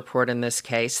coroner's report in this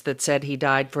case that said he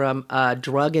died from a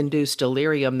drug-induced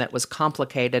delirium that was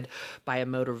complicated by a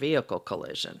motor vehicle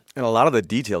collision. And a lot of the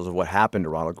details of what happened to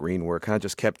Ronald Green were kind of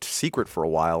just kept secret for a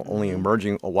while, only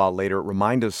emerging a while later.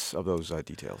 Remind us of those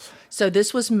details. So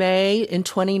this was May in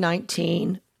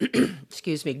 2019.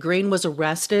 excuse me, Green was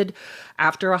arrested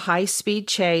after a high-speed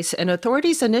chase, and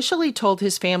authorities initially told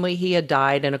his family he had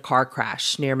died in a car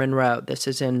crash near Monroe. This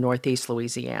is in northeast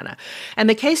Louisiana. And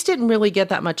the case didn't really get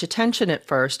that much attention at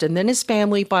first, and then his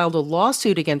family filed a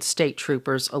lawsuit against state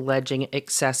troopers alleging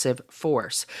excessive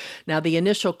force. Now, the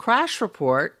initial crash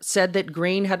report said that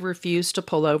Green had refused to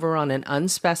pull over on an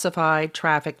unspecified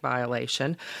traffic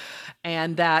violation,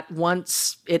 and that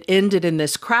once it ended in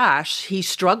this crash, he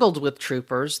struggled with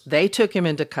troopers. They took him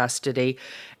into custody,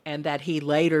 and that he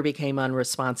later became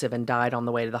unresponsive and died on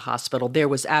the way to the hospital. There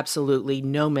was absolutely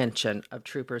no mention of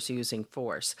troopers using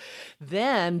force.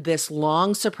 Then this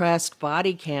long suppressed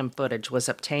body cam footage was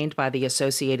obtained by the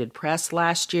Associated Press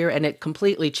last year, and it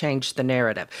completely changed the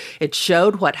narrative. It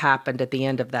showed what happened at the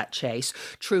end of that chase.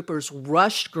 Troopers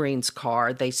rushed Green's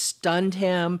car. They stunned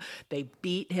him. They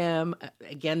beat him.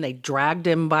 Again, they dragged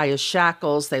him by his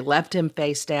shackles. They left him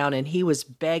face down, and he was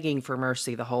begging for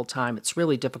mercy the whole time. It's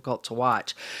really difficult to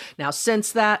watch. Now,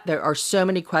 since that, there are so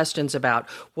many questions about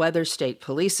whether state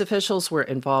police officials were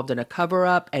involved in a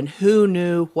cover-up and who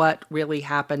knew what really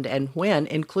happened and when,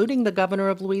 including the governor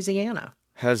of Louisiana.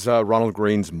 Has Ronald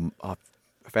Green's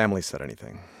family said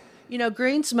anything? You know,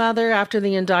 Green's mother, after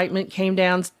the indictment came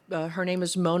down, her name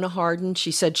is Mona Hardin.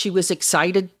 She said she was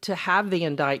excited to have the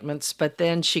indictments, but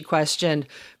then she questioned,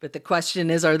 but the question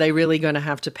is, are they really going to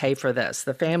have to pay for this?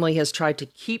 The family has tried to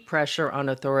keep pressure on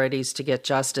authorities to get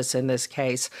justice in this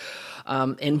case.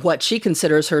 In what she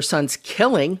considers her son's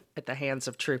killing at the hands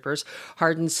of troopers.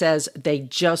 Hardin says they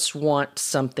just want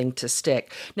something to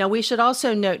stick. Now, we should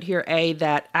also note here,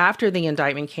 that after the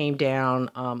indictment came down,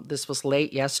 this was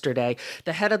late yesterday,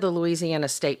 the head of the Louisiana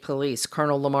State Police,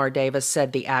 Colonel Lamar Davis,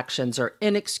 said the actions are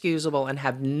inexcusable and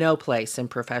have no place in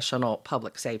professional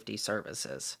public safety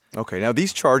services. Okay, now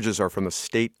these charges are from the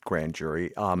state grand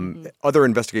jury. Other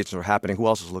investigations are happening. Who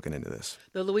else is looking into this?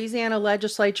 The Louisiana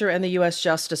legislature and the U.S.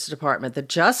 Justice Department. The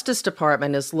Justice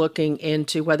Department is looking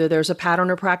into whether there's a pattern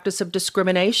or practice of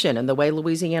discrimination in the way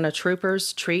Louisiana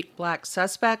troopers treat black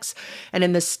suspects. And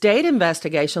in the state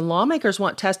investigation, lawmakers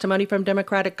want testimony from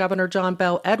Democratic Governor John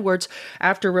Bel Edwards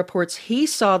after reports he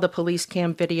saw the police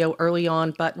cam video early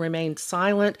on but remained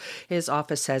silent. His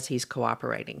office says he's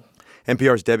cooperating.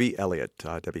 NPR's Debbie Elliott.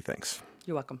 Debbie, thanks.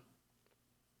 You're welcome.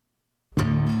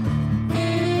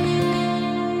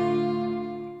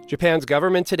 Japan's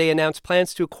government today announced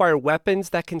plans to acquire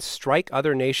weapons that can strike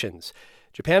other nations.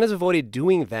 Japan has avoided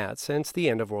doing that since the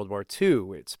end of World War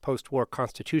II. Its post-war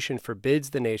constitution forbids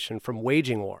the nation from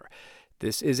waging war.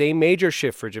 This is a major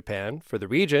shift for Japan, for the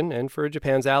region, and for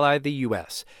Japan's ally, the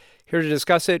U.S. Here to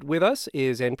discuss it with us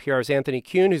is NPR's Anthony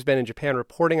Kuhn, who's been in Japan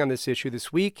reporting on this issue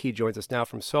this week. He joins us now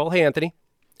from Seoul. Hey, Anthony.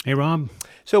 Hey, Rob.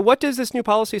 So what does this new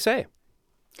policy say?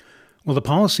 Well, the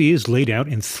policy is laid out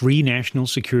in 3 national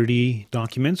security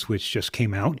documents, which just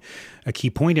came out. A key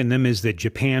point in them is that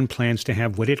Japan plans to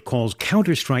have what it calls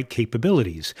counterstrike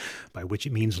capabilities, by which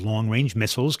it means long-range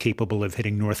missiles capable of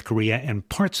hitting North Korea and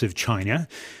parts of China.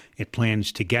 It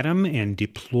plans to get them and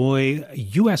deploy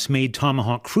U.S.-made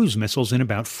Tomahawk cruise missiles in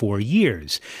about 4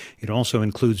 years. It also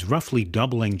includes roughly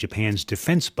doubling Japan's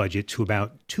defense budget to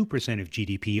about 2% of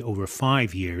GDP over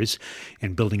 5 years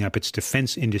and building up its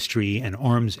defense industry and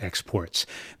arms exports.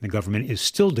 The government is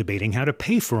still debating how to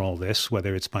pay for all this,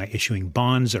 whether it's by issuing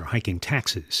bonds or hiking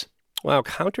taxes. Wow,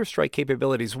 counterstrike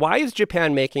capabilities. Why is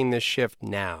Japan making this shift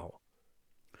now?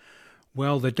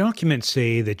 Well, the documents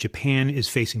say that Japan is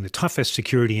facing the toughest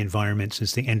security environment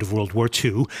since the end of World War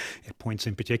II. It points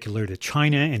in particular to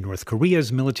China and North Korea's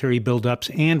military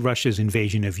buildups and Russia's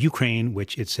invasion of Ukraine,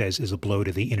 which it says is a blow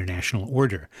to the international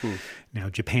order. Now,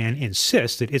 Japan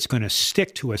insists that it's going to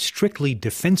stick to a strictly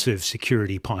defensive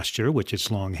security posture, which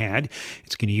it's long had.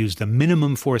 It's going to use the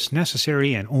minimum force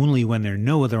necessary and only when there are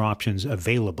no other options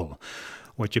available.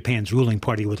 What Japan's ruling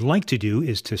party would like to do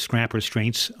is to scrap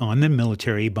restraints on the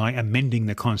military by amending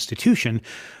the constitution,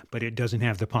 but it doesn't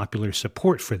have the popular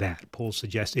support for that. Polls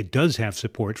suggest it does have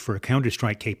support for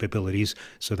counterstrike capabilities,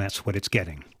 so that's what it's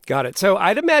getting. Got it. So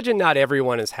I'd imagine not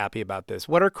everyone is happy about this.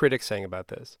 What are critics saying about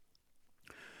this?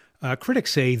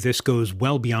 Critics say this goes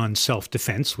well beyond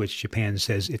self-defense, which Japan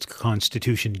says its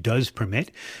constitution does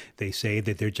permit. They say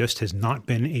that there just has not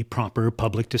been a proper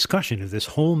public discussion of this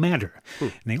whole matter.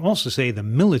 And they also say the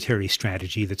military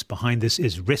strategy that's behind this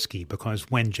is risky because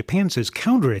when Japan says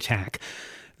counterattack,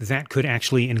 that could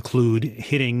actually include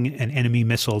hitting an enemy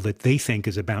missile that they think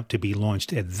is about to be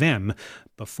launched at them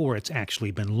before it's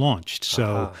actually been launched.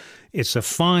 So it's a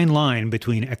fine line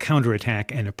between a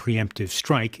counterattack and a preemptive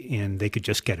strike, and they could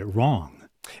just get it wrong.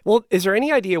 Well, is there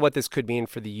any idea what this could mean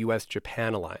for the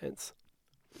U.S.-Japan alliance?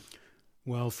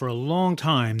 Well, for a long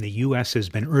time, the U.S. has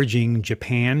been urging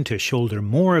Japan to shoulder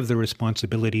more of the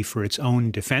responsibility for its own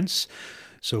defense.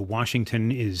 So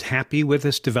Washington is happy with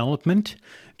this development.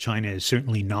 China is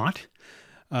certainly not.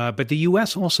 But the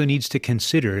U.S. also needs to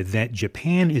consider that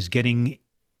Japan is getting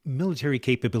military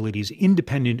capabilities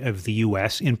independent of the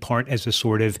U.S., in part as a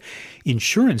sort of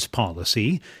insurance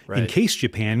policy in case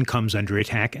Japan comes under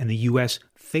attack and the U.S.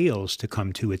 fails to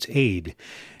come to its aid.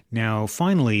 Now,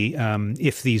 finally,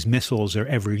 if these missiles are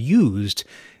ever used,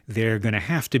 they're going to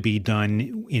have to be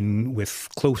done with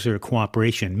closer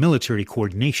cooperation, military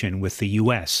coordination with the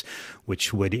U.S.,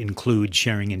 which would include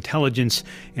sharing intelligence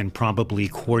and probably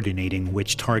coordinating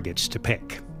which targets to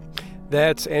pick.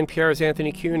 That's NPR's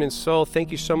Anthony Kuhn in Seoul. Thank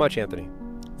you so much, Anthony.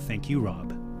 Thank you,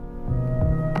 Rob.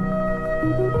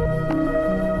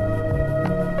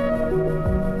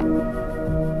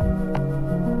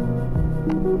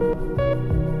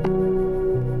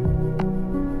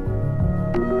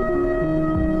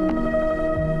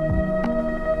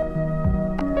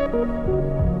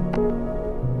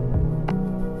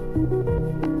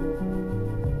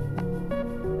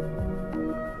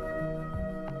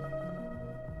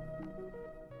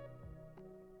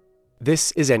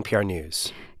 This is NPR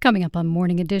News. Coming up on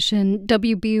Morning Edition,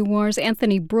 WBUR's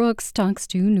Anthony Brooks talks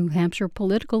to New Hampshire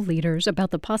political leaders about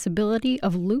the possibility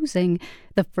of losing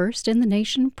the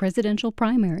first-in-the-nation presidential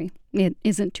primary. It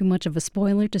isn't too much of a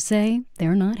spoiler to say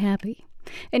they're not happy.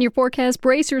 In your forecast,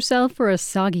 brace yourself for a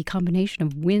soggy combination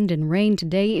of wind and rain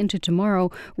today into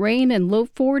tomorrow. Rain in low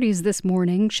 40s this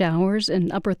morning, showers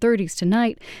in upper 30s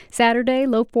tonight. Saturday,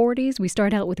 low 40s. We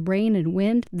start out with rain and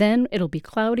wind. Then it'll be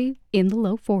cloudy in the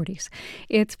low 40s.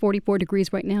 It's 44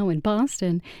 degrees right now in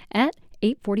Boston at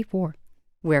 8:44.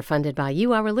 We're funded by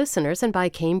you, our listeners, and by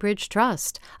Cambridge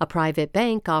Trust, a private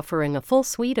bank offering a full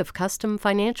suite of custom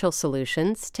financial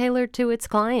solutions tailored to its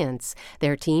clients.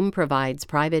 Their team provides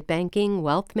private banking,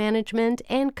 wealth management,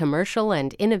 and commercial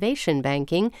and innovation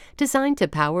banking designed to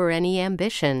power any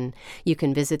ambition. You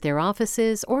can visit their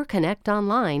offices or connect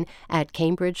online at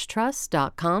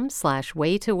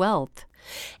cambridgetrust.com/way-to-wealth.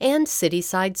 And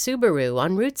Cityside Subaru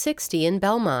on Route 60 in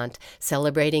Belmont,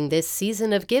 celebrating this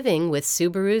season of giving with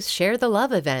Subaru's Share the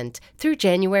Love event through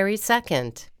January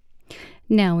 2nd.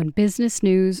 Now in business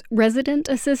news, resident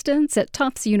assistants at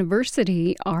Tufts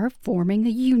University are forming a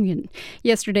union.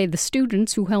 Yesterday, the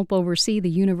students who help oversee the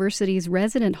university's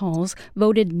resident halls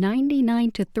voted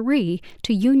 99-3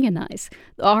 to unionize.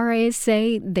 The RAs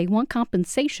say they want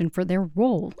compensation for their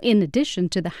role, in addition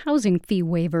to the housing fee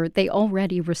waiver they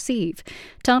already receive.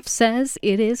 Tufts says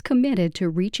it is committed to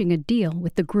reaching a deal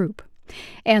with the group.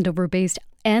 Andover-based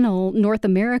Enel North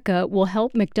America will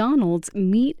help McDonald's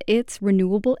meet its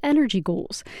renewable energy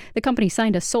goals. The company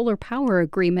signed a solar power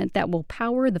agreement that will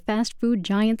power the fast food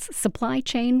giant's supply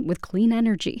chain with clean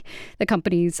energy. The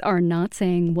companies are not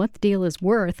saying what the deal is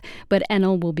worth, but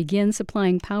Enel will begin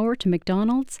supplying power to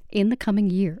McDonald's in the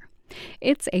coming year.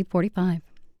 It's 8:45.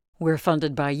 We're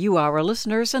funded by you, our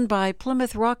listeners, and by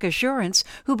Plymouth Rock Assurance,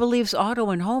 who believes auto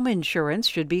and home insurance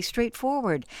should be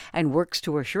straightforward and works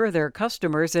to assure their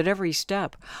customers at every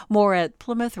step. More at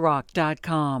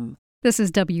PlymouthRock.com. This is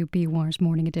WBUR's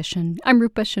Morning Edition. I'm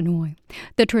Rupa Shenoy.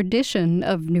 The tradition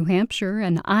of New Hampshire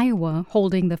and Iowa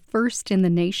holding the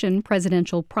first-in-the-nation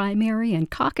presidential primary and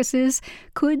caucuses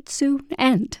could soon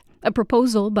end. A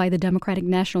proposal by the Democratic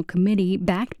National Committee,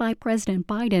 backed by President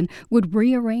Biden, would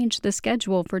rearrange the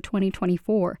schedule for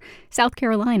 2024. South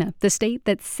Carolina, the state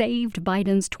that saved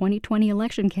Biden's 2020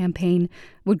 election campaign,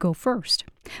 would go first.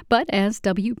 But as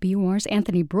WBUR's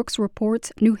Anthony Brooks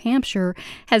reports, New Hampshire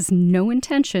has no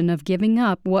intention of giving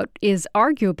up what is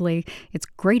arguably its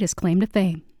greatest claim to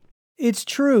fame. It's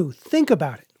true. Think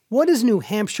about it. What is New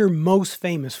Hampshire most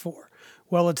famous for?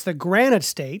 Well, it's the Granite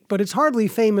State, but it's hardly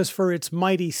famous for its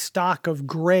mighty stock of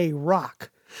gray rock.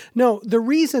 No, the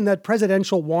reason that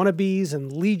presidential wannabes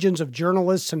and legions of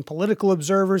journalists and political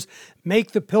observers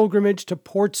make the pilgrimage to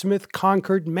Portsmouth,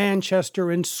 Concord,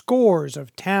 Manchester, and scores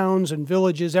of towns and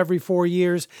villages every 4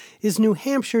 years is New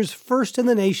Hampshire's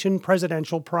first-in-the-nation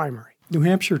presidential primary. New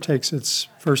Hampshire takes its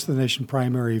first-in-the-nation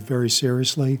primary very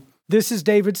seriously. This is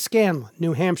David Scanlon,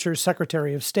 New Hampshire's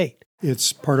Secretary of State.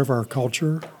 It's part of our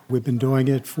culture. We've been doing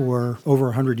it for over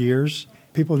 100 years.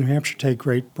 People in New Hampshire take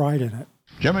great pride in it.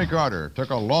 Jimmy Carter took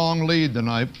a long lead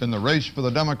tonight in the race for the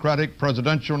Democratic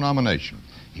presidential nomination.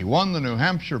 He won the New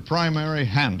Hampshire primary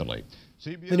handily.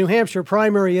 The New Hampshire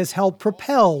primary has helped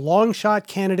propel long-shot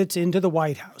candidates into the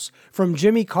White House. From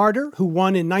Jimmy Carter, who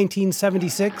won in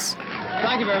 1976.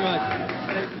 Thank you very much.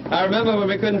 I remember when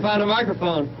we couldn't find a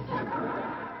microphone.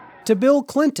 To Bill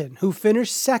Clinton, who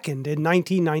finished second in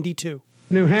 1992.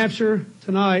 New Hampshire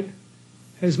tonight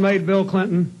has made Bill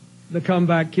Clinton the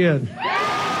comeback kid.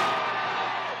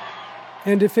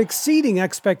 And if exceeding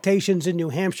expectations in New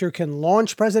Hampshire can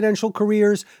launch presidential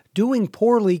careers, doing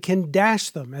poorly can dash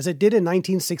them, as it did in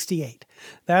 1968.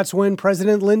 That's when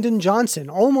President Lyndon Johnson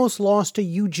almost lost to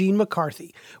Eugene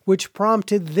McCarthy, which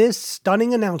prompted this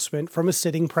stunning announcement from a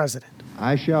sitting president.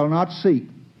 I shall not seek,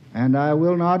 and I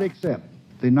will not accept,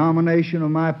 the nomination of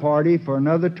my party for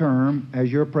another term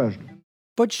as your president.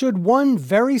 But should one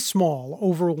very small,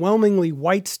 overwhelmingly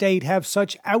white state have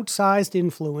such outsized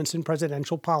influence in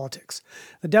presidential politics?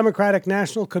 The Democratic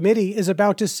National Committee is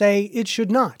about to say it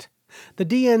should not. The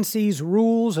DNC's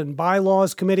Rules and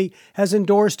Bylaws Committee has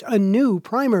endorsed a new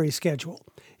primary schedule.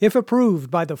 If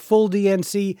approved by the full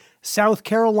DNC, South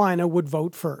Carolina would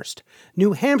vote first.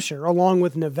 New Hampshire, along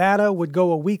with Nevada, would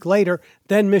go a week later,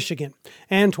 then Michigan.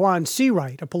 Antoine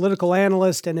Seawright, a political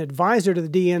analyst and advisor to the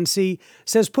DNC,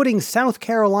 says putting South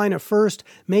Carolina first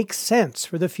makes sense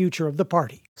for the future of the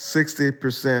party.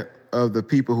 60% of the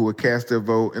people who would cast their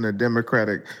vote in a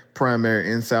Democratic primary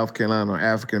in South Carolina are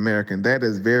African American. That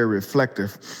is very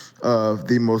reflective of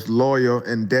the most loyal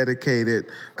and dedicated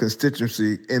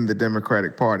constituency in the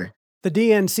Democratic Party. The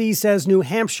DNC says New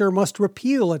Hampshire must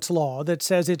repeal its law that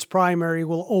says its primary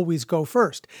will always go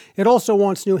first. It also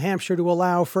wants New Hampshire to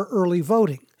allow for early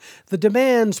voting. The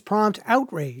demands prompt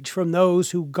outrage from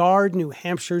those who guard New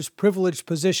Hampshire's privileged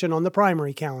position on the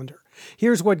primary calendar.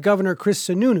 Here's what Governor Chris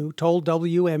Sununu told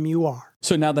WMUR.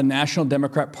 So now the National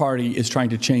Democrat Party is trying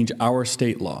to change our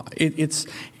state law. If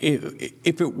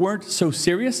it weren't so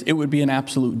serious, it would be an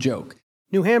absolute joke.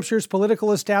 New Hampshire's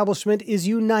political establishment is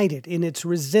united in its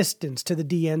resistance to the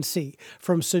DNC,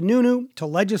 from Sununu to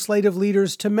legislative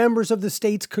leaders to members of the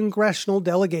state's congressional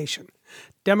delegation.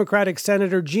 Democratic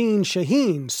Senator Jean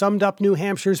Shaheen summed up New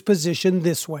Hampshire's position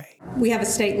this way. We have a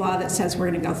state law that says we're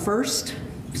going to go first,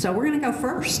 so we're going to go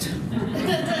first.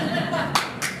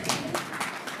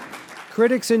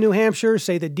 Critics in New Hampshire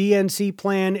say the DNC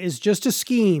plan is just a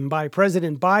scheme by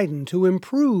President Biden to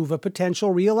improve a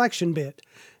potential re-election bid.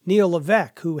 Neil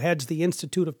Levesque, who heads the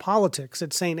Institute of Politics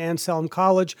at St. Anselm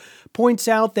College, points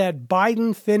out that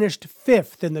Biden finished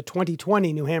fifth in the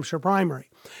 2020 New Hampshire primary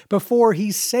before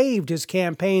he saved his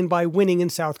campaign by winning in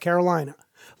South Carolina.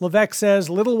 Levesque says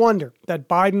little wonder that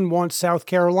Biden wants South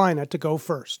Carolina to go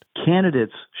first.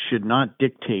 Candidates should not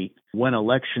dictate when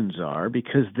elections are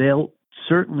because they'll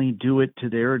certainly do it to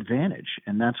their advantage,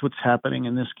 and that's what's happening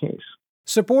in this case.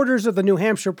 Supporters of the New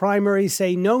Hampshire primary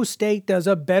say no state does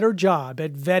a better job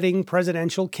at vetting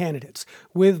presidential candidates,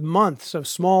 with months of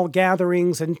small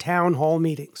gatherings and town hall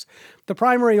meetings. The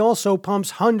primary also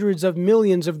pumps hundreds of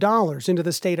millions of dollars into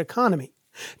the state economy.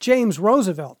 James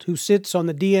Roosevelt, who sits on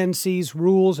the DNC's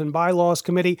Rules and Bylaws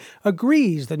Committee,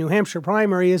 agrees the New Hampshire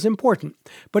primary is important,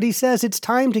 but he says it's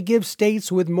time to give states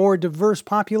with more diverse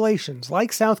populations,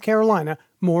 like South Carolina,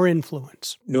 more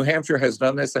influence. New Hampshire has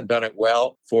done this and done it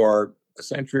well for a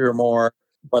century or more,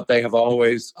 but they have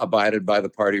always abided by the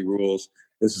party rules.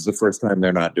 This is the first time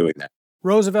they're not doing that.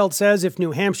 Roosevelt says if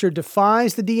New Hampshire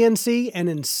defies the DNC and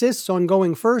insists on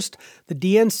going first, the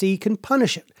DNC can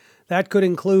punish it. That could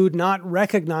include not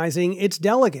recognizing its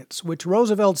delegates, which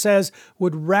Roosevelt says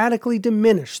would radically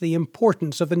diminish the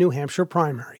importance of the New Hampshire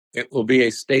primary. It will be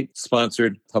a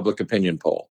state-sponsored public opinion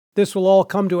poll. This will all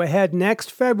come to a head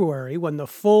next February when the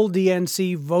full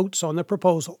DNC votes on the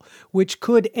proposal, which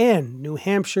could end New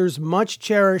Hampshire's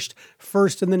much-cherished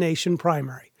first-in-the-nation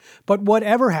primary. But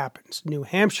whatever happens, New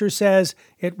Hampshire says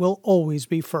it will always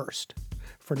be first.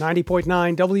 For 90.9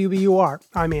 WBUR,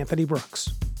 I'm Anthony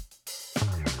Brooks.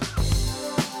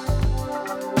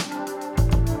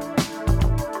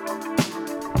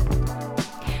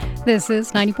 This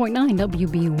is 90.9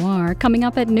 WBUR. Coming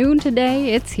up at noon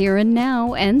today, it's Here and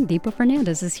Now, and Deepa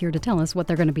Fernandez is here to tell us what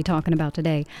they're going to be talking about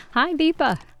today. Hi,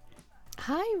 Deepa.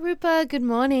 Hi, Rupa. Good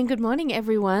morning. Good morning,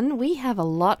 everyone. We have a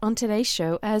lot on today's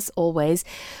show, as always.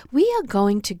 We are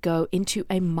going to go into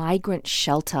a migrant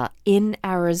shelter in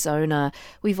Arizona.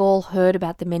 We've all heard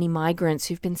about the many migrants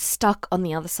who've been stuck on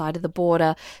the other side of the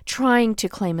border trying to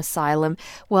claim asylum.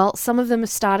 Well, some of them have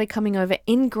started coming over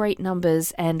in great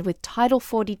numbers, and with Title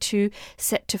 42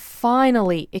 set to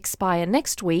finally expire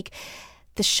next week,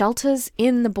 the shelters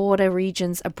in the border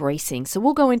regions are bracing. So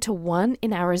we'll go into one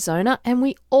in Arizona, and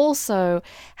we also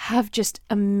have just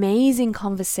amazing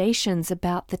conversations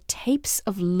about the tapes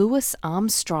of Louis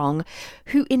Armstrong,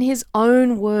 who in his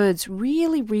own words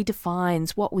really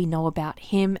redefines what we know about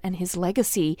him and his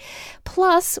legacy.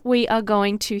 Plus, we are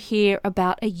going to hear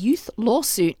about a youth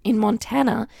lawsuit in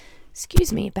Montana,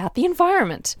 about the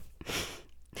environment.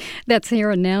 That's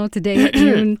Here and Now today at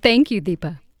noon. Thank you,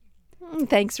 Deepa.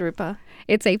 Thanks, Rupa.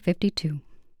 It's 8:52.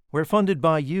 We're funded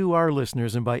by you, our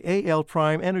listeners, and by A.L.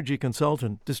 Prime Energy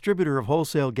Consultant, distributor of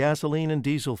wholesale gasoline and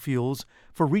diesel fuels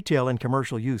for retail and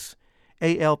commercial use.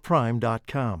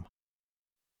 alprime.com.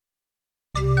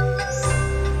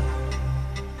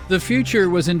 The future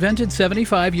was invented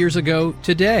 75 years ago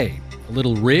today. A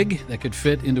little rig that could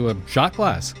fit into a shot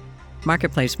glass.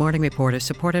 Marketplace Morning Report is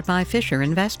supported by Fisher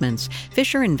Investments.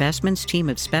 Fisher Investments' team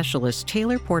of specialists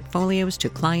tailor portfolios to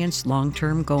clients'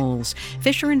 long-term goals.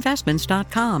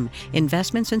 FisherInvestments.com.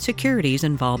 Investments and securities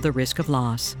involve the risk of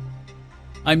loss.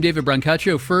 I'm David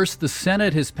Brancaccio. First, the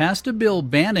Senate has passed a bill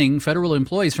banning federal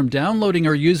employees from downloading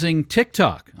or using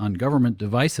TikTok on government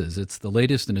devices. It's the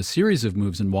latest in a series of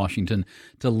moves in Washington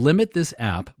to limit this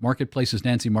app. Marketplace's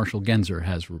Nancy Marshall-Genzer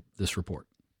has this report.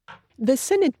 The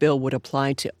Senate bill would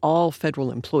apply to all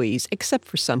federal employees, except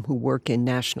for some who work in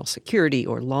national security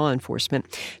or law enforcement.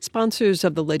 Sponsors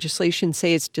of the legislation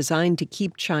say it's designed to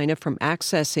keep China from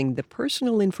accessing the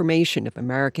personal information of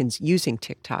Americans using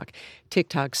TikTok.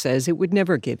 TikTok says it would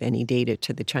never give any data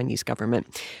to the Chinese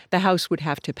government. The House would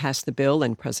have to pass the bill,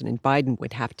 and President Biden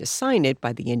would have to sign it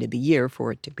by the end of the year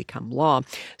for it to become law.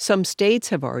 Some states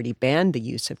have already banned the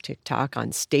use of TikTok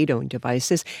on state-owned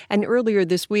devices, and earlier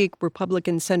this week,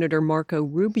 Republican Senator Marco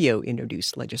Rubio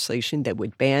introduced legislation that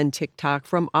would ban TikTok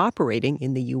from operating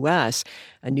in the U.S.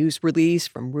 A news release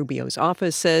from Rubio's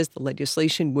office says the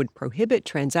legislation would prohibit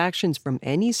transactions from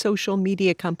any social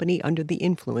media company under the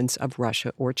influence of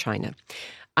Russia or China.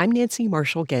 I'm Nancy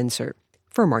Marshall-Genzer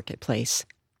for Marketplace.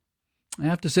 I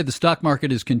have to say the stock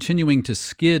market is continuing to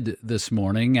skid this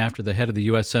morning after the head of the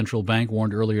U.S. Central Bank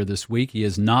warned earlier this week he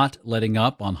is not letting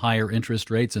up on higher interest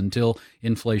rates until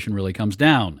inflation really comes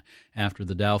down. After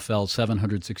the Dow fell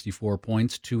 764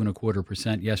 points,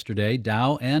 2.25% yesterday,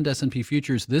 Dow and S&P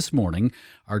futures this morning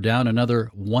are down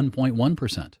another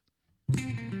 1.1%.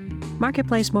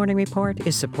 Marketplace Morning Report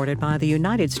is supported by the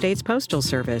United States Postal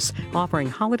Service, offering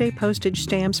holiday postage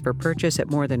stamps for purchase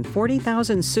at more than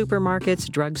 40,000 supermarkets,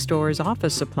 drugstores,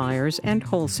 office suppliers, and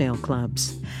wholesale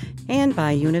clubs. And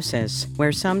by Unisys.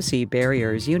 Where some see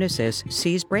barriers, Unisys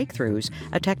sees breakthroughs,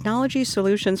 a technology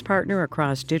solutions partner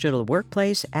across digital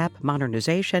workplace, app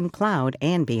modernization, cloud,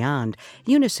 and beyond.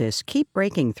 Unisys, keep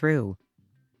breaking through.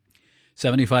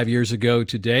 75 years ago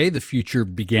today, the future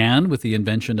began with the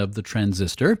invention of the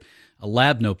transistor. A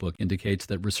lab notebook indicates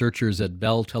that researchers at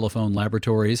Bell Telephone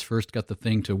Laboratories first got the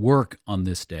thing to work on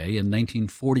this day in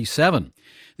 1947.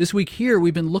 This week here,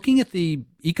 we've been looking at the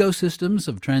ecosystems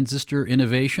of transistor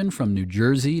innovation from New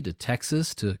Jersey to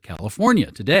Texas to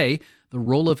California. Today, the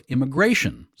role of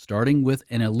immigration, starting with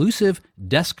an elusive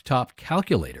desktop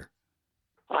calculator.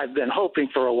 I've been hoping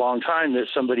for a long time that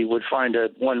somebody would find a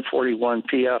 141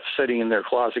 PF sitting in their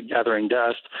closet gathering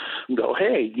dust and go,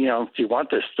 hey, do you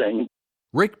want this thing?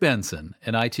 Rick Benson,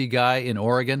 an IT guy in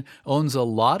Oregon, owns a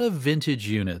lot of vintage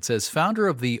units as founder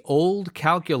of the Old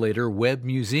Calculator Web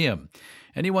Museum.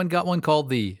 Anyone got one called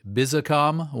the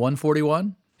Bizacom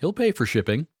 141? He'll pay for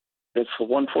shipping. It's the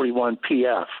 141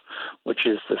 PF, which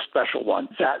is the special one.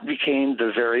 That became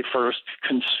the very first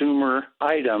consumer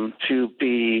item to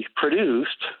be produced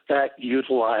that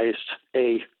utilized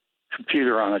a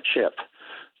computer on a chip.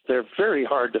 They're very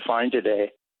hard to find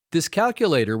today. This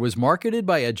calculator was marketed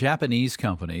by a Japanese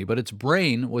company, but its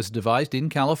brain was devised in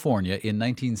California in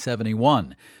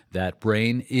 1971. That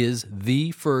brain is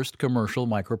the first commercial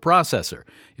microprocessor.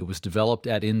 It was developed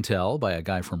at Intel by a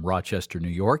guy from Rochester, New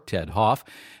York, Ted Hoff,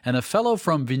 and a fellow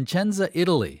from Vicenza,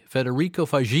 Italy, Federico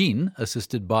Fagin,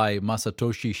 assisted by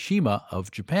Masatoshi Shima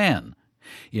of Japan.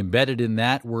 Embedded in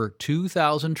that were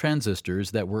 2,000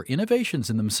 transistors that were innovations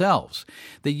in themselves.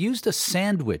 They used a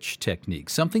sandwich technique,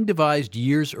 something devised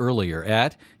years earlier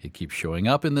at, it keeps showing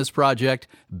up in this project,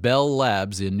 Bell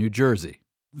Labs in New Jersey.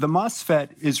 The MOSFET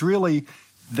is really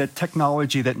the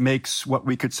technology that makes what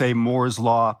we could say Moore's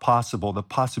Law possible, the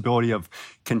possibility of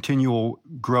continual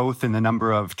growth in the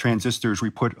number of transistors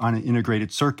we put on an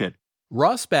integrated circuit.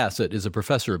 Ross Bassett is a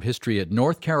professor of history at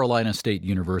North Carolina State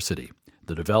University.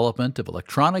 The development of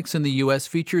electronics in the U.S.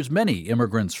 features many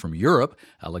immigrants from Europe.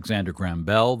 Alexander Graham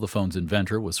Bell, the phone's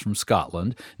inventor, was from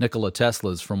Scotland. Nikola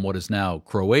Tesla's from what is now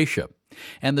Croatia.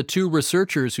 And the two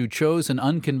researchers who chose an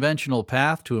unconventional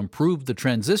path to improve the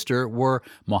transistor were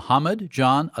Mohammed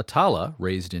John Atalla,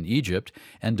 raised in Egypt,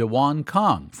 and Daewon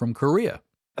Kong from Korea.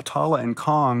 Atalla and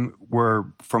Kong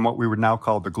were from what we would now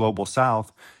call the Global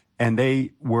South, and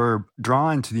they were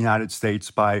drawn to the United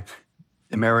States by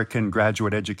American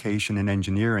graduate education in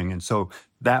engineering. And so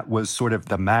that was sort of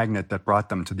the magnet that brought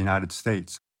them to the United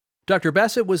States. Dr.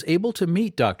 Bassett was able to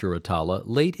meet Dr. Atalla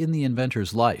late in the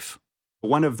inventor's life.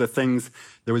 One of the things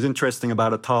that was interesting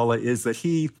about Atalla is that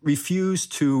he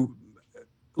refused to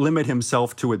limit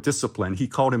himself to a discipline. He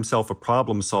called himself a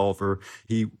problem solver.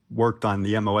 He worked on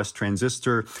the MOS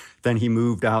transistor. Then he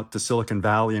moved out to Silicon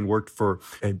Valley and worked for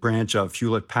a branch of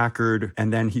Hewlett-Packard.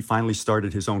 And then he finally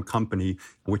started his own company,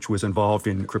 which was involved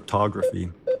in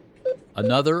cryptography.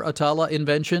 Another Atala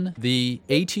invention, the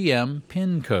ATM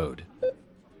PIN code.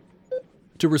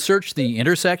 To research the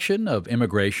intersection of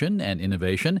immigration and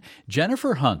innovation,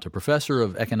 Jennifer Hunt, a professor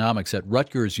of economics at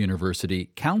Rutgers University,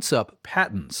 counts up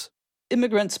patents.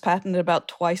 Immigrants patent at about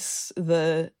twice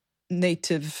the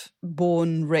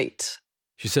native-born rate.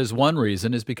 She says one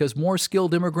reason is because more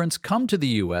skilled immigrants come to the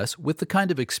U.S. with the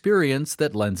kind of experience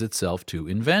that lends itself to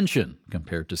invention,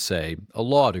 compared to, say, a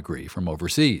law degree from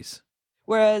overseas.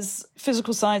 Whereas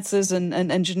physical sciences and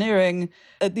engineering,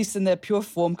 at least in their pure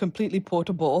form, completely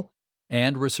portable.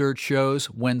 And research shows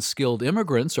when skilled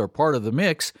immigrants are part of the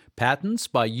mix, patents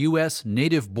by U.S.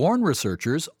 native-born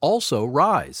researchers also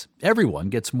rise. Everyone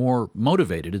gets more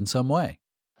motivated in some way.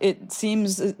 It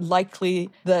seems likely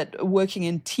that working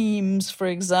in teams, for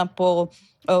example,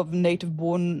 of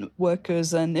native-born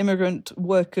workers and immigrant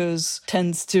workers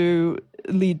tends to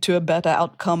lead to a better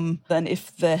outcome than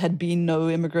if there had been no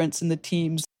immigrants in the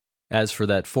teams. As for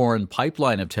that foreign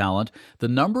pipeline of talent, the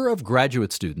number of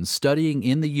graduate students studying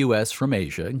in the U.S. from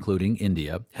Asia, including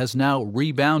India, has now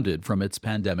rebounded from its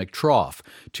pandemic trough,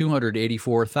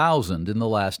 284,000 in the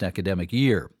last academic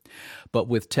year. But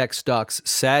with tech stocks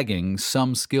sagging,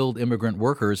 some skilled immigrant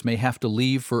workers may have to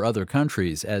leave for other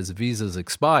countries as visas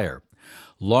expire.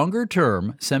 Longer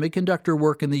term, semiconductor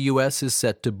work in the U.S. is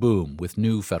set to boom with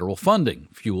new federal funding,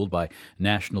 fueled by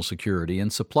national security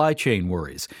and supply chain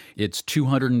worries. It's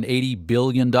 $280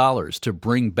 billion to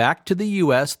bring back to the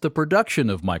U.S. the production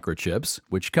of microchips,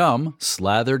 which come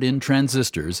slathered in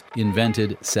transistors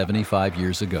invented 75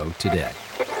 years ago today.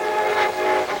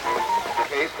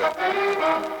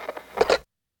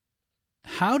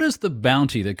 How does the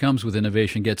bounty that comes with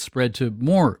innovation get spread to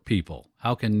more people?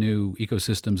 How can new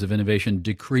ecosystems of innovation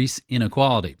decrease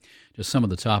inequality? Just some of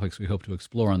the topics we hope to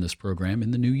explore on this program in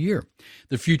the new year.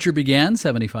 The Future Began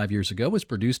 75 years ago was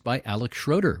produced by Alex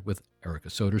Schroeder with Erica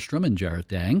Soderstrom and Jarrett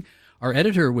Dang. Our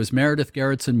editor was Meredith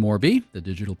Gerritsen-Morby, the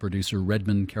digital producer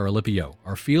Redmond Carolipio.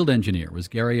 Our field engineer was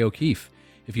Gary O'Keefe.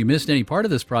 If you missed any part of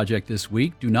this project this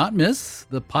week, do not miss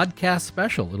the podcast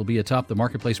special. It'll be atop the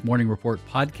Marketplace Morning Report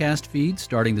podcast feed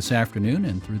starting this afternoon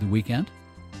and through the weekend.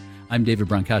 I'm David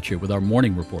Brancaccio with our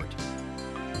Morning Report.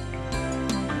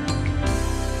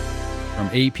 From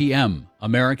APM,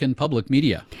 American Public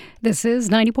Media. This is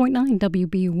 90.9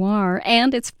 WBUR,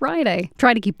 and it's Friday.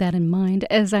 Try to keep that in mind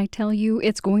as I tell you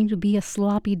it's going to be a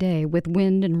sloppy day with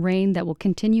wind and rain that will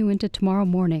continue into tomorrow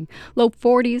morning. Low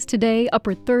 40s today,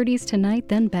 upper 30s tonight,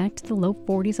 then back to the low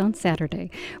 40s on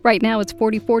Saturday. Right now it's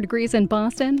 44 degrees in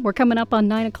Boston. We're coming up on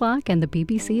 9 o'clock, and the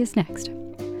BBC is next.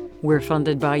 We're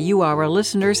funded by you, our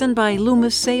listeners, and by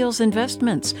Loomis Sales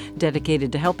Investments,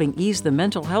 dedicated to helping ease the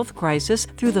mental health crisis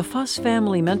through the Fuss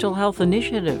Family Mental Health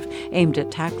Initiative, aimed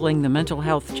at tackling the mental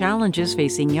health challenges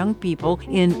facing young people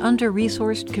in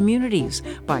under-resourced communities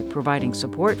by providing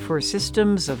support for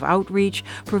systems of outreach,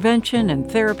 prevention,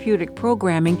 and therapeutic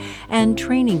programming, and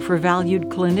training for valued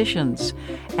clinicians.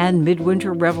 And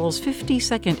Midwinter Revel's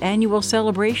 52nd annual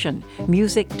celebration,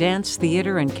 music, dance,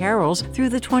 theater, and carols through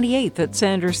the 28th at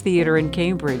Sanders Theater in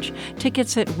Cambridge.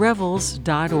 Tickets at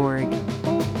revels.org.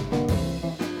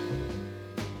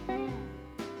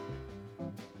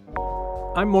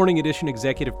 I'm Morning Edition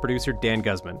executive producer Dan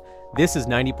Guzman. This is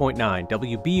 90.9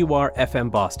 WBUR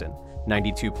FM Boston,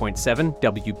 92.7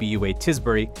 WBUA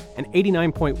Tisbury, and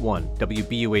 89.1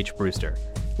 WBUH Brewster.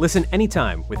 Listen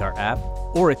anytime with our app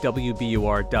or at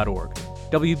WBUR.org.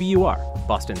 WBUR,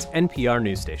 Boston's NPR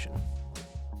news station.